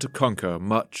go on to conquer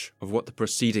much of what the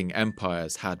preceding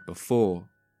empires had before,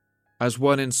 as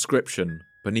one inscription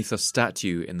beneath a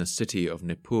statue in the city of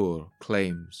Nippur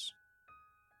claims.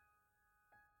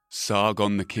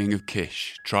 Sargon the king of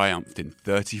Kish triumphed in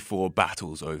 34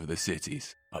 battles over the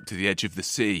cities, up to the edge of the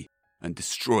sea, and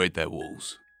destroyed their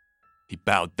walls. He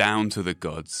bowed down to the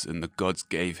gods, and the gods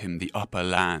gave him the upper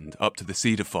land, up to the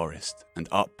cedar forest, and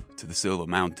up to the silver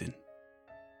mountain.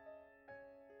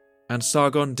 And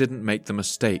Sargon didn't make the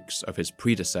mistakes of his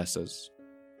predecessors.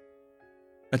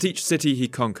 At each city he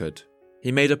conquered,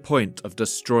 he made a point of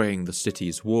destroying the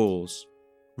city's walls,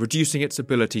 reducing its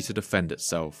ability to defend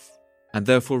itself, and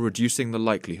therefore reducing the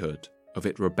likelihood of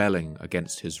it rebelling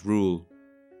against his rule.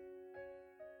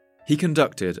 He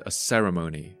conducted a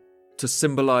ceremony to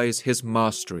symbolize his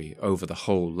mastery over the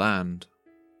whole land.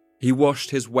 He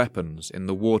washed his weapons in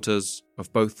the waters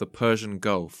of both the Persian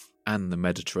Gulf and the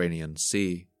Mediterranean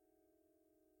Sea.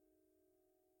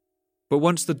 But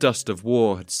once the dust of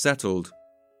war had settled,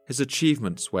 his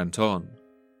achievements went on.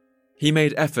 He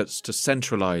made efforts to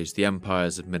centralize the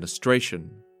empire's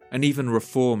administration and even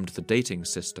reformed the dating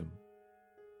system.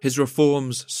 His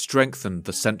reforms strengthened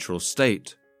the central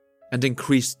state and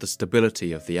increased the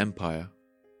stability of the empire.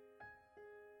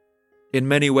 In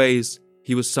many ways,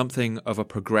 he was something of a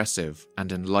progressive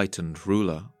and enlightened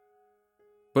ruler.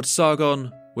 But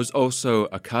Sargon was also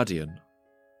Akkadian,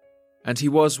 and he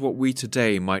was what we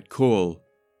today might call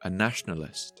a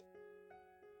nationalist.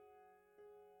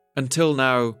 Until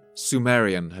now,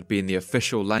 Sumerian had been the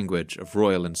official language of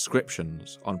royal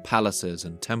inscriptions on palaces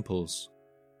and temples.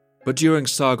 But during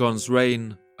Sargon's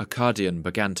reign, Akkadian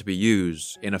began to be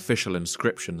used in official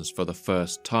inscriptions for the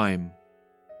first time.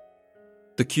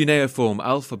 The cuneiform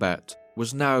alphabet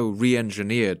was now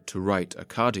re-engineered to write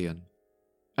Akkadian,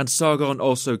 and Sargon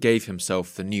also gave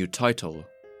himself the new title,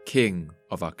 King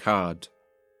of Akkad.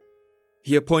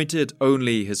 He appointed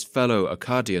only his fellow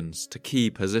Akkadians to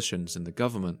key positions in the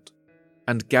government,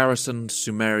 and garrisoned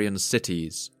Sumerian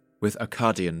cities with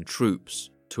Akkadian troops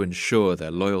to ensure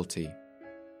their loyalty.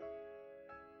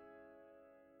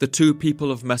 The two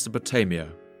people of Mesopotamia,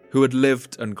 who had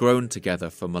lived and grown together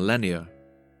for millennia,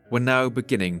 were now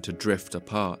beginning to drift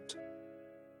apart.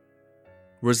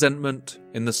 Resentment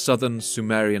in the southern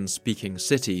Sumerian-speaking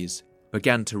cities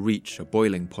began to reach a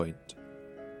boiling point.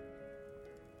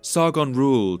 Sargon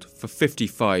ruled for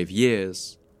 55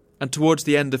 years, and towards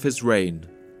the end of his reign,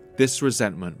 this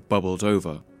resentment bubbled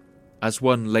over, as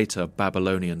one later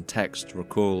Babylonian text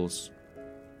recalls.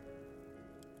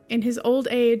 In his old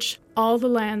age, all the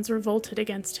lands revolted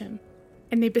against him,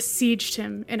 and they besieged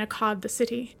him in Akkad the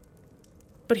city.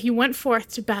 But he went forth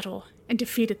to battle and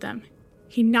defeated them.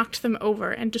 He knocked them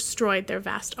over and destroyed their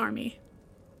vast army.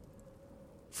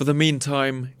 For the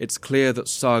meantime, it's clear that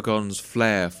Sargon's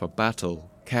flair for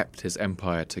battle kept his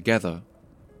empire together.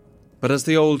 But as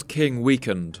the old king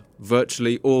weakened,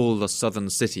 virtually all the southern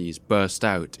cities burst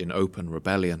out in open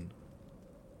rebellion.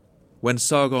 When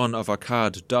Sargon of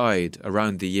Akkad died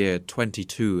around the year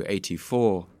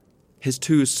 2284, his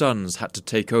two sons had to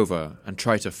take over and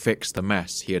try to fix the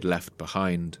mess he had left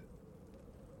behind.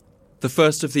 The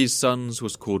first of these sons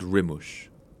was called Rimush.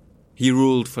 He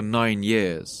ruled for 9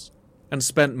 years, and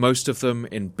spent most of them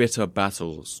in bitter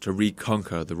battles to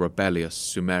reconquer the rebellious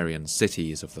Sumerian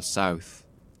cities of the south.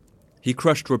 He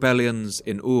crushed rebellions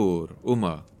in Ur,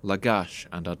 Umma, Lagash,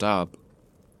 and Adab,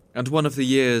 and one of the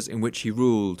years in which he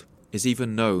ruled is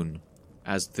even known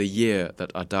as the year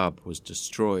that Adab was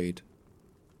destroyed.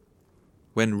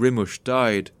 When Rimush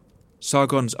died,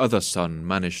 Sargon's other son,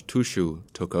 Manishtushu,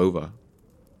 took over.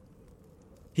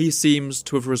 He seems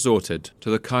to have resorted to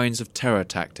the kinds of terror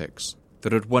tactics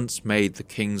that had once made the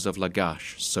kings of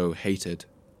Lagash so hated.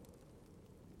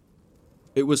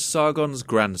 It was Sargon's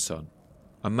grandson,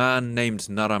 a man named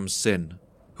Naram-Sin,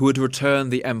 who would return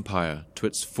the empire to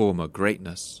its former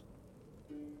greatness.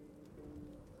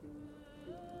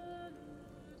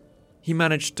 He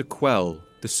managed to quell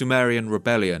the Sumerian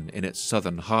rebellion in its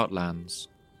southern heartlands,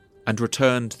 and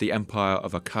returned the empire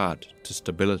of Akkad to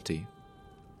stability.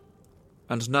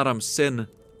 And Naram-Sin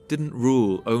didn't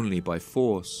rule only by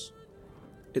force.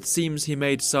 It seems he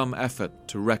made some effort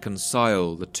to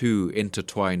reconcile the two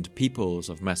intertwined peoples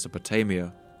of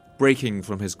Mesopotamia, breaking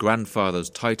from his grandfather's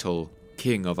title,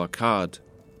 King of Akkad,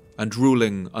 and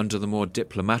ruling under the more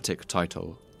diplomatic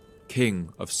title,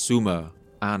 King of Sumer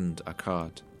and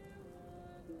Akkad.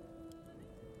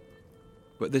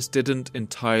 But this didn't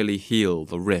entirely heal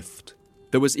the rift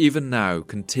that was even now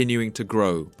continuing to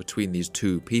grow between these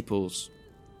two peoples.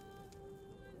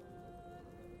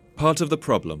 Part of the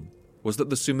problem was that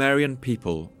the Sumerian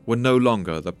people were no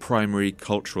longer the primary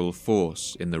cultural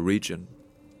force in the region.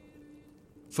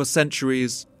 For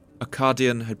centuries,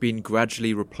 Akkadian had been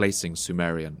gradually replacing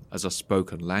Sumerian as a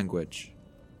spoken language.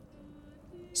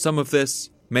 Some of this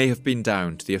may have been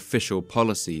down to the official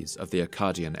policies of the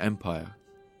Akkadian Empire,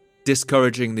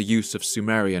 discouraging the use of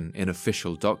Sumerian in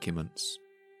official documents,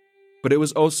 but it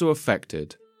was also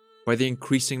affected by the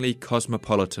increasingly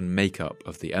cosmopolitan makeup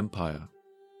of the empire.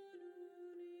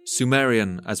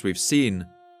 Sumerian, as we've seen,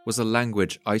 was a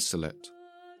language isolate,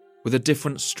 with a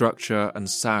different structure and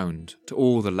sound to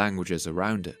all the languages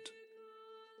around it.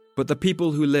 But the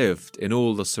people who lived in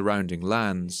all the surrounding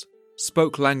lands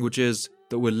spoke languages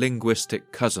that were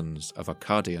linguistic cousins of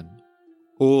Akkadian,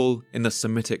 all in the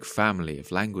Semitic family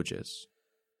of languages.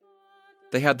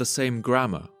 They had the same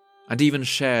grammar, and even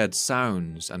shared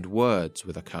sounds and words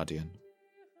with Akkadian.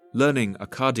 Learning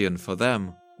Akkadian for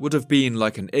them would have been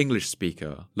like an English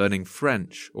speaker learning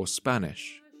French or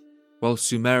Spanish, while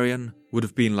Sumerian would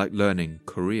have been like learning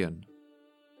Korean.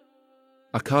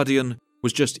 Akkadian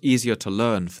was just easier to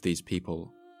learn for these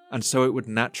people, and so it would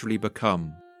naturally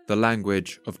become the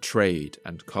language of trade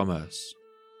and commerce.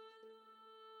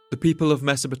 The people of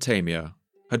Mesopotamia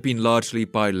had been largely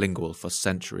bilingual for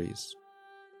centuries,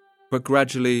 but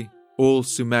gradually all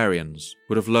Sumerians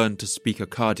would have learned to speak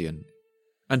Akkadian,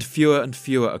 and fewer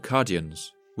Akkadians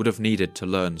would have needed to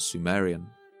learn Sumerian.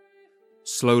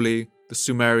 Slowly, the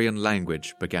Sumerian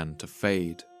language began to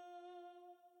fade.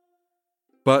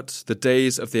 But the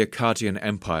days of the Akkadian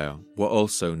Empire were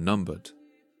also numbered,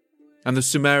 and the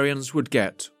Sumerians would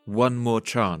get one more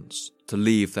chance to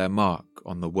leave their mark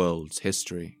on the world's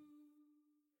history.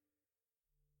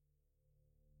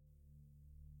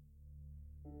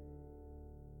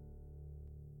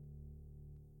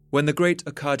 When the great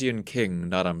Akkadian king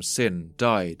Naram-Sin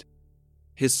died,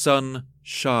 his son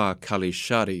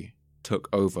Shar-Kali-Shari took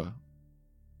over.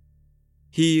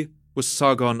 He was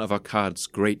Sargon of Akkad's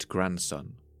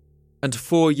great-grandson, and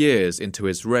 4 years into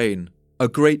his reign, a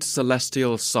great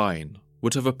celestial sign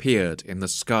would have appeared in the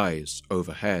skies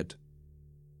overhead.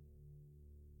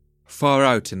 Far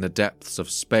out in the depths of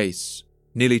space,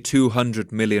 nearly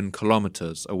 200 million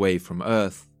kilometers away from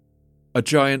Earth, a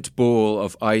giant ball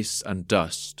of ice and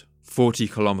dust, 40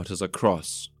 kilometers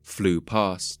across, flew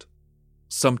past,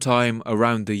 sometime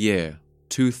around the year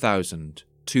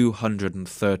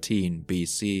 2213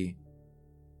 BC.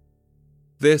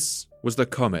 This was the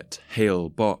comet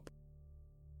Hale-Bopp.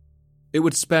 It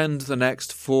would spend the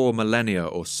next 4 millennia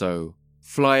or so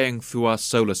flying through our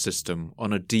solar system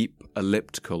on a deep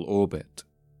elliptical orbit,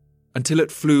 until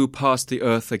it flew past the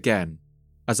Earth again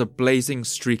as a blazing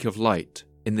streak of light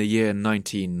in the year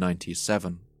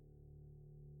 1997.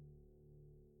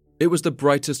 It was the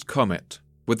brightest comet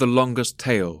with the longest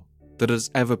tail that has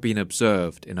ever been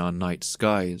observed in our night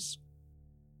skies.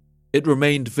 It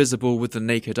remained visible with the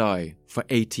naked eye for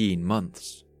 18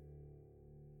 months.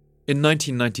 In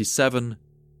 1997,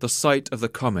 the sight of the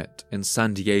comet in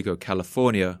San Diego,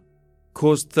 California,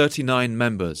 caused 39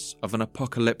 members of an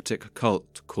apocalyptic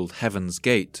cult called Heaven's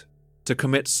Gate to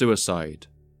commit suicide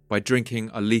by drinking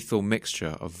a lethal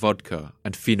mixture of vodka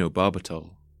and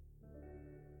phenobarbital.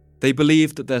 They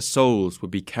believed that their souls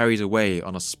would be carried away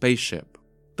on a spaceship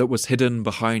that was hidden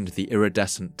behind the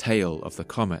iridescent tail of the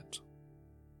comet.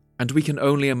 And we can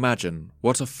only imagine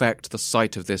what effect the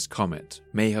sight of this comet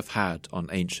may have had on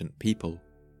ancient people.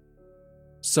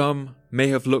 Some may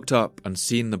have looked up and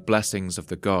seen the blessings of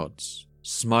the gods,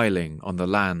 smiling on the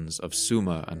lands of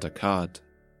Sumer and Akkad.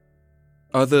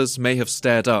 Others may have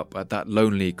stared up at that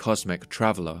lonely cosmic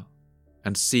traveller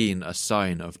and seen a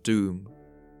sign of doom.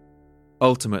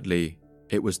 Ultimately,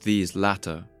 it was these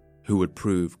latter who would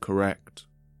prove correct.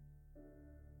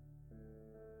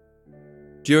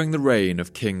 During the reign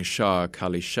of King Shah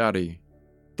Kalishari,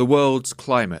 the world's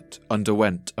climate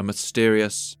underwent a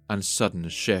mysterious and sudden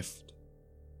shift.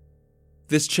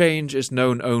 This change is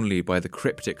known only by the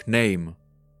cryptic name,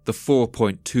 the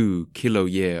 4.2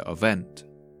 kilo-year event.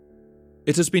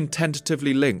 It has been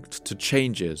tentatively linked to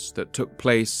changes that took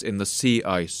place in the sea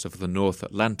ice of the North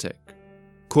Atlantic,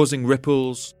 causing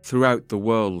ripples throughout the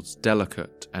world's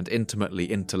delicate and intimately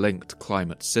interlinked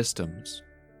climate systems.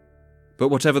 But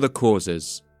whatever the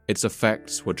causes, its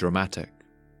effects were dramatic.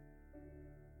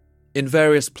 In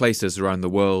various places around the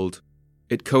world,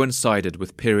 it coincided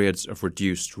with periods of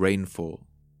reduced rainfall.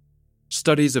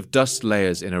 Studies of dust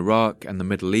layers in Iraq and the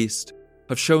Middle East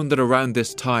have shown that around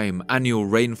this time annual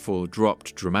rainfall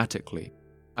dropped dramatically,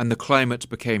 and the climate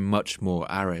became much more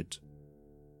arid.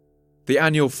 The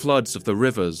annual floods of the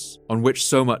rivers, on which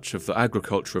so much of the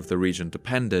agriculture of the region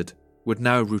depended, would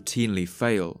now routinely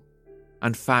fail,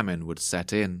 and famine would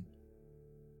set in.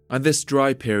 And this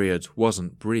dry period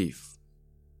wasn't brief.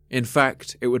 In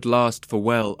fact, it would last for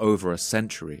well over a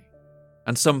century,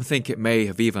 and some think it may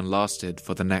have even lasted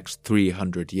for the next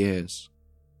 300 years.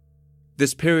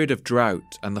 This period of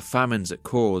drought and the famines it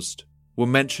caused were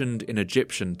mentioned in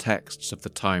Egyptian texts of the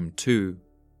time too,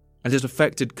 and it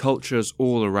affected cultures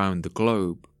all around the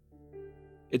globe.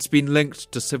 It's been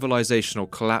linked to civilizational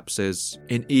collapses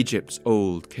in Egypt's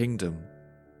Old Kingdom,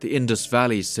 the Indus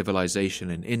Valley civilization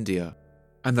in India,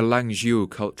 and the Langzhou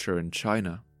culture in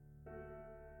China.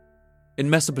 In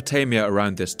Mesopotamia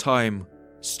around this time,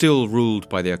 still ruled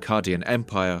by the Akkadian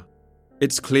Empire,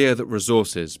 it's clear that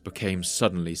resources became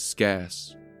suddenly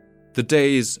scarce. The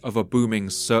days of a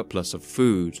booming surplus of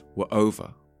food were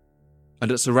over,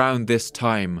 and it's around this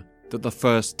time that the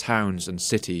first towns and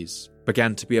cities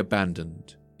began to be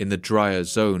abandoned in the drier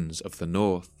zones of the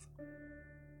north.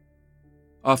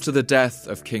 After the death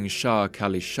of King Shah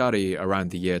Kalishari around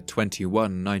the year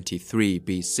 2193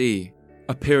 BC,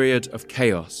 a period of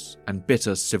chaos and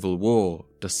bitter civil war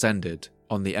descended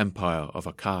on the empire of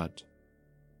Akkad.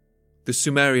 The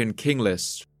Sumerian king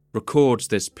list records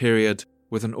this period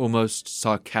with an almost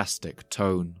sarcastic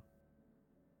tone.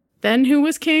 Then who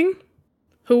was king?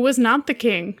 Who was not the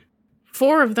king?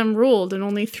 4 of them ruled in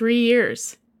only 3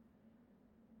 years.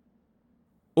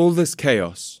 All this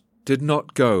chaos did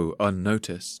not go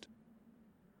unnoticed.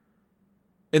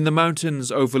 In the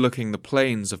mountains overlooking the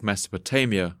plains of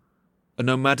Mesopotamia, a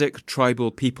nomadic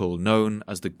tribal people known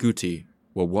as the Guti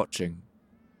were watching.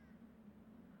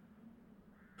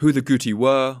 Who the Guti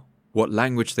were, what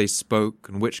language they spoke,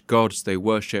 and which gods they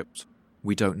worshipped,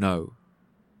 we don't know.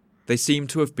 They seem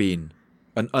to have been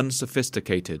an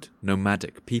unsophisticated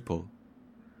nomadic people,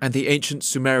 and the ancient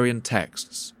Sumerian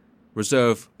texts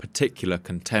reserve particular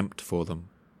contempt for them.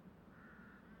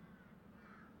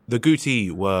 The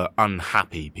Guti were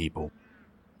unhappy people,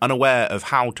 unaware of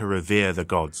how to revere the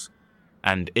gods,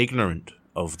 and ignorant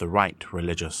of the right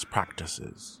religious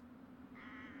practices.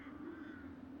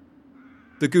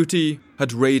 The Guti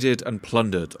had raided and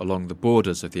plundered along the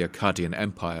borders of the Akkadian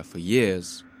Empire for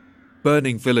years,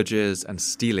 burning villages and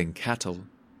stealing cattle.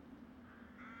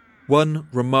 One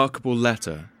remarkable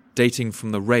letter, dating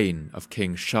from the reign of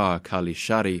King Shah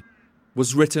Kalishari,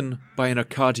 was written by an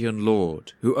Akkadian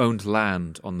lord who owned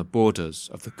land on the borders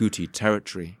of the Guti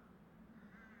territory.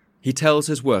 He tells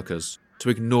his workers to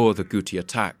ignore the Guti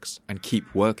attacks and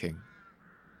keep working,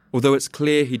 although it's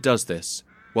clear he does this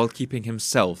while keeping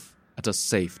himself at a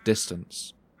safe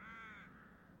distance.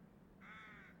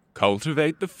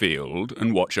 Cultivate the field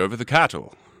and watch over the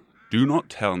cattle. Do not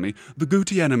tell me, the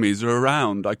Guti enemies are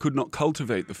around, I could not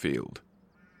cultivate the field.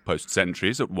 Post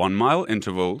sentries at 1 mile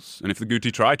intervals, and if the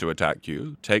Guti try to attack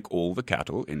you, take all the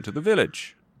cattle into the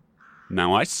village.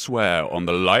 Now I swear on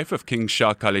the life of King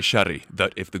Shah Kalishari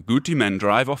that if the Guti men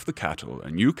drive off the cattle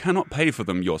and you cannot pay for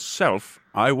them yourself,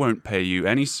 I won't pay you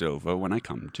any silver when I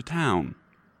come to town.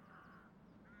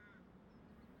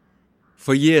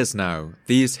 For years now,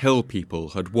 these hill people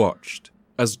had watched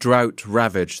as drought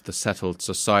ravaged the settled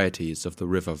societies of the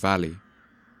river valley.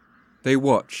 They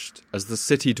watched as the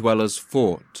city dwellers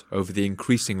fought over the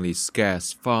increasingly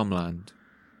scarce farmland.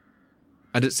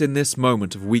 And it's in this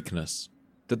moment of weakness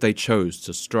that they chose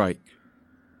to strike.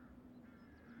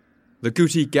 The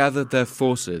Guti gathered their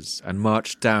forces and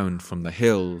marched down from the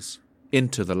hills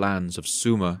into the lands of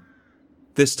Sumer,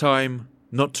 this time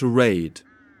not to raid,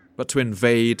 but to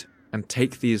invade and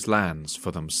take these lands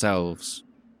for themselves.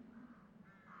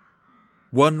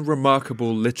 One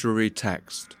remarkable literary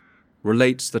text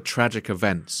relates the tragic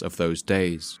events of those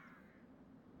days.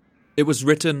 It was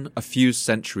written a few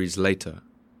centuries later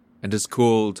and is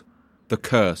called The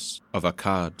Curse of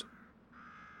Akkad.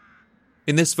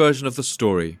 In this version of the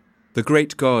story, the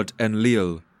great god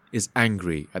Enlil is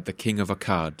angry at the king of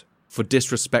Akkad for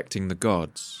disrespecting the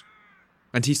gods,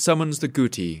 and he summons the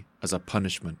Guti as a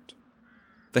punishment.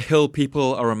 The hill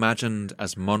people are imagined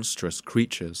as monstrous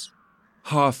creatures,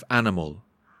 half animal,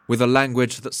 with a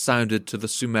language that sounded to the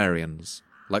Sumerians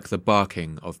like the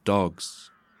barking of dogs.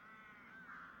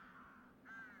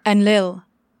 Enlil,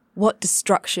 what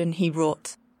destruction he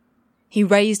wrought! He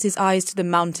raised his eyes to the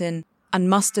mountain and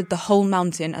mustered the whole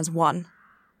mountain as one.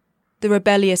 The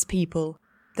rebellious people,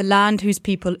 the land whose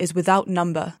people is without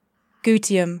number,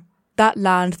 Gutium, that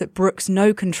land that brooks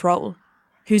no control,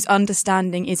 whose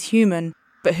understanding is human,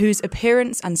 but whose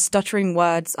appearance and stuttering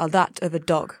words are that of a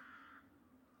dog.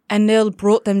 Enlil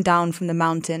brought them down from the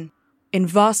mountain. In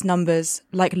vast numbers,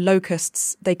 like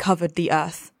locusts, they covered the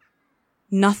earth.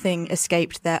 Nothing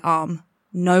escaped their arm.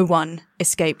 No one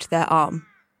escaped their arm.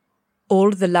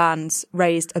 All the lands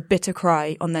raised a bitter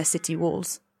cry on their city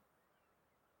walls.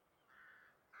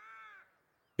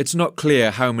 It's not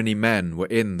clear how many men were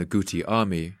in the Guti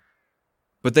army,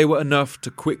 but they were enough to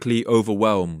quickly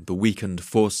overwhelm the weakened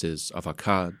forces of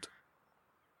Akkad.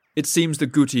 It seems the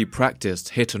Guti practiced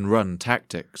hit-and-run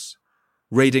tactics,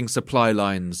 raiding supply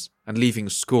lines and leaving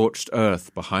scorched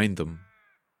earth behind them.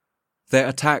 Their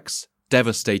attacks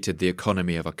devastated the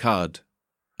economy of Akkad,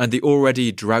 and the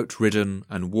already drought-ridden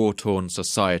and war-torn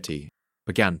society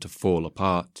began to fall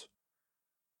apart.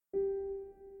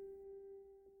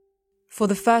 For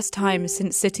the first time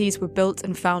since cities were built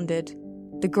and founded,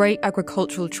 the great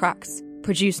agricultural tracts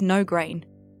produced no grain.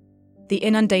 The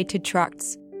inundated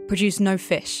tracts produced no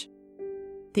fish.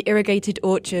 The irrigated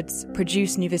orchards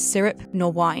produced neither syrup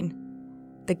nor wine.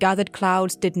 The gathered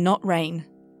clouds did not rain.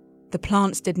 The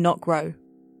plants did not grow.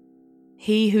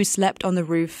 He who slept on the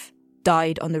roof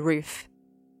died on the roof.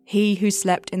 He who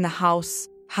slept in the house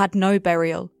had no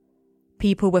burial.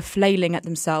 People were flailing at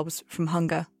themselves from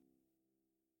hunger.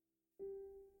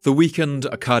 The weakened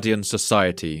Akkadian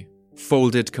society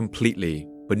folded completely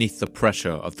beneath the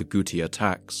pressure of the Guti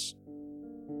attacks.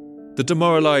 The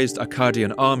demoralized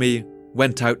Akkadian army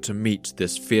went out to meet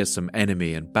this fearsome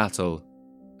enemy in battle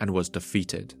and was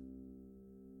defeated.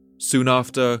 Soon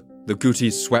after, the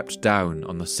Guti swept down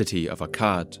on the city of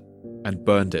Akkad and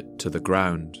burned it to the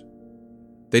ground.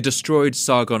 They destroyed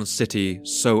Sargon city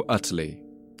so utterly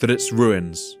that its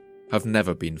ruins have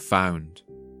never been found.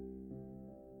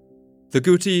 The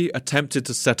Guti attempted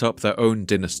to set up their own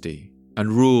dynasty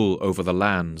and rule over the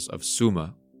lands of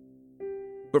Sumer.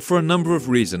 But for a number of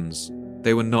reasons,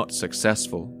 they were not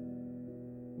successful.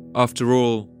 After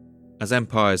all, as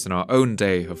empires in our own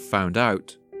day have found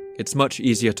out, it's much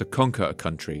easier to conquer a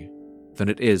country than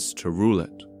it is to rule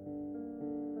it.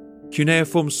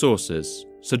 Cuneiform sources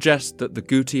suggest that the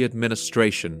Guti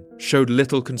administration showed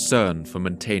little concern for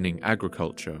maintaining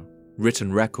agriculture,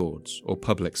 written records, or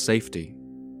public safety.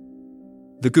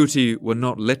 The Guti were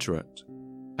not literate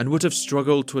and would have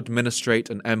struggled to administrate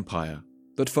an empire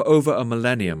that for over a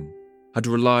millennium had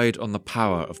relied on the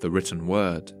power of the written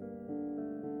word.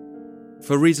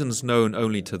 For reasons known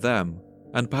only to them,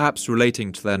 and perhaps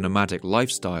relating to their nomadic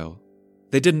lifestyle,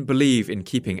 they didn't believe in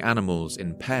keeping animals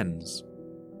in pens.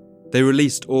 They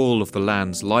released all of the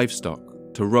land's livestock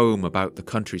to roam about the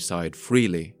countryside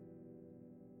freely.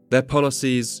 Their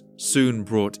policies soon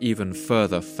brought even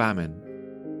further famine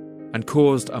and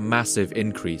caused a massive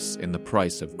increase in the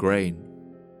price of grain.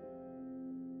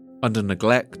 Under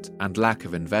neglect and lack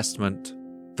of investment,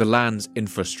 the land's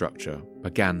infrastructure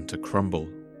began to crumble.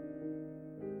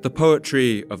 The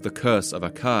poetry of the Curse of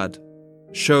Akkad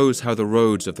shows how the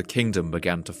roads of the kingdom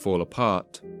began to fall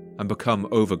apart and become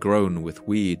overgrown with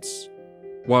weeds,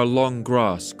 while long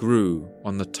grass grew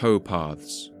on the tow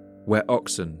paths where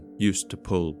oxen used to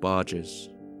pull barges.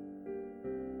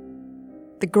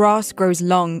 The grass grows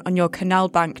long on your canal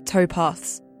bank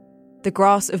towpaths. The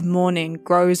grass of mourning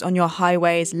grows on your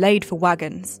highways laid for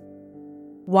wagons.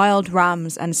 Wild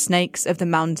rams and snakes of the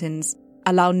mountains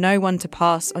allow no one to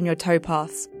pass on your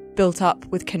towpaths, built up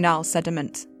with canal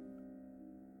sediment.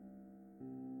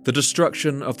 The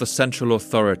destruction of the central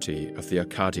authority of the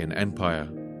Akkadian Empire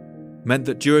meant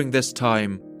that during this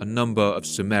time a number of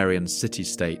Sumerian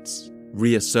city-states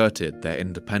reasserted their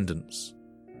independence.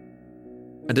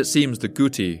 And it seems the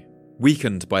Guti,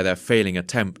 weakened by their failing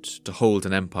attempt to hold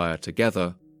an empire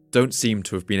together, don't seem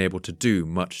to have been able to do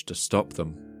much to stop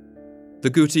them.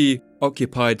 The Guti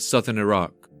occupied southern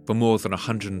Iraq for more than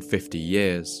 150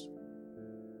 years.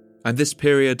 And this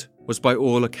period was by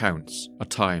all accounts a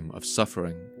time of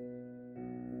suffering.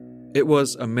 It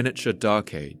was a miniature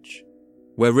Dark Age,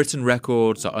 where written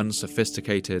records are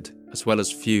unsophisticated as well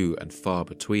as few and far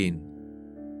between.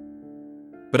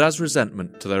 But as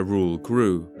resentment to their rule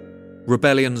grew,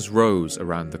 rebellions rose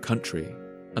around the country,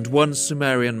 and one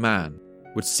Sumerian man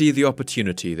would see the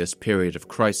opportunity this period of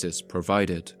crisis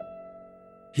provided.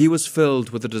 He was filled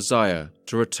with a desire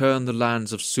to return the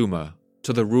lands of Sumer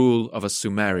to the rule of a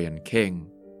Sumerian king,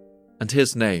 and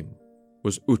his name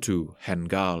was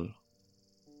Utu-Hengal.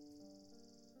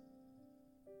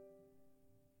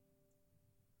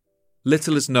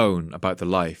 Little is known about the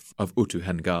life of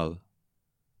Utu-Hengal.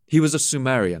 He was a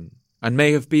Sumerian and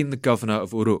may have been the governor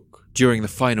of Uruk during the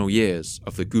final years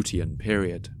of the Gutian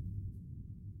period.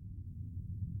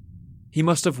 He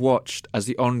must have watched as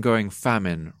the ongoing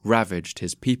famine ravaged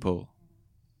his people,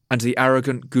 and the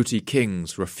arrogant Guti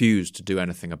kings refused to do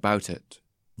anything about it,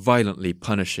 violently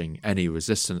punishing any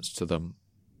resistance to them.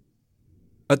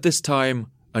 At this time,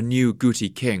 a new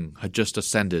Guti king had just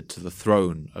ascended to the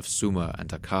throne of Sumer and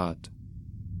Akkad.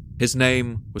 His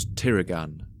name was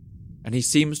Tirigan, and he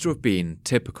seems to have been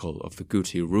typical of the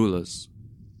Guti rulers.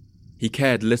 He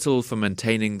cared little for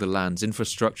maintaining the land's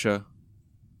infrastructure,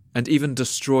 and even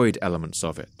destroyed elements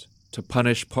of it to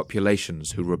punish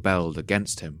populations who rebelled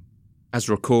against him, as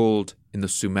recalled in the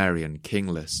Sumerian king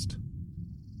list.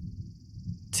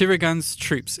 Tirigan's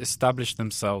troops established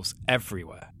themselves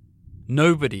everywhere.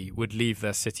 Nobody would leave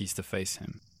their cities to face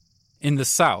him. In the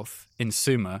south, in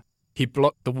Sumer, he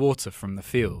blocked the water from the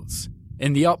fields.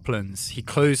 In the uplands, he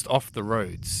closed off the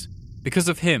roads. Because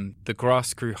of him, the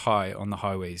grass grew high on the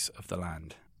highways of the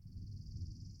land.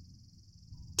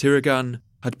 Tirigan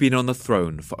had been on the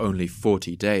throne for only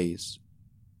 40 days,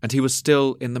 and he was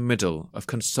still in the middle of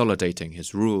consolidating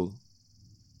his rule.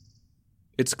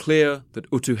 It's clear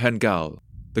that Utu-Hengal,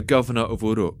 the governor of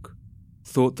Uruk,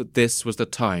 thought that this was the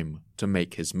time to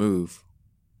make his move.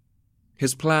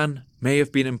 His plan may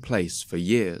have been in place for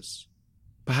years.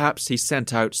 Perhaps he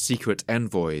sent out secret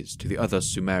envoys to the other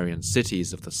Sumerian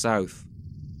cities of the south,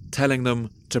 telling them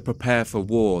to prepare for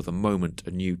war the moment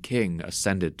a new king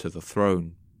ascended to the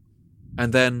throne.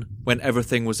 And then, when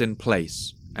everything was in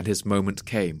place and his moment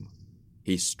came,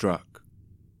 he struck.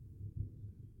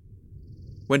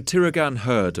 When Tirigan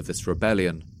heard of this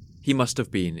rebellion, he must have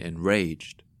been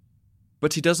enraged.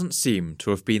 But he doesn't seem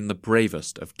to have been the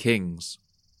bravest of kings.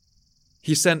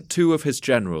 He sent 2 of his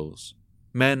generals,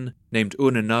 men named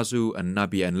Unenazu and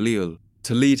Nabi-Enlil,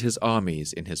 to lead his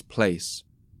armies in his place,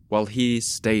 while he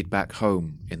stayed back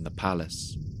home in the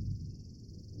palace.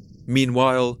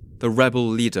 Meanwhile, the rebel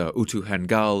leader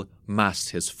Utu-Hengal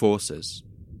massed his forces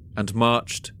and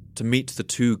marched to meet the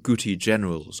 2 Guti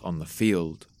generals on the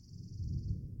field.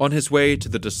 On his way to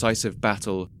the decisive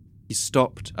battle, he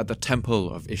stopped at the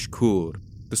temple of Ishkur,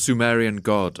 the Sumerian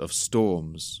god of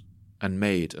storms, and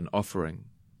made an offering.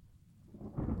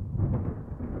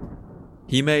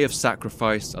 He may have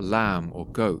sacrificed a lamb or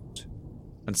goat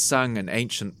and sang an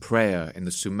ancient prayer in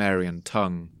the Sumerian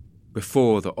tongue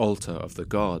before the altar of the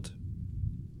god.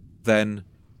 Then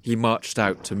he marched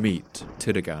out to meet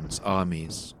Tirigan's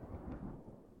armies.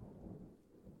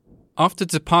 After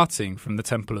departing from the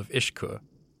temple of Ishkur,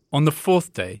 on the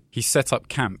 4th day he set up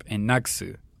camp in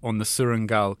Nagsu on the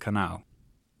Surangal Canal.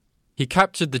 He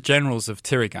captured the generals of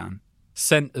Tirigan,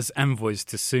 sent as envoys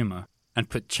to Sumer, and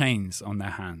put chains on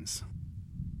their hands.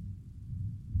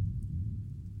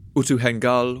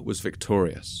 Utu-Hengal was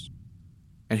victorious,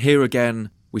 and here again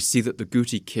we see that the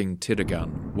Guti king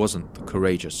Tirigan wasn't the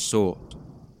courageous sort.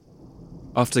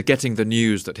 After getting the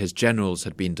news that his generals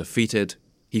had been defeated,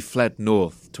 he fled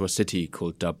north to a city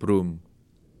called Dabrum,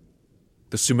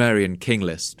 the Sumerian king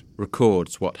list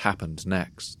records what happened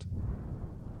next.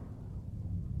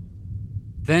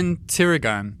 Then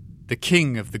Tirigan, the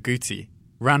king of the Guti,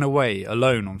 ran away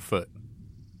alone on foot.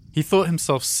 He thought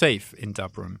himself safe in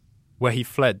Dabrum, where he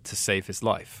fled to save his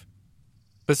life.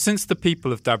 But since the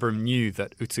people of Dabrum knew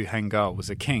that Utu-Hengal was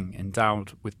a king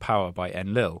endowed with power by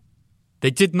Enlil,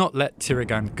 they did not let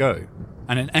Tirigan go,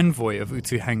 and an envoy of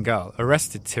Utu-Hengal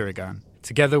arrested Tirigan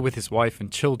together with his wife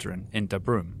and children in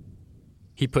Dabrum.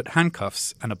 He put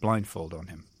handcuffs and a blindfold on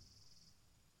him.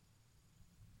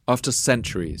 After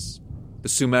centuries, the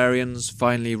Sumerians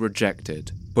finally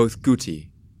rejected both Guti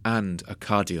and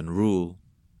Akkadian rule.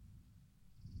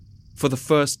 For the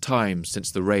first time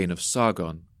since the reign of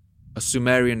Sargon, a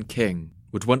Sumerian king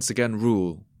would once again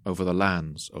rule over the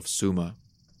lands of Sumer.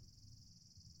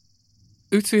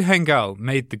 Utu-Hengal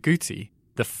made the Guti,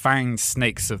 the fanged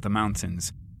snakes of the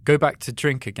mountains, go back to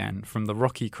drink again from the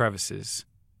rocky crevices.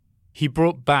 He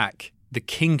brought back the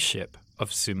kingship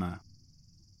of Sumer.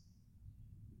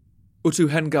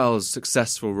 Utu-Hengal's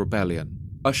successful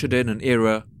rebellion ushered in an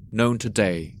era known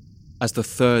today as the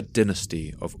Third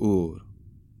Dynasty of Ur,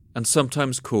 and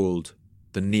sometimes called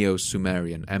the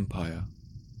Neo-Sumerian Empire.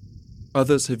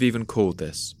 Others have even called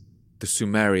this the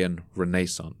Sumerian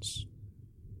Renaissance.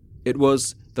 It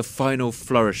was the final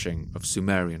flourishing of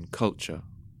Sumerian culture,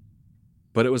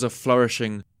 but it was a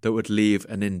flourishing that would leave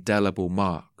an indelible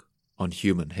mark on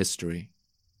human history.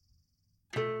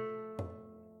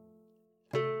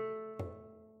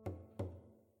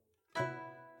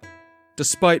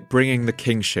 Despite bringing the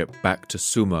kingship back to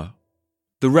Sumer,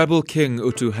 the rebel king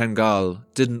Utu-Hengal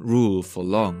didn't rule for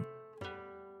long.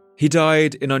 He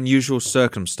died in unusual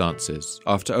circumstances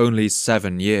after only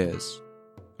 7 years,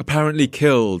 apparently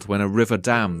killed when a river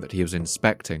dam that he was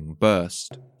inspecting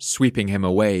burst, sweeping him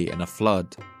away in a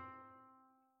flood.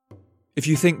 If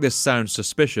you think this sounds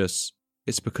suspicious,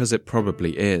 it's because it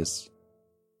probably is.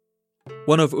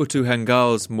 One of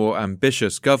Utu-Hengal's more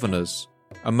ambitious governors,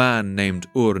 a man named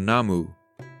Ur-Nammu,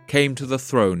 came to the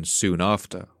throne soon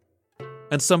after,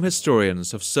 and some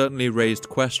historians have certainly raised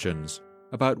questions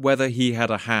about whether he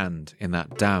had a hand in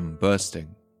that dam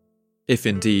bursting, if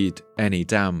indeed any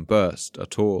dam burst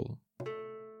at all.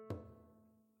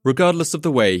 Regardless of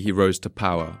the way he rose to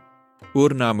power,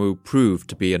 Ur-Nammu proved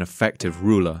to be an effective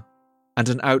ruler and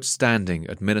an outstanding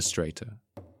administrator.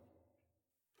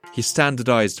 He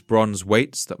standardized bronze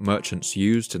weights that merchants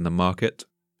used in the market,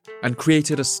 and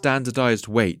created a standardized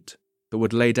weight that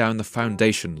would lay down the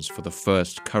foundations for the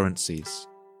first currencies.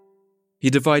 He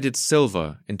divided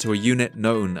silver into a unit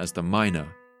known as the mina,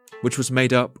 which was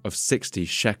made up of 60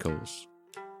 shekels.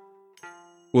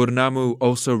 Ur-Nammu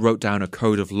also wrote down a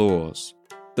code of laws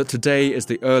that today is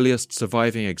the earliest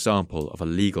surviving example of a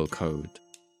legal code,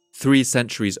 3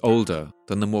 centuries older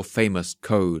than the more famous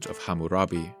Code of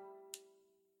Hammurabi.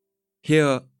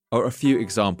 Here are a few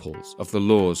examples of the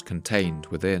laws contained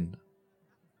within.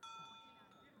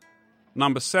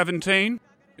 Number 17.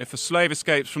 If a slave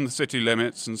escapes from the city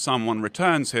limits and someone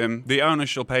returns him, the owner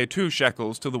shall pay 2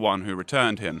 shekels to the one who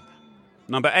returned him.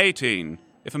 Number 18.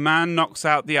 If a man knocks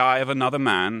out the eye of another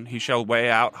man, he shall weigh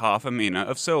out half a mina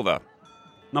of silver.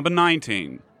 Number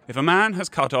 19. If a man has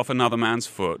cut off another man's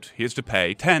foot, he is to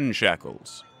pay 10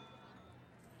 shekels.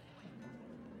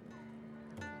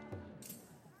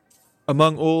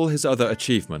 Among all his other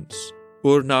achievements,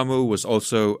 Ur-Nammu was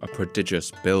also a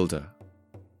prodigious builder.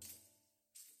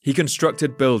 He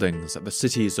constructed buildings at the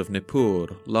cities of Nippur,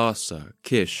 Larsa,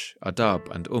 Kish,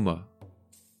 Adab, and Umma.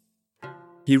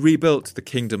 He rebuilt the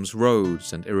kingdom's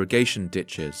roads and irrigation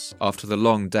ditches after the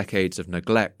long decades of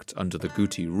neglect under the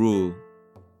Guti rule.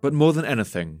 But more than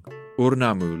anything,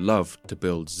 Ur-Nammu loved to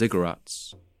build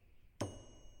ziggurats.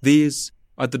 These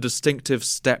are the distinctive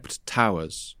stepped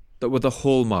towers that were the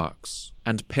hallmarks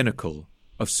and pinnacle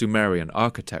of Sumerian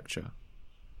architecture.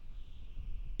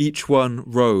 Each one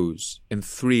rose in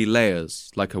 3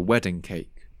 layers like a wedding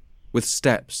cake, with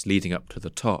steps leading up to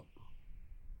the top.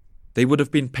 They would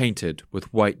have been painted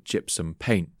with white gypsum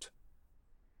paint.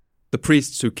 The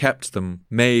priests who kept them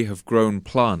may have grown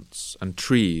plants and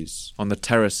trees on the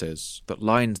terraces that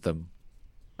lined them,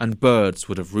 and birds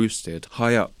would have roosted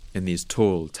high up in these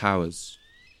tall towers.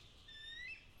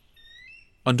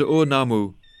 Under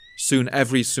Ur-Nammu, soon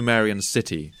every Sumerian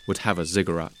city would have a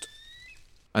ziggurat,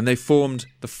 and they formed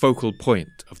the focal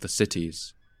point of the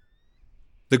cities.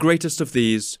 The greatest of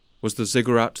these was the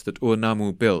ziggurat that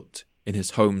Ur-Nammu built in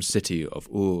his home city of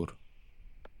Ur.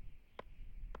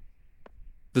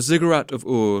 The ziggurat of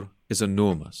Ur is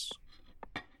enormous.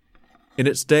 In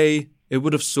its day, it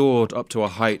would have soared up to a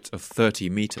height of 30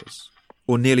 meters,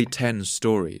 or nearly 10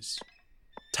 stories.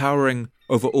 towering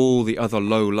over all the other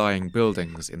low-lying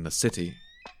buildings in the city.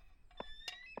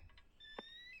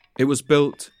 It was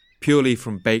built purely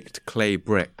from baked clay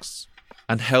bricks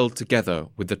and held together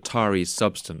with the tarry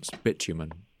substance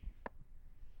bitumen.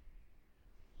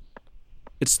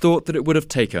 It's thought that it would have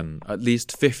taken at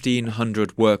least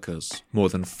 1,500 workers more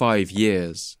than 5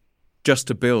 years just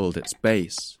to build its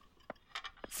base.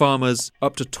 Farmers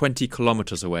up to 20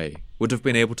 kilometers away would have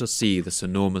been able to see this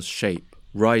enormous shape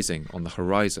rising on the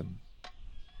horizon.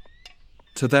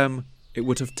 To them, it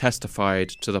would have testified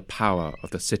to the power of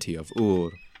the city of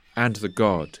Ur and the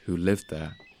god who lived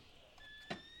there.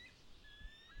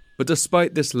 But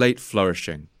despite this late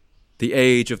flourishing, the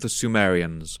age of the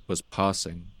Sumerians was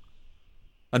passing.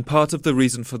 And part of the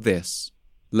reason for this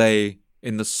lay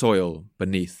in the soil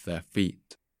beneath their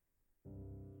feet.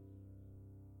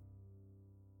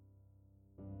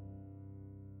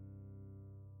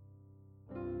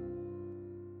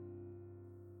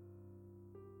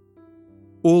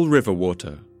 All river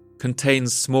water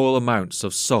contains small amounts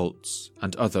of salts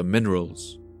and other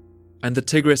minerals, and the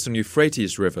Tigris and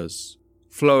Euphrates rivers,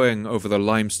 flowing over the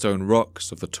limestone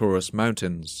rocks of the Taurus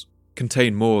Mountains,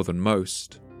 contain more than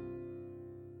most.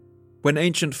 When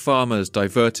ancient farmers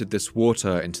diverted this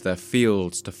water into their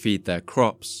fields to feed their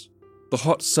crops, the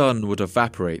hot sun would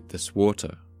evaporate this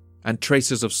water, and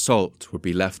traces of salt would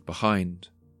be left behind.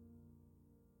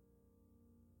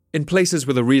 In places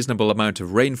with a reasonable amount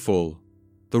of rainfall,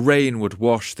 the rain would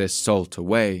wash this salt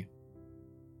away.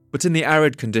 But in the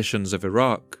arid conditions of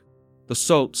Iraq, the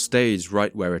salt stays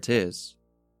right where it is.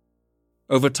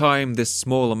 Over time, this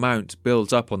small amount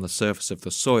builds up on the surface of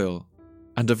the soil,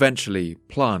 and eventually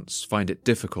plants find it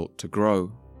difficult to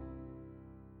grow.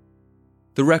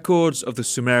 The records of the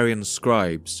Sumerian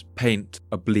scribes paint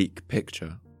a bleak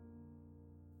picture.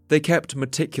 They kept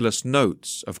meticulous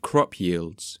notes of crop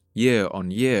yields year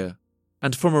on year,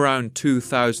 and from around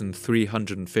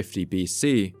 2350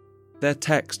 BC, their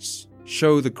texts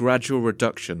show the gradual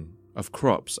reduction of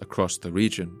crops across the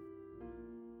region.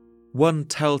 One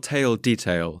telltale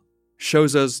detail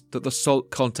shows us that the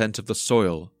salt content of the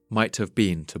soil might have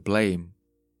been to blame.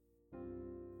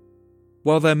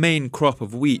 While their main crop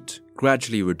of wheat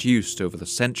gradually reduced over the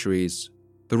centuries,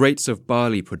 the rates of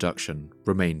barley production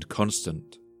remained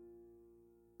constant.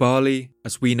 Barley,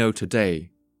 as we know today,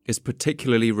 is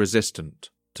particularly resistant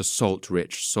to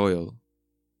salt-rich soil.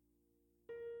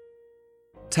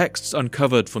 Texts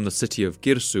uncovered from the city of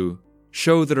Girsu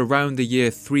show that around the year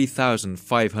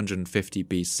 3550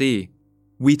 BC,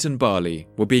 wheat and barley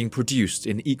were being produced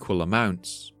in equal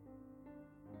amounts.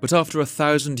 But after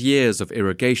 1,000 years of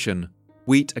irrigation,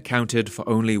 wheat accounted for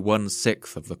only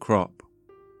 1/6 of the crop.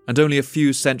 And only a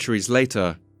few centuries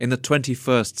later, in the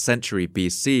 21st century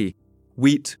BC,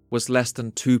 wheat was less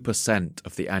than 2%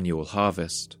 of the annual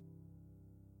harvest.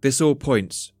 This all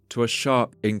points to a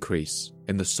sharp increase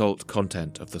in the salt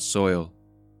content of the soil.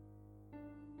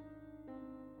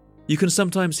 You can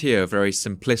sometimes hear very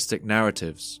simplistic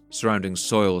narratives surrounding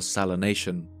soil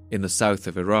salination in the south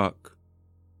of Iraq.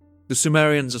 The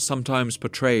Sumerians are sometimes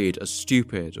portrayed as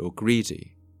stupid or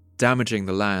greedy, damaging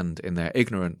the land in their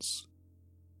ignorance.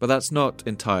 But that's not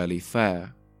entirely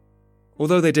fair.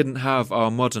 Although they didn't have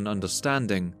our modern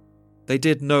understanding, they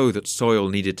did know that soil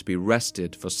needed to be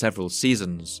rested for several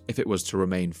seasons if it was to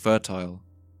remain fertile.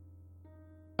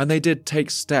 And they did take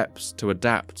steps to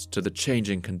adapt to the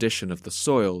changing condition of the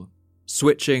soil,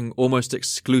 switching almost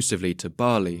exclusively to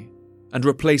barley and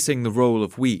replacing the role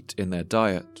of wheat in their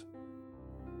diet.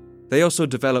 They also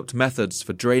developed methods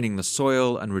for draining the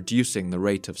soil and reducing the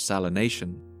rate of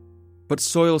salination. But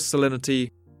soil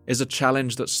salinity is a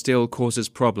challenge that still causes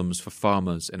problems for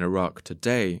farmers in Iraq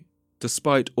today,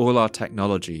 despite all our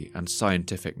technology and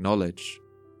scientific knowledge.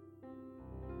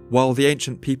 While the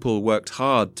ancient people worked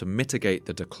hard to mitigate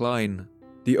the decline,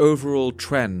 the overall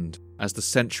trend as the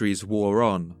centuries wore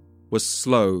on was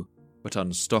slow but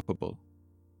unstoppable.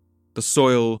 The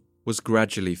soil was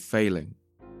gradually failing.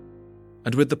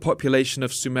 And with the population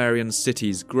of Sumerian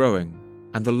cities growing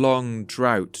and the long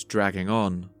drought dragging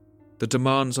on, the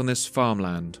demands on this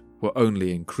farmland were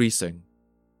only increasing.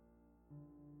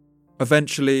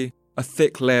 Eventually, a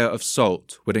thick layer of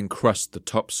salt would encrust the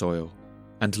topsoil,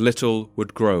 and little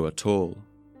would grow at all.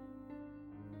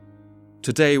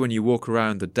 Today, when you walk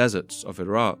around the deserts of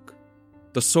Iraq,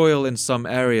 the soil in some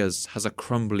areas has a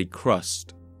crumbly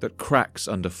crust that cracks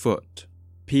underfoot,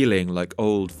 peeling like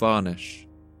old varnish.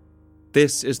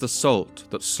 This is the salt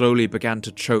that slowly began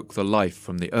to choke the life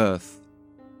from the earth,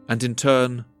 and in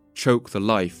turn choke the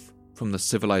life from the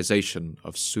civilization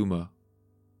of Sumer.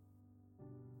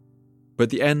 But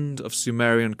the end of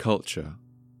Sumerian culture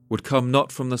would come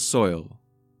not from the soil,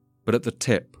 but at the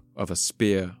tip of a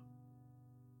spear.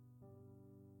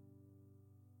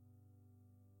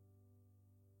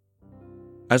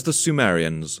 As the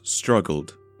Sumerians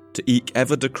struggled to eke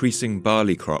ever-decreasing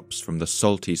barley crops from the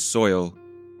salty soil,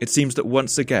 it seems that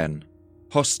once again,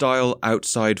 hostile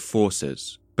outside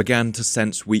forces began to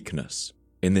sense weakness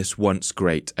in this once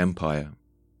great empire.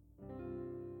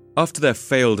 After their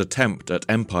failed attempt at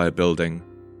empire building,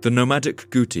 the nomadic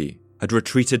Guti had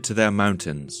retreated to their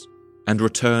mountains and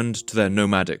returned to their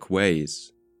nomadic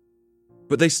ways.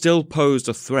 But they still posed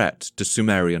a threat to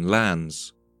Sumerian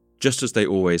lands, just as they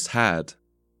always had,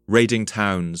 raiding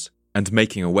towns and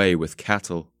making away with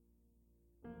cattle.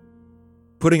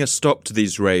 Putting a stop to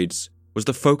these raids was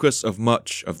the focus of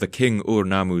much of the King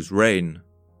Ur-Nammu's reign.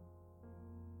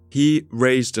 He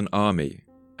raised an army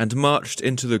and marched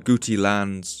into the Guti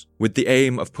lands with the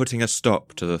aim of putting a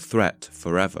stop to the threat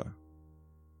forever.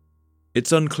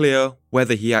 It's unclear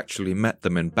whether he actually met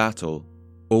them in battle,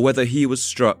 or whether he was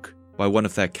struck by one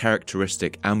of their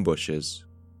characteristic ambushes.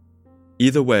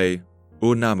 Either way,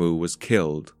 Ur-Nammu was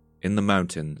killed in the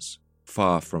mountains,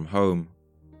 far from home.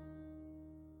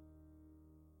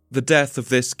 The death of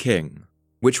this king,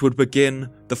 which would begin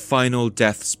the final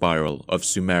death spiral of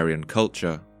Sumerian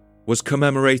culture, was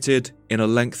commemorated in a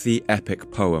lengthy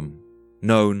epic poem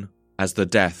known as the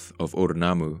Death of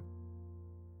Ur-Nammu.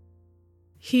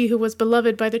 He who was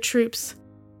beloved by the troops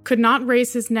could not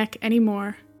raise his neck any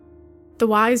more. The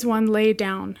wise one lay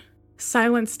down,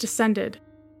 silence descended.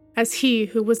 As he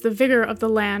who was the vigor of the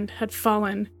land had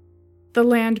fallen, the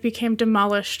land became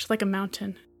demolished like a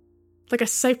mountain. Like a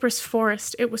cypress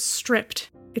forest, it was stripped,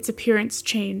 its appearance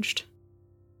changed.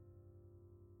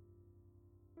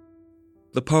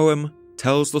 The poem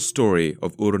tells the story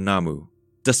of Ur-Nammu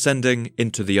descending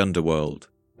into the underworld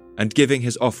and giving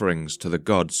his offerings to the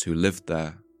gods who lived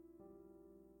there.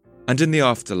 And in the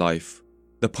afterlife,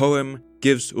 the poem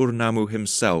gives Ur-Nammu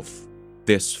himself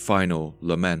this final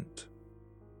lament.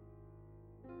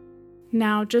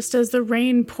 Now, just as the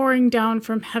rain pouring down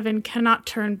from heaven cannot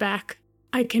turn back,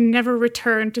 I can never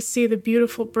return to see the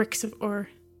beautiful bricks of Ur.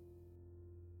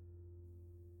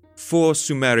 4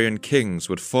 Sumerian kings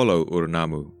would follow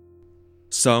Ur-Nammu.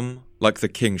 Some, like the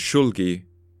king Shulgi,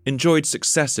 enjoyed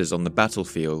successes on the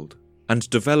battlefield and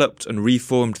developed and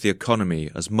reformed the economy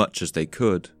as much as they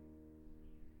could.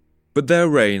 But their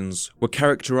reigns were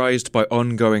characterized by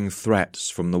ongoing threats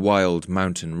from the wild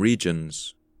mountain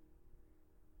regions.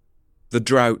 The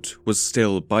drought was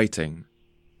still biting.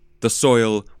 The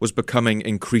soil was becoming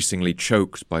increasingly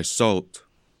choked by salt.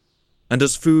 And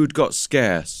as food got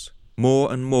scarce,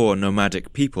 more and more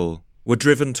nomadic people were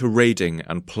driven to raiding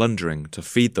and plundering to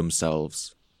feed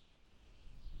themselves.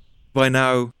 By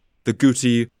now, the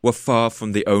Guti were far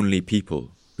from the only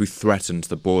people who threatened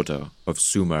the border of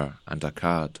Sumer and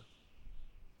Akkad.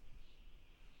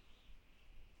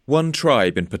 One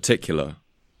tribe in particular,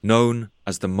 known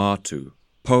as the Martu,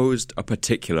 posed a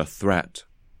particular threat.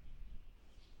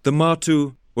 The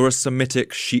Martu were a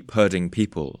Semitic sheep-herding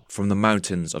people from the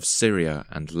mountains of Syria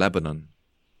and Lebanon.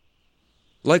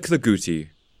 Like the Guti,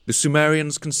 the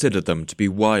Sumerians considered them to be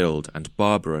wild and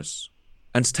barbarous,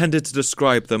 and tended to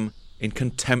describe them in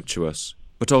contemptuous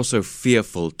but also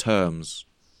fearful terms.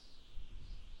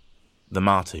 The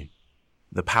Martu,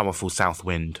 the powerful south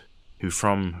wind, who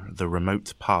from the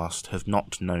remote past have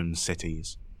not known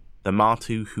cities. The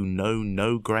Martu who know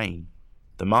no grain.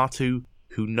 The Martu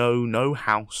who know no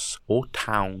house or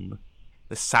town.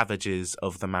 The savages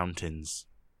of the mountains.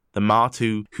 The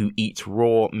Martu who eat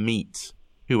raw meat,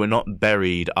 who are not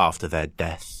buried after their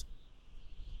death.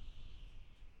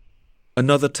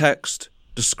 Another text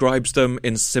describes them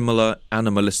in similar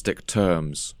animalistic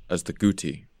terms as the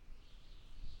Guti.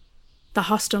 The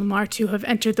hostile Martu have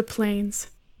entered the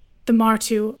plains. The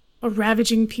Martu, a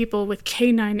ravaging people with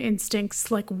canine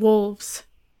instincts like wolves.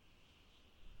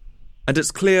 And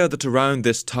it's clear that around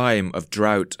this time of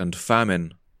drought and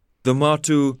famine, the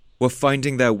Martu were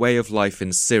finding their way of life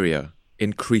in Syria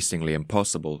increasingly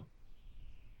impossible.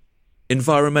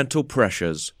 Environmental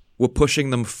pressures were pushing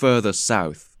them further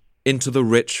south into the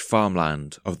rich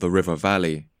farmland of the river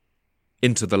valley,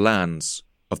 into the lands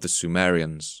of the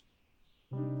Sumerians.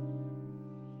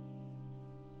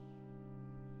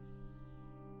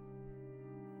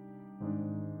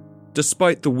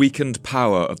 Despite the weakened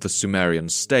power of the Sumerian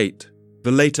state,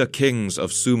 the later kings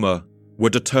of Sumer were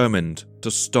determined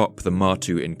to stop the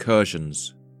Martu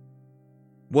incursions.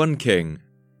 One king,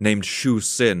 named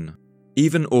Shu-Sin,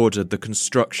 even ordered the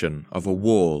construction of a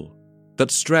wall that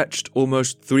stretched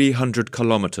almost 300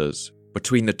 kilometers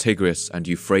between the Tigris and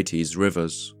Euphrates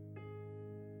rivers.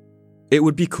 It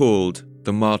would be called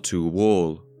the Martu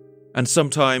Wall, and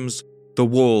sometimes the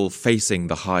wall facing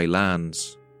the high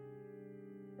lands.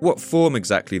 What form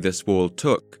exactly this wall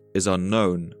took is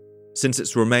unknown, since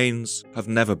its remains have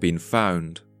never been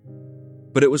found,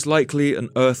 but it was likely an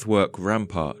earthwork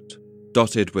rampart,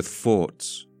 dotted with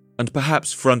forts, and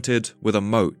perhaps fronted with a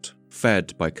moat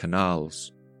fed by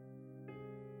canals.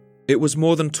 It was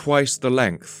more than twice the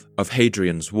length of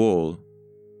Hadrian's Wall,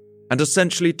 and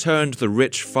essentially turned the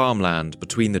rich farmland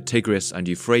between the Tigris and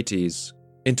Euphrates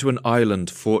into an island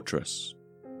fortress,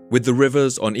 with the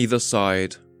rivers on either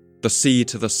side, the sea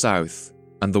to the south,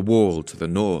 and the wall to the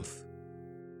north.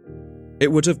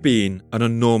 It would have been an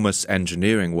enormous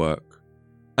engineering work,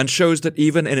 and shows that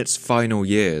even in its final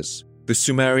years, the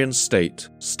Sumerian state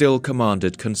still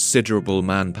commanded considerable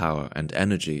manpower and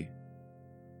energy.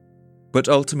 But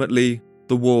ultimately,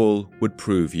 the wall would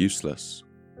prove useless.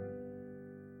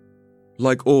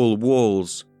 Like all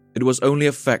walls, it was only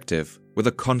effective with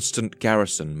a constant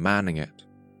garrison manning it.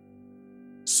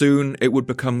 Soon it would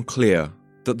become clear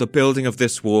that the building of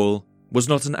this wall was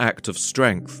not an act of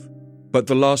strength, but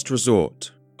the last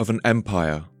resort of an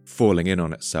empire falling in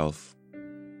on itself.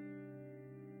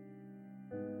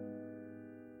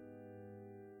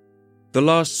 The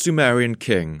last Sumerian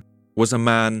king was a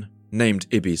man named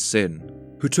Ibbi-Sin,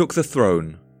 who took the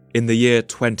throne in the year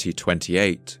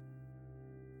 2028.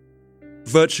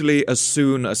 Virtually as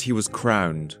soon as he was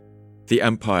crowned, the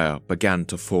empire began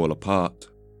to fall apart.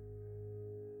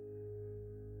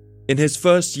 In his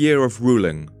first year of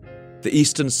ruling, the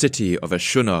eastern city of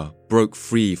Ashuna broke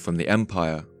free from the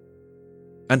empire,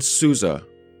 and Susa,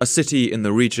 a city in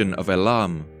the region of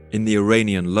Elam in the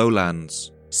Iranian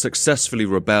lowlands, successfully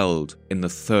rebelled in the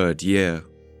third year.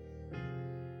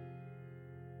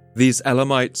 These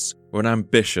Elamites were an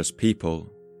ambitious people.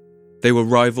 They were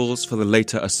rivals for the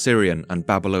later Assyrian and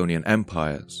Babylonian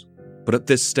empires, but at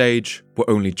this stage were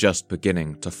only just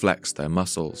beginning to flex their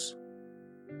muscles.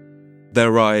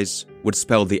 Their rise would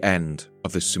spell the end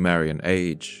of the Sumerian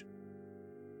age.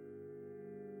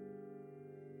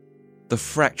 The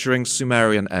fracturing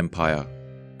Sumerian Empire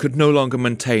could no longer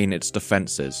maintain its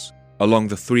defences along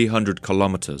the 300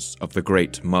 kilometres of the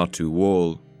Great Martu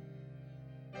Wall.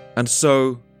 And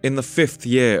so, in the 5th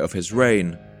year of his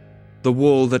reign, the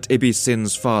wall that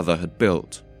Ibbi-Sin's father had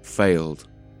built failed.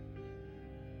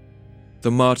 The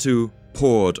Martu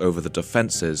poured over the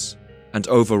defences and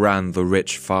overran the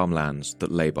rich farmlands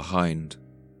that lay behind.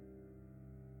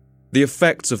 The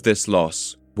effects of this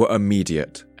loss were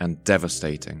immediate and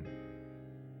devastating.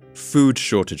 Food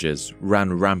shortages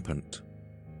ran rampant.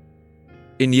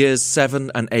 In years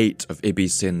 7 and 8 of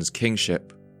Ibbi-Sin's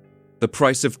kingship, the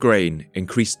price of grain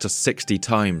increased to 60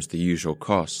 times the usual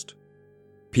cost.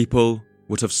 People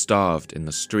would have starved in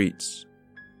the streets.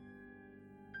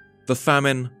 The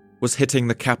famine was hitting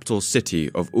the capital city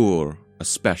of Ur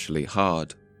especially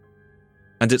hard.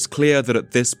 And it's clear that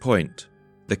at this point,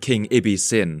 the king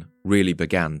Ibbi-Sin really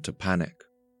began to panic.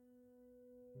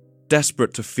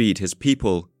 Desperate to feed his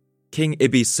people, King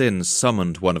Ibbi-Sin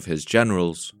summoned one of his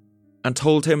generals and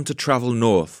told him to travel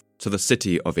north to the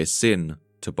city of Isin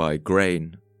to buy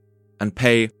grain and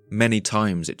pay many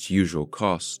times its usual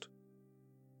cost.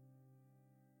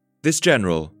 This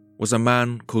general was a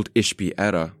man called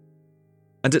Ishbi-Erra,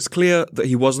 and it's clear that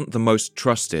he wasn't the most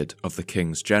trusted of the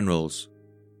king's generals.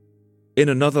 In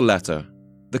another letter,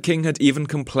 the king had even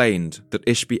complained that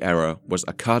Ishbi-Erra was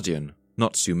Akkadian,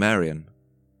 not Sumerian,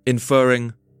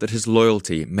 inferring that his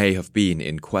loyalty may have been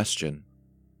in question.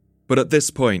 But at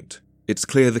this point, it's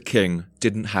clear the king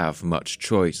didn't have much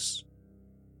choice.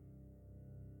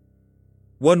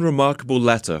 One remarkable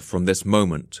letter from this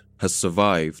moment has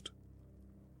survived.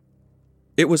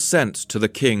 It was sent to the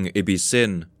king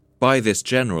Ibbi-Sin by this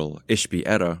general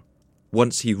Ishbi-Erra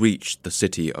once he reached the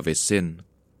city of Isin.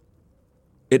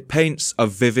 It paints a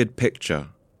vivid picture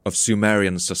of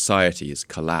Sumerian society's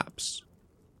collapse.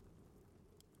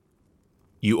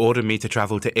 You ordered me to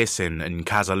travel to Isin and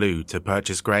Kazallu to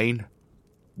purchase grain?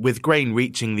 With grain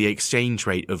reaching the exchange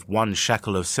rate of 1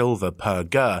 shekel of silver per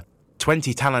gur,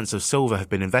 20 talents of silver have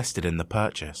been invested in the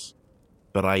purchase.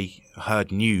 But I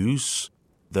heard news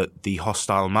that the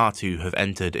hostile Martu have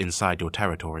entered inside your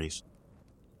territories.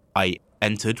 I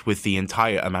entered with the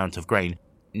entire amount of grain.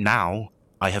 Now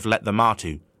I have let the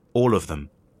Martu, all of them,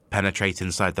 penetrate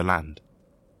inside the land.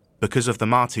 Because of the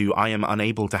Martu, I am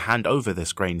unable to hand over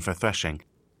this grain for threshing.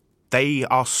 They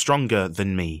are stronger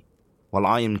than me, while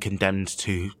I am condemned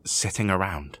to sitting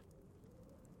around.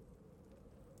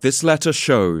 This letter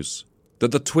shows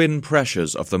that the twin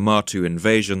pressures of the Martu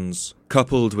invasions,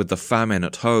 coupled with the famine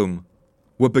at home,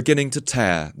 were beginning to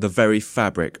tear the very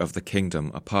fabric of the kingdom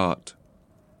apart.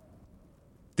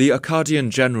 The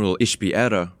Akkadian general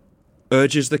Ishbi-Erra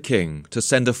urges the king to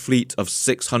send a fleet of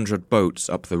 600 boats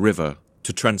up the river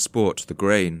to transport the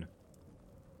grain.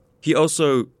 He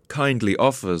also kindly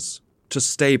offers to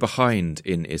stay behind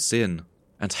in Isin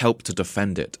and help to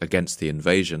defend it against the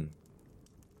invasion.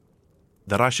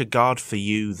 That I should guard for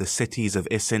you the cities of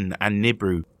Isin and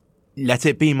Nibru. Let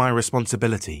it be my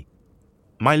responsibility.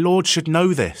 My lord should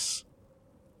know this.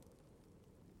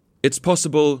 It's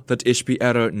possible that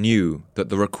Ishbi-Erra knew that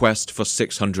the request for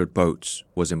 600 boats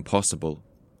was impossible.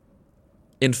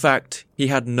 In fact, he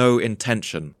had no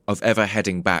intention of ever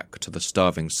heading back to the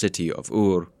starving city of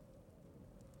Ur.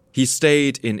 He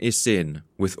stayed in Isin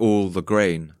with all the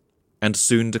grain, and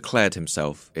soon declared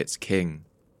himself its king.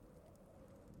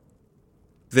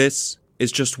 This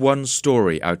is just one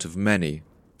story out of many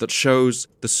that shows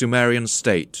the Sumerian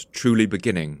state truly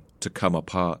beginning to come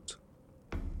apart.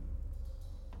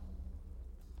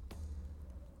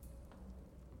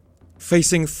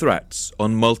 Facing threats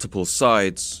on multiple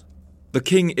sides, the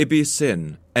king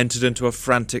Ibi-Sin entered into a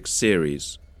frantic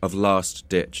series of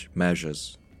last-ditch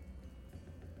measures.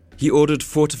 He ordered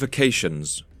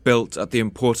fortifications built at the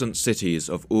important cities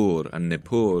of Ur and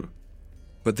Nippur,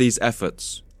 but these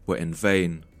efforts were in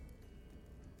vain.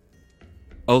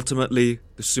 Ultimately,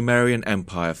 the Sumerian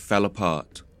Empire fell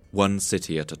apart, one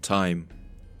city at a time,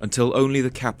 until only the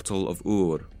capital of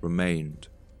Ur remained,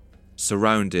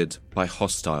 surrounded by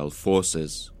hostile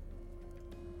forces.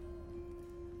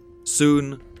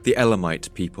 Soon, the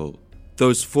Elamite people,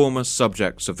 those former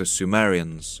subjects of the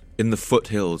Sumerians in the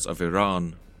foothills of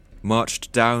Iran,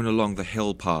 marched down along the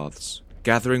hill paths,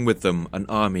 gathering with them an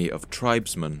army of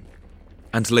tribesmen,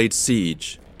 and laid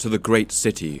siege to the great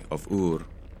city of Ur.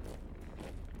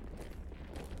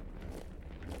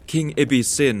 King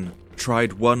Ibi-Sin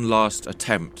tried one last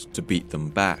attempt to beat them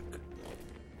back.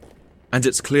 And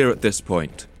it's clear at this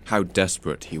point how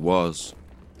desperate he was.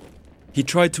 He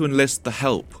tried to enlist the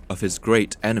help of his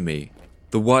great enemy,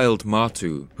 the wild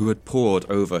Martu who had poured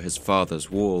over his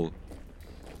father's wall.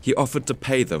 He offered to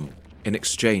pay them in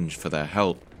exchange for their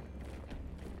help.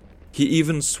 He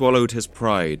even swallowed his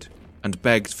pride and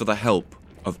begged for the help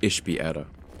of Ishbi-Erra,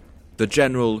 the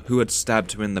general who had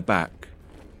stabbed him in the back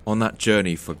on that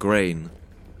journey for grain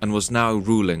and was now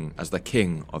ruling as the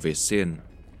king of Isin.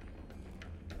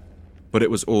 But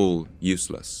it was all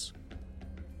useless.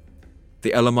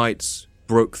 The Elamites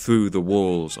broke through the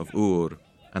walls of Ur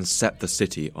and set the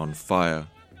city on fire.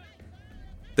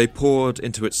 They poured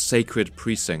into its sacred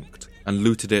precinct and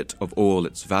looted it of all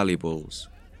its valuables.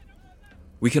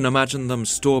 We can imagine them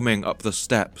storming up the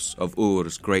steps of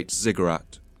Ur's great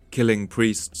ziggurat, killing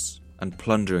priests and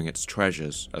plundering its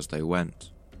treasures as they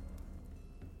went.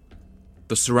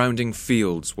 The surrounding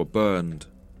fields were burned,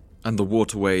 and the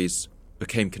waterways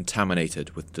became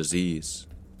contaminated with disease.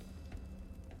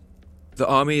 The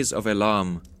armies of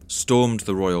Elam stormed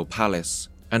the royal palace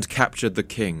and captured the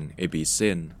king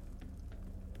Ibi-Sin.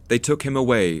 They took him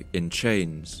away in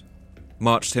chains,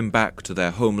 marched him back to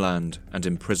their homeland and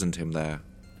imprisoned him there.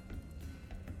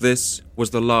 This was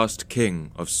the last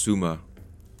king of Sumer,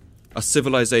 a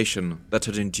civilization that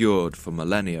had endured for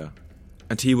millennia,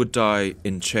 and he would die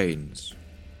in chains,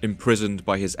 imprisoned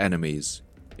by his enemies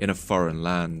in a foreign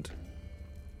land.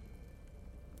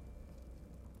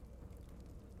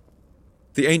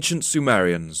 The ancient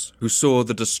Sumerians, who saw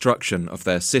the destruction of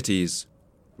their cities,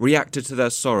 reacted to their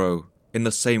sorrow in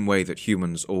the same way that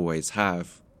humans always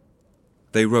have.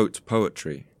 They wrote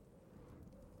poetry.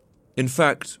 In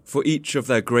fact, for each of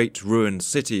their great ruined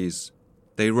cities,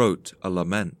 they wrote a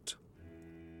lament.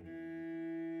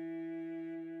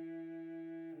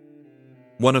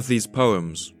 One of these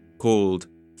poems, called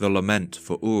The Lament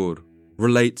for Ur,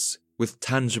 relates with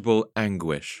tangible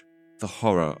anguish the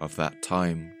horror of that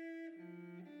time.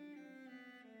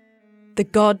 The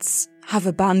gods have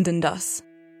abandoned us.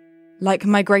 Like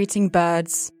migrating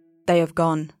birds, they have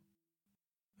gone.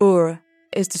 Ur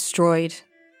is destroyed.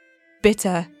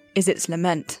 Bitter is its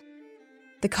lament.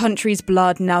 The country's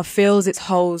blood now fills its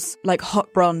holes like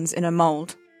hot bronze in a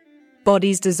mould.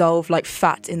 Bodies dissolve like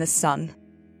fat in the sun.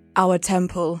 Our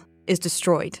temple is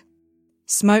destroyed.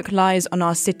 Smoke lies on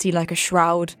our city like a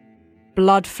shroud.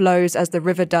 Blood flows as the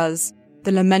river does,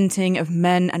 the lamenting of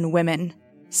men and women.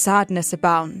 Sadness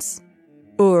abounds.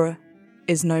 Ur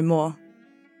is no more.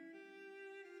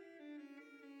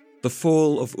 The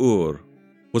fall of Ur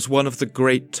was one of the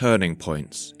great turning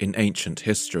points in ancient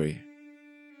history.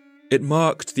 It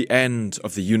marked the end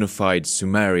of the unified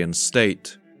Sumerian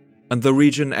state, and the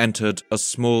region entered a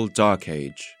small dark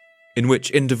age, in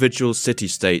which individual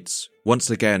city-states once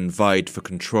again vied for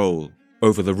control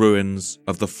over the ruins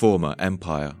of the former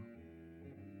empire.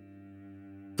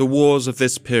 The wars of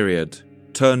this period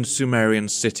turned Sumerian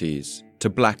cities to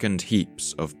blackened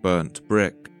heaps of burnt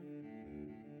brick.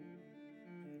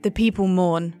 The people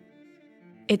mourn.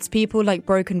 Its people like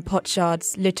broken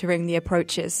potsherds littering the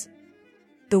approaches.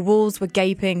 The walls were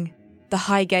gaping, the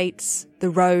high gates, the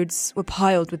roads were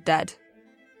piled with dead.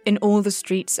 In all the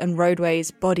streets and roadways,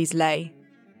 bodies lay.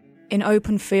 In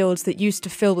open fields that used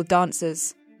to fill with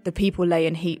dancers, the people lay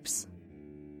in heaps.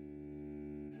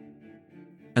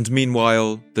 And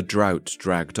meanwhile, the drought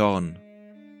dragged on,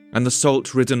 and the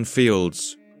salt-ridden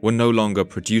fields were no longer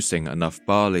producing enough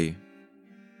barley.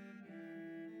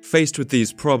 Faced with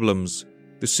these problems,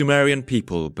 the Sumerian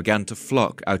people began to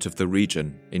flock out of the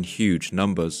region in huge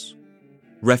numbers,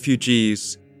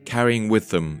 refugees carrying with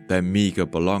them their meagre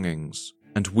belongings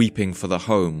and weeping for the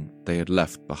home they had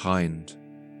left behind.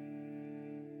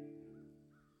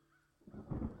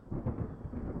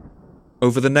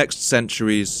 Over the next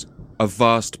centuries, a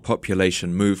vast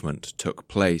population movement took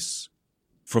place,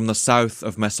 from the south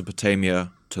of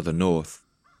Mesopotamia to the north.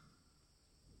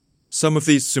 Some of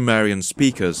these Sumerian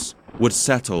speakers would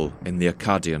settle in the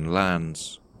Akkadian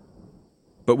lands.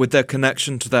 But with their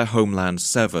connection to their homeland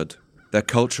severed, their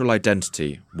cultural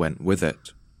identity went with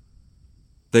it.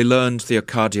 They learned the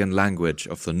Akkadian language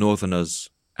of the northerners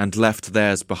and left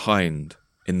theirs behind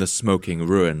in the smoking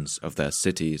ruins of their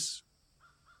cities.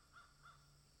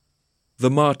 The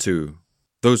Martu,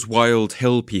 those wild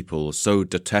hill people so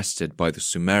detested by the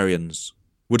Sumerians,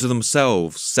 would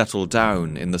themselves settle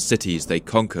down in the cities they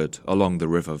conquered along the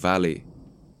river valley.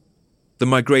 The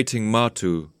migrating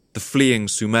Martu, the fleeing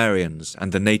Sumerians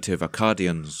and the native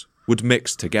Akkadians would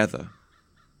mix together.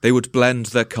 They would blend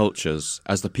their cultures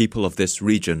as the people of this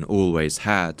region always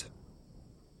had.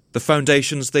 The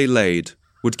foundations they laid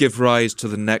would give rise to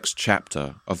the next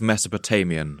chapter of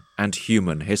Mesopotamian and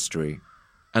human history,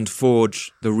 and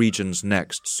forge the region's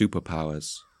next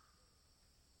superpowers.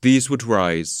 These would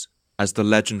rise as the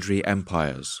legendary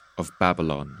empires of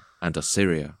Babylon and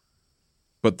Assyria.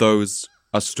 But those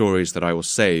are stories that I will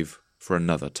save for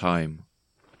another time.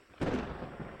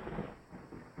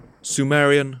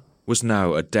 Sumerian was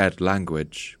now a dead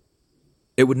language.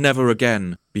 It would never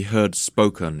again be heard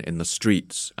spoken in the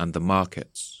streets and the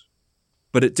markets.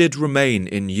 But it did remain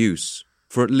in use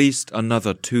for at least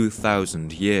another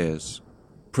 2,000 years,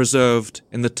 preserved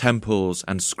in the temples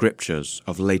and scriptures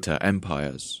of later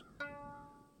empires.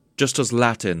 Just as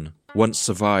Latin once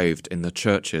survived in the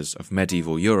churches of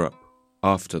medieval Europe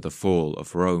after the fall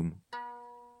of Rome.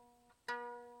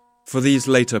 For these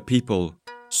later people,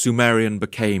 Sumerian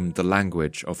became the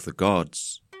language of the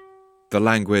gods, the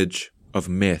language of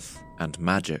myth and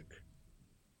magic.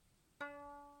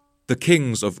 The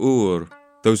kings of Ur,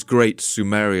 those great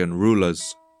Sumerian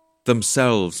rulers,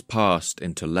 themselves passed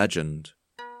into legend,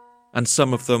 and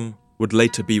some of them would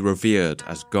later be revered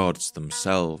as gods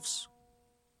themselves.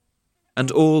 And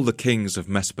all the kings of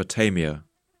Mesopotamia,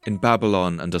 in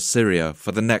Babylon and Assyria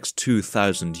for the next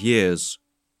 2,000 years,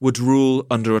 would rule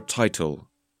under a title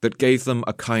that gave them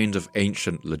a kind of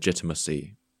ancient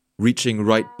legitimacy, reaching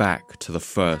right back to the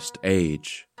First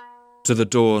Age, to the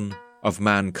dawn of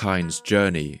mankind's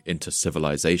journey into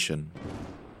civilization.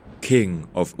 King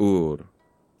of Ur,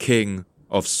 King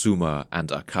of Sumer and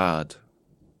Akkad.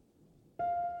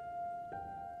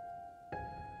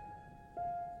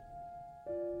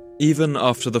 Even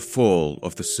after the fall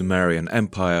of the Sumerian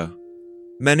Empire,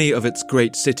 many of its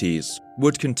great cities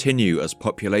would continue as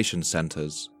population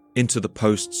centers into the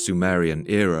post-Sumerian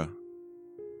era.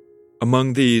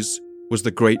 Among these was the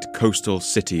great coastal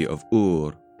city of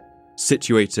Ur,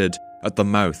 situated at the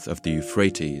mouth of the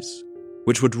Euphrates,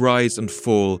 which would rise and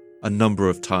fall a number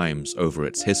of times over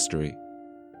its history.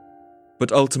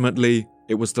 But ultimately,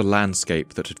 it was the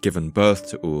landscape that had given birth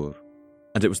to Ur,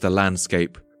 and it was the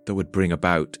landscape that would bring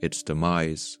about its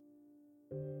demise.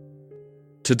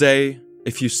 Today,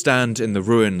 if you stand in the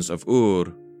ruins of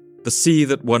Ur, the sea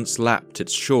that once lapped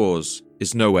its shores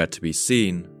is nowhere to be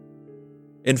seen.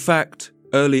 In fact,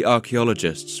 early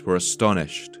archaeologists were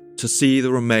astonished to see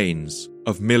the remains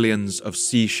of millions of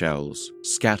seashells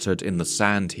scattered in the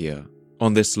sand here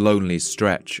on this lonely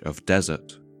stretch of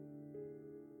desert.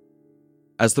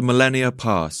 As the millennia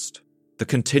passed, the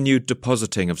continued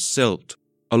depositing of silt,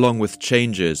 along with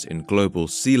changes in global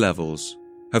sea levels,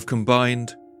 have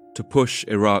combined to push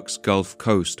Iraq's Gulf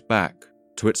Coast back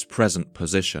to its present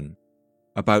position,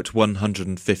 about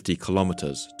 150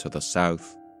 kilometers to the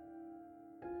south.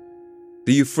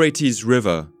 The Euphrates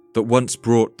River, that once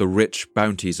brought the rich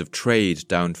bounties of trade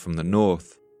down from the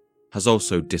north, has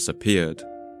also disappeared,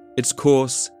 its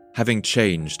course having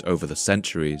changed over the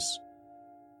centuries.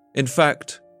 In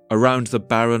fact, around the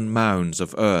barren mounds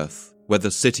of earth where the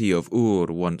city of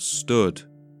Ur once stood,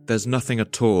 there's nothing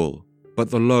at all but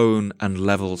the lone and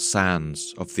level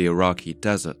sands of the Iraqi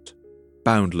desert,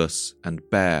 boundless and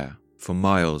bare for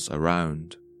miles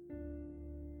around.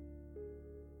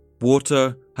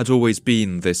 Water had always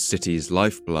been this city's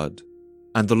lifeblood,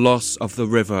 and the loss of the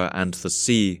river and the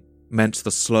sea meant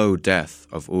the slow death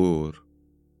of Ur.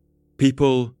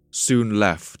 People soon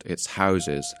left its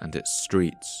houses and its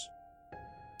streets.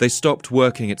 They stopped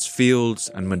working its fields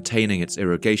and maintaining its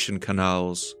irrigation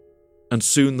canals, and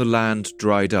soon the land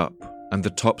dried up and the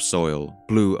topsoil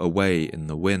blew away in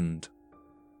the wind.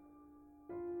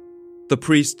 The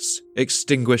priests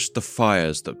extinguished the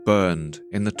fires that burned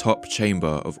in the top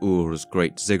chamber of Ur's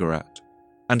great ziggurat,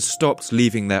 and stopped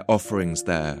leaving their offerings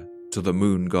there to the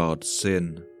moon god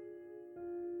Sin.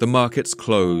 The markets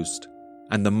closed,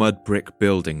 and the mud brick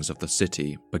buildings of the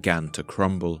city began to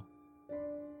crumble.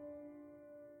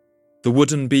 The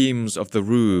wooden beams of the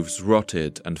roofs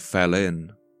rotted and fell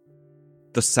in.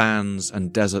 The sands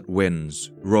and desert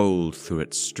winds rolled through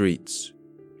its streets,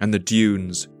 and the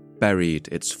dunes buried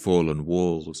its fallen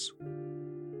walls.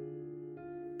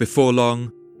 Before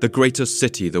long, the greatest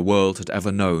city the world had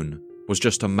ever known was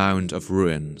just a mound of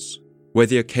ruins, where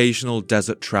the occasional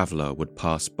desert traveller would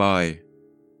pass by,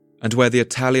 and where the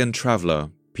Italian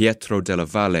traveller Pietro della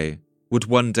Valle would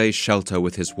one day shelter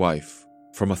with his wife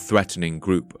from a threatening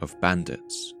group of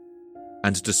bandits,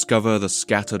 and discover the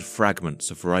scattered fragments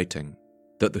of writing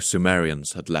that the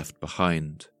Sumerians had left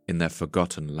behind in their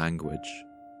forgotten language.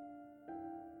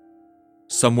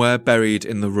 Somewhere buried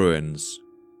in the ruins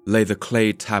lay the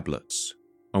clay tablets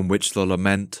on which the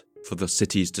lament for the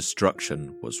city's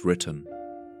destruction was written.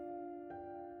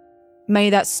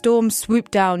 May that storm swoop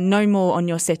down no more on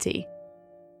your city.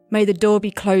 May the door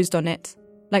be closed on it,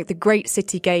 like the great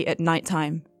city gate at night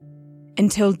time,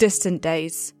 until distant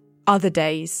days, other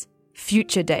days,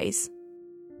 future days.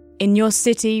 In your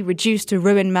city, reduced to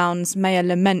ruin mounds, may a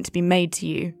lament be made to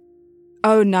you.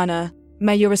 O Nana,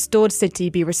 may your restored city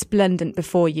be resplendent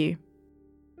before you.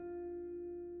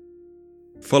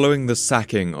 Following the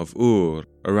sacking of Ur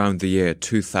around the year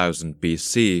 2000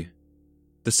 BC,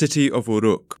 the city of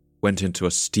Uruk went into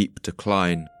a steep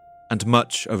decline, and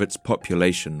much of its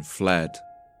population fled.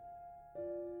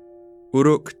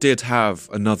 Uruk did have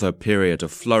another period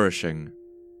of flourishing,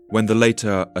 when the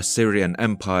later Assyrian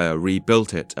Empire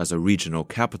rebuilt it as a regional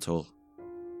capital.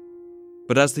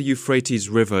 But as the Euphrates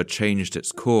River changed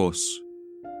its course,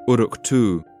 Uruk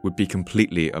too would be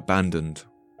completely abandoned.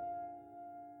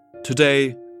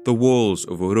 Today, the walls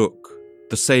of Uruk,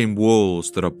 the same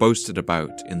walls that are boasted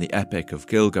about in the Epic of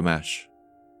Gilgamesh,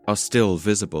 are still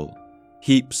visible,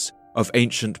 heaps of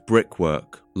ancient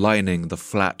brickwork lining the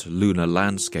flat lunar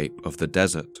landscape of the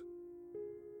desert.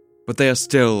 But they are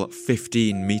still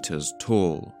 15 meters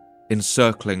tall,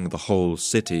 encircling the whole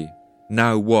city,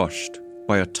 now washed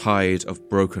by a tide of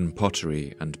broken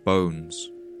pottery and bones.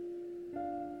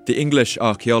 The English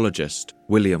archaeologist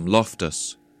William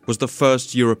Loftus was the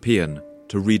first European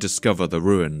to rediscover the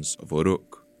ruins of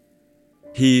Uruk.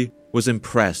 He was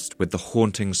impressed with the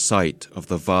haunting sight of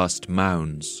the vast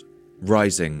mounds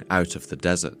rising out of the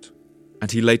desert,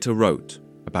 and he later wrote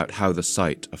about how the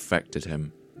sight affected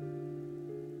him.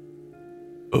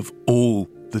 Of all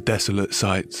the desolate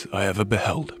sights I ever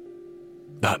beheld,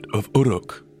 that of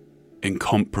Uruk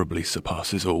incomparably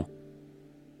surpasses all.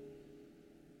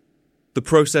 The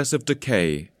process of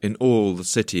decay in all the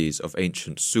cities of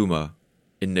ancient Sumer,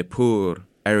 in Nippur,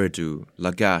 Eridu,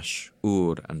 Lagash,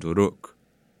 Ur and Uruk,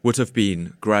 would have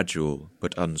been gradual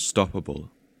but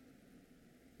unstoppable.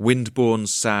 Wind-borne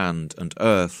sand and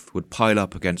earth would pile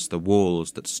up against the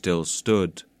walls that still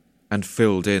stood and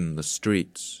filled in the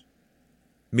streets.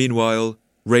 Meanwhile,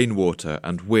 rainwater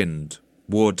and wind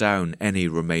wore down any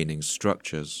remaining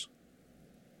structures.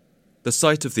 The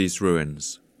sight of these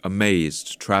ruins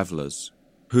amazed travellers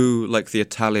who, like the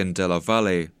Italian della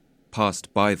Valle,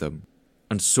 passed by them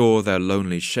and saw their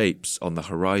lonely shapes on the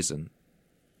horizon.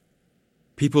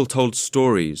 People told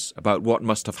stories about what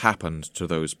must have happened to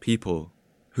those people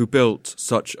who built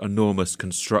such enormous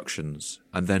constructions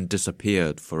and then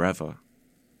disappeared forever.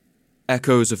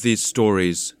 Echoes of these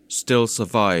stories still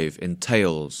survive in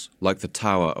tales like the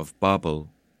Tower of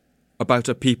Babel, about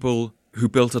a people who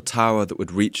built a tower that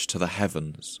would reach to the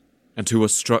heavens and who were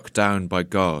struck down by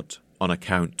God on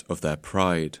account of their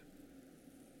pride.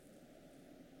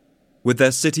 With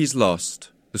their cities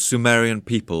lost, the Sumerian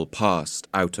people passed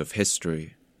out of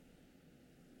history.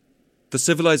 The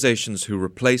civilizations who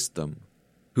replaced them,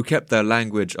 who kept their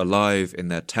language alive in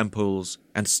their temples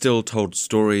and still told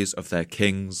stories of their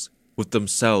kings, would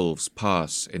themselves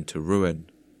pass into ruin.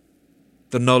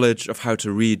 The knowledge of how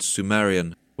to read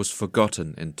Sumerian was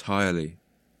forgotten entirely,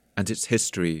 and its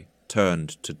history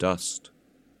turned to dust.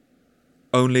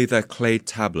 Only their clay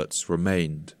tablets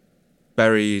remained,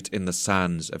 buried in the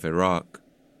sands of Iraq,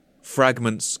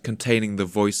 fragments containing the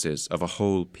voices of a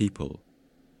whole people,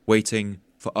 waiting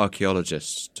for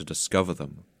archaeologists to discover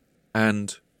them,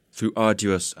 and, through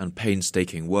arduous and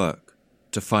painstaking work,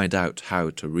 to find out how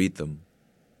to read them.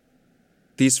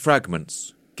 These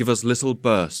fragments give us little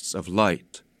bursts of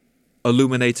light,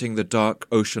 illuminating the dark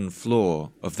ocean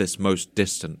floor of this most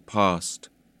distant past,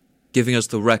 giving us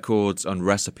the records and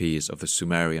recipes of the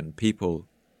Sumerian people,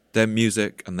 their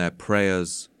music and their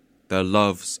prayers, their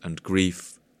loves and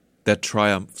grief, their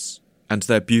triumphs, and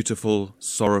their beautiful,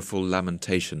 sorrowful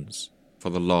lamentations for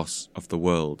the loss of the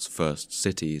world's first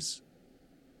cities.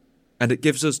 And it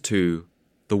gives us, too,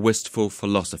 the wistful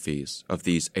philosophies of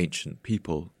these ancient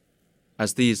people,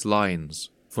 as these lines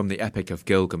from the Epic of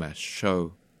Gilgamesh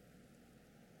show.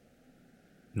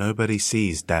 Nobody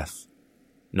sees death.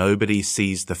 Nobody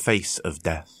sees the face of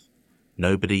death.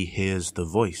 Nobody hears the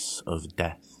voice of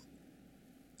death.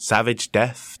 Savage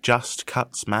death just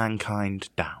cuts mankind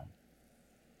down.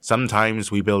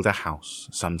 Sometimes we build a house,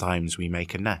 sometimes we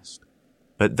make a nest,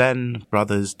 but then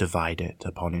brothers divide it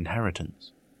upon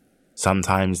inheritance.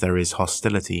 Sometimes there is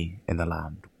hostility in the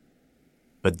land,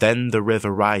 but then the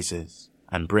river rises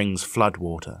and brings flood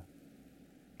water.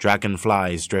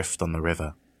 Dragonflies drift on the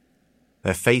river.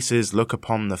 Their faces look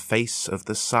upon the face of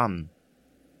the sun,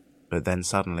 but then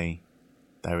suddenly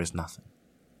there is nothing.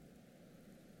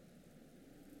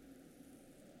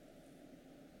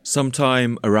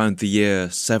 Sometime around the year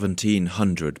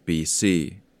 1700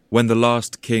 BC, when the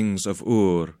last kings of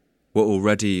Ur were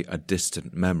already a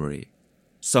distant memory,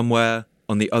 somewhere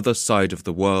on the other side of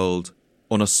the world,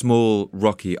 on a small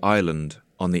rocky island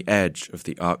on the edge of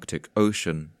the Arctic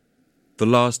Ocean, the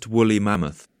last woolly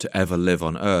mammoth to ever live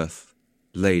on Earth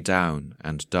lay down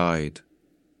and died.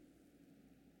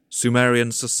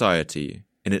 Sumerian society,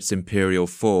 in its imperial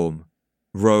form,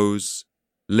 rose,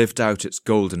 lived out its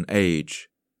golden age,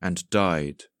 and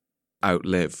died,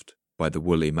 outlived by the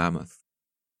woolly mammoth.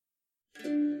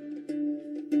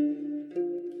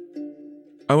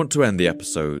 I want to end the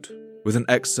episode with an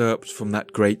excerpt from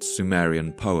that great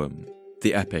Sumerian poem,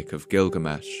 the Epic of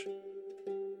Gilgamesh.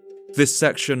 This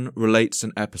section relates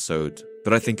an episode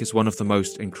that I think is one of the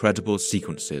most incredible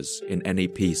sequences in any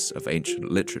piece of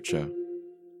ancient literature.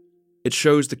 It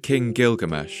shows the king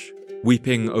Gilgamesh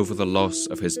weeping over the loss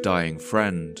of his dying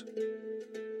friend,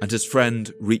 and his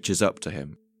friend reaches up to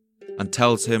him and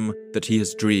tells him that he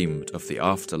has dreamed of the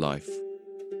afterlife,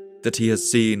 that he has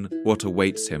seen what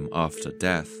awaits him after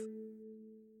death.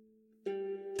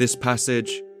 This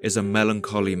passage is a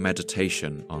melancholy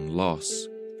meditation on loss.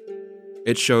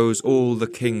 It shows all the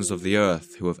kings of the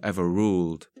earth who have ever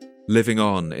ruled, living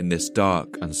on in this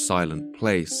dark and silent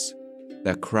place,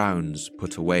 their crowns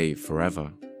put away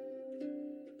forever.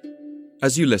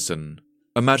 As you listen,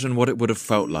 imagine what it would have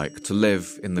felt like to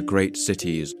live in the great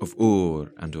cities of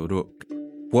Ur and Uruk,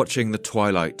 watching the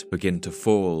twilight begin to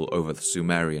fall over the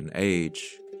Sumerian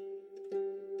age.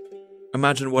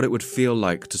 Imagine what it would feel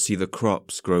like to see the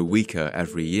crops grow weaker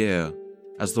every year,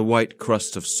 as the white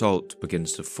crust of salt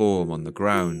begins to form on the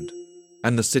ground,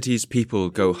 and the city's people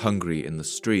go hungry in the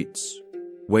streets,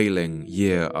 wailing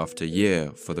year after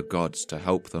year for the gods to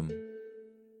help them.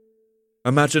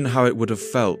 Imagine how it would have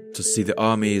felt to see the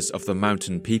armies of the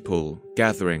mountain people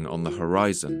gathering on the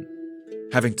horizon,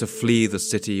 having to flee the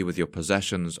city with your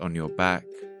possessions on your back,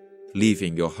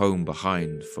 leaving your home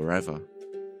behind forever,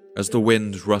 as the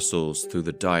wind rustles through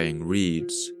the dying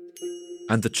reeds,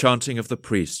 and the chanting of the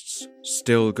priests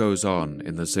still goes on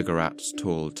in the ziggurat's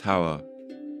tall tower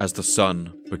as the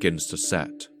sun begins to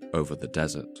set over the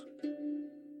desert.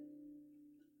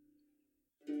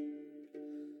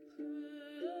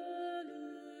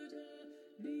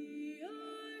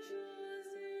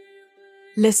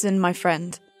 Listen, my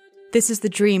friend. This is the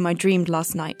dream I dreamed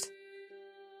last night.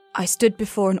 I stood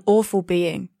before an awful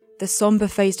being, the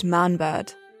sombre-faced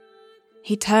man-bird.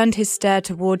 He turned his stare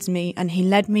towards me and he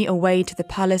led me away to the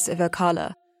palace of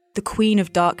Akala, the Queen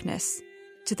of Darkness,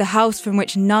 to the house from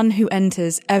which none who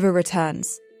enters ever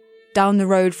returns, down the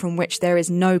road from which there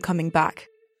is no coming back.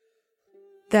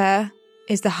 There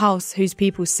is the house whose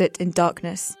people sit in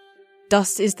darkness.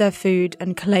 Dust is their food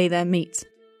and clay their meat.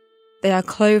 They are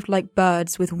clothed like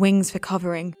birds with wings for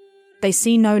covering. They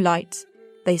see no light.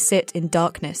 They sit in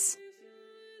darkness.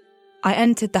 I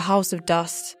entered the house of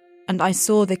dust, and I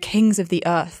saw the kings of the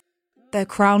earth, their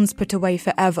crowns put away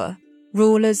forever,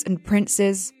 rulers and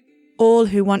princes, all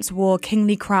who once wore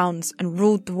kingly crowns and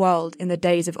ruled the world in the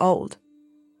days of old.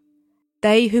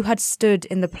 They who had stood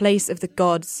in the place of the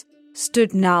gods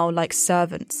stood now like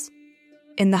servants.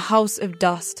 In the house of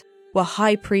dust were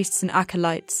high priests and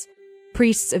acolytes,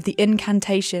 priests of the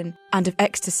incantation and of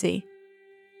ecstasy.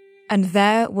 And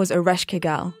there was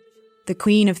Ereshkigal, the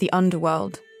queen of the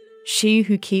underworld, she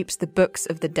who keeps the books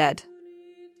of the dead.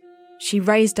 She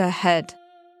raised her head.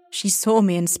 She saw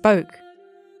me and spoke.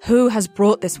 Who has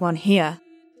brought this one here?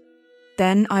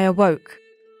 Then I awoke,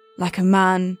 like a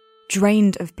man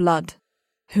drained of blood,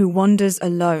 who wanders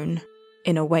alone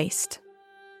in a waste.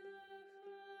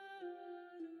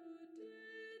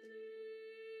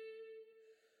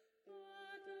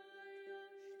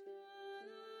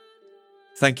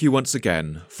 Thank you once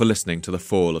again for listening to the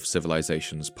Fall of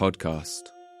Civilizations podcast.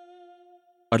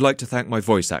 I'd like to thank my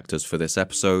voice actors for this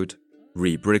episode,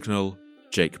 Ree Brignall,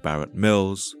 Jake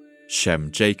Barrett-Mills, Shem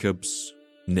Jacobs,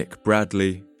 Nick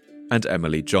Bradley, and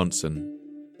Emily Johnson.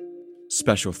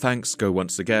 Special thanks go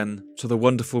once again to the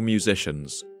wonderful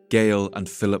musicians Gail and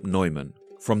Philip Neumann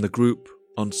from the group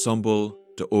Ensemble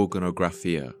de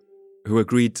Organographia, who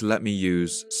agreed to let me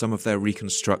use some of their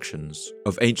reconstructions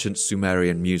of ancient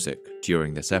Sumerian music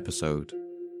during this episode.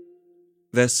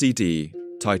 Their CD,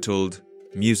 titled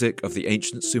Music of the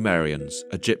Ancient Sumerians,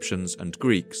 Egyptians and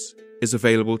Greeks, is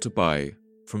available to buy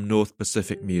from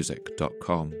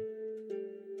northpacificmusic.com.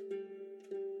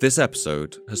 This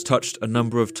episode has touched a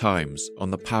number of times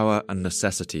on the power and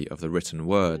necessity of the written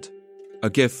word, a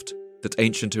gift that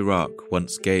ancient Iraq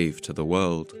once gave to the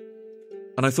world.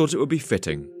 And I thought it would be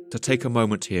fitting to take a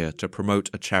moment here to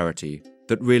promote a charity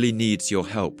that really needs your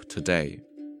help today.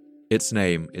 Its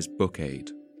name is BookAid.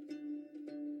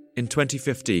 In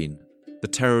 2015, the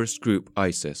terrorist group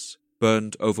ISIS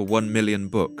burned over 1 million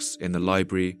books in the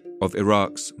library of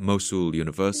Iraq's Mosul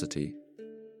University.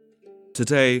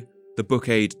 Today, the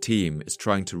BookAid team is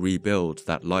trying to rebuild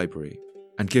that library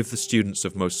and give the students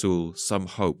of Mosul some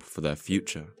hope for their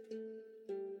future.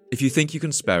 If you think you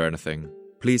can spare anything,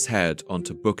 please head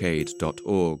onto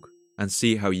bookaid.org and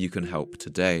see how you can help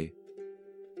today.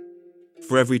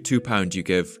 For every £2 you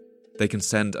give, they can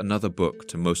send another book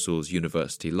to Mosul's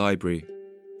University Library,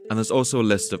 and there's also a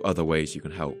list of other ways you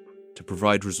can help to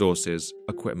provide resources,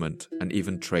 equipment, and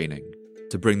even training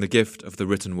to bring the gift of the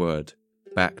written word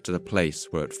back to the place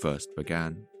where it first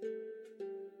began.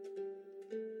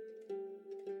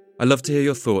 I love to hear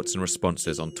your thoughts and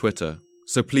responses on Twitter,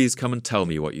 so please come and tell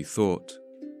me what you thought.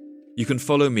 You can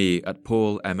follow me at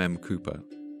Paul M.M. Cooper.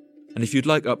 And if you'd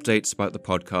like updates about the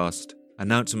podcast,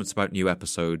 announcements about new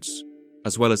episodes,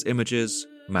 as well as images,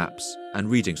 maps, and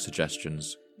reading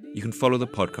suggestions, you can follow the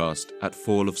podcast at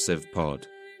Fall of Civ Pod,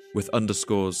 with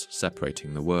underscores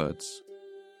separating the words.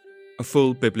 A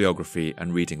full bibliography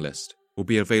and reading list will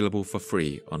be available for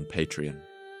free on Patreon.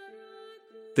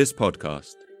 This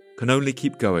podcast can only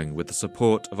keep going with the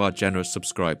support of our generous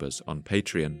subscribers on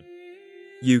Patreon.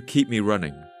 You keep me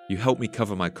running, you help me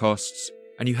cover my costs,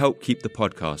 and you help keep the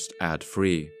podcast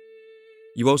ad-free.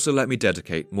 You also let me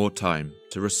dedicate more time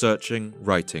to researching,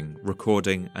 writing,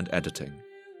 recording, and editing,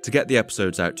 to get the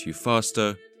episodes out to you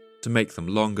faster, to make them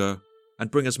longer,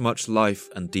 and bring as much life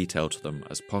and detail to them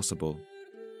as possible.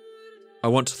 I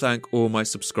want to thank all my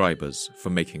subscribers for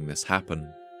making this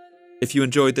happen. If you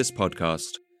enjoyed this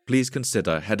podcast, please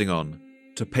consider heading on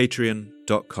to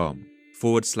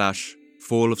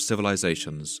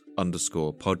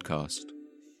patreon.com/fallofcivilizations_podcast,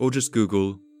 or just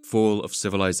Google Fall of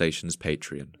Civilizations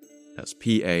Patreon. That's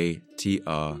Patreon.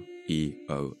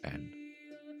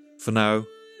 For now,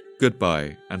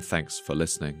 goodbye and thanks for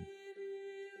listening.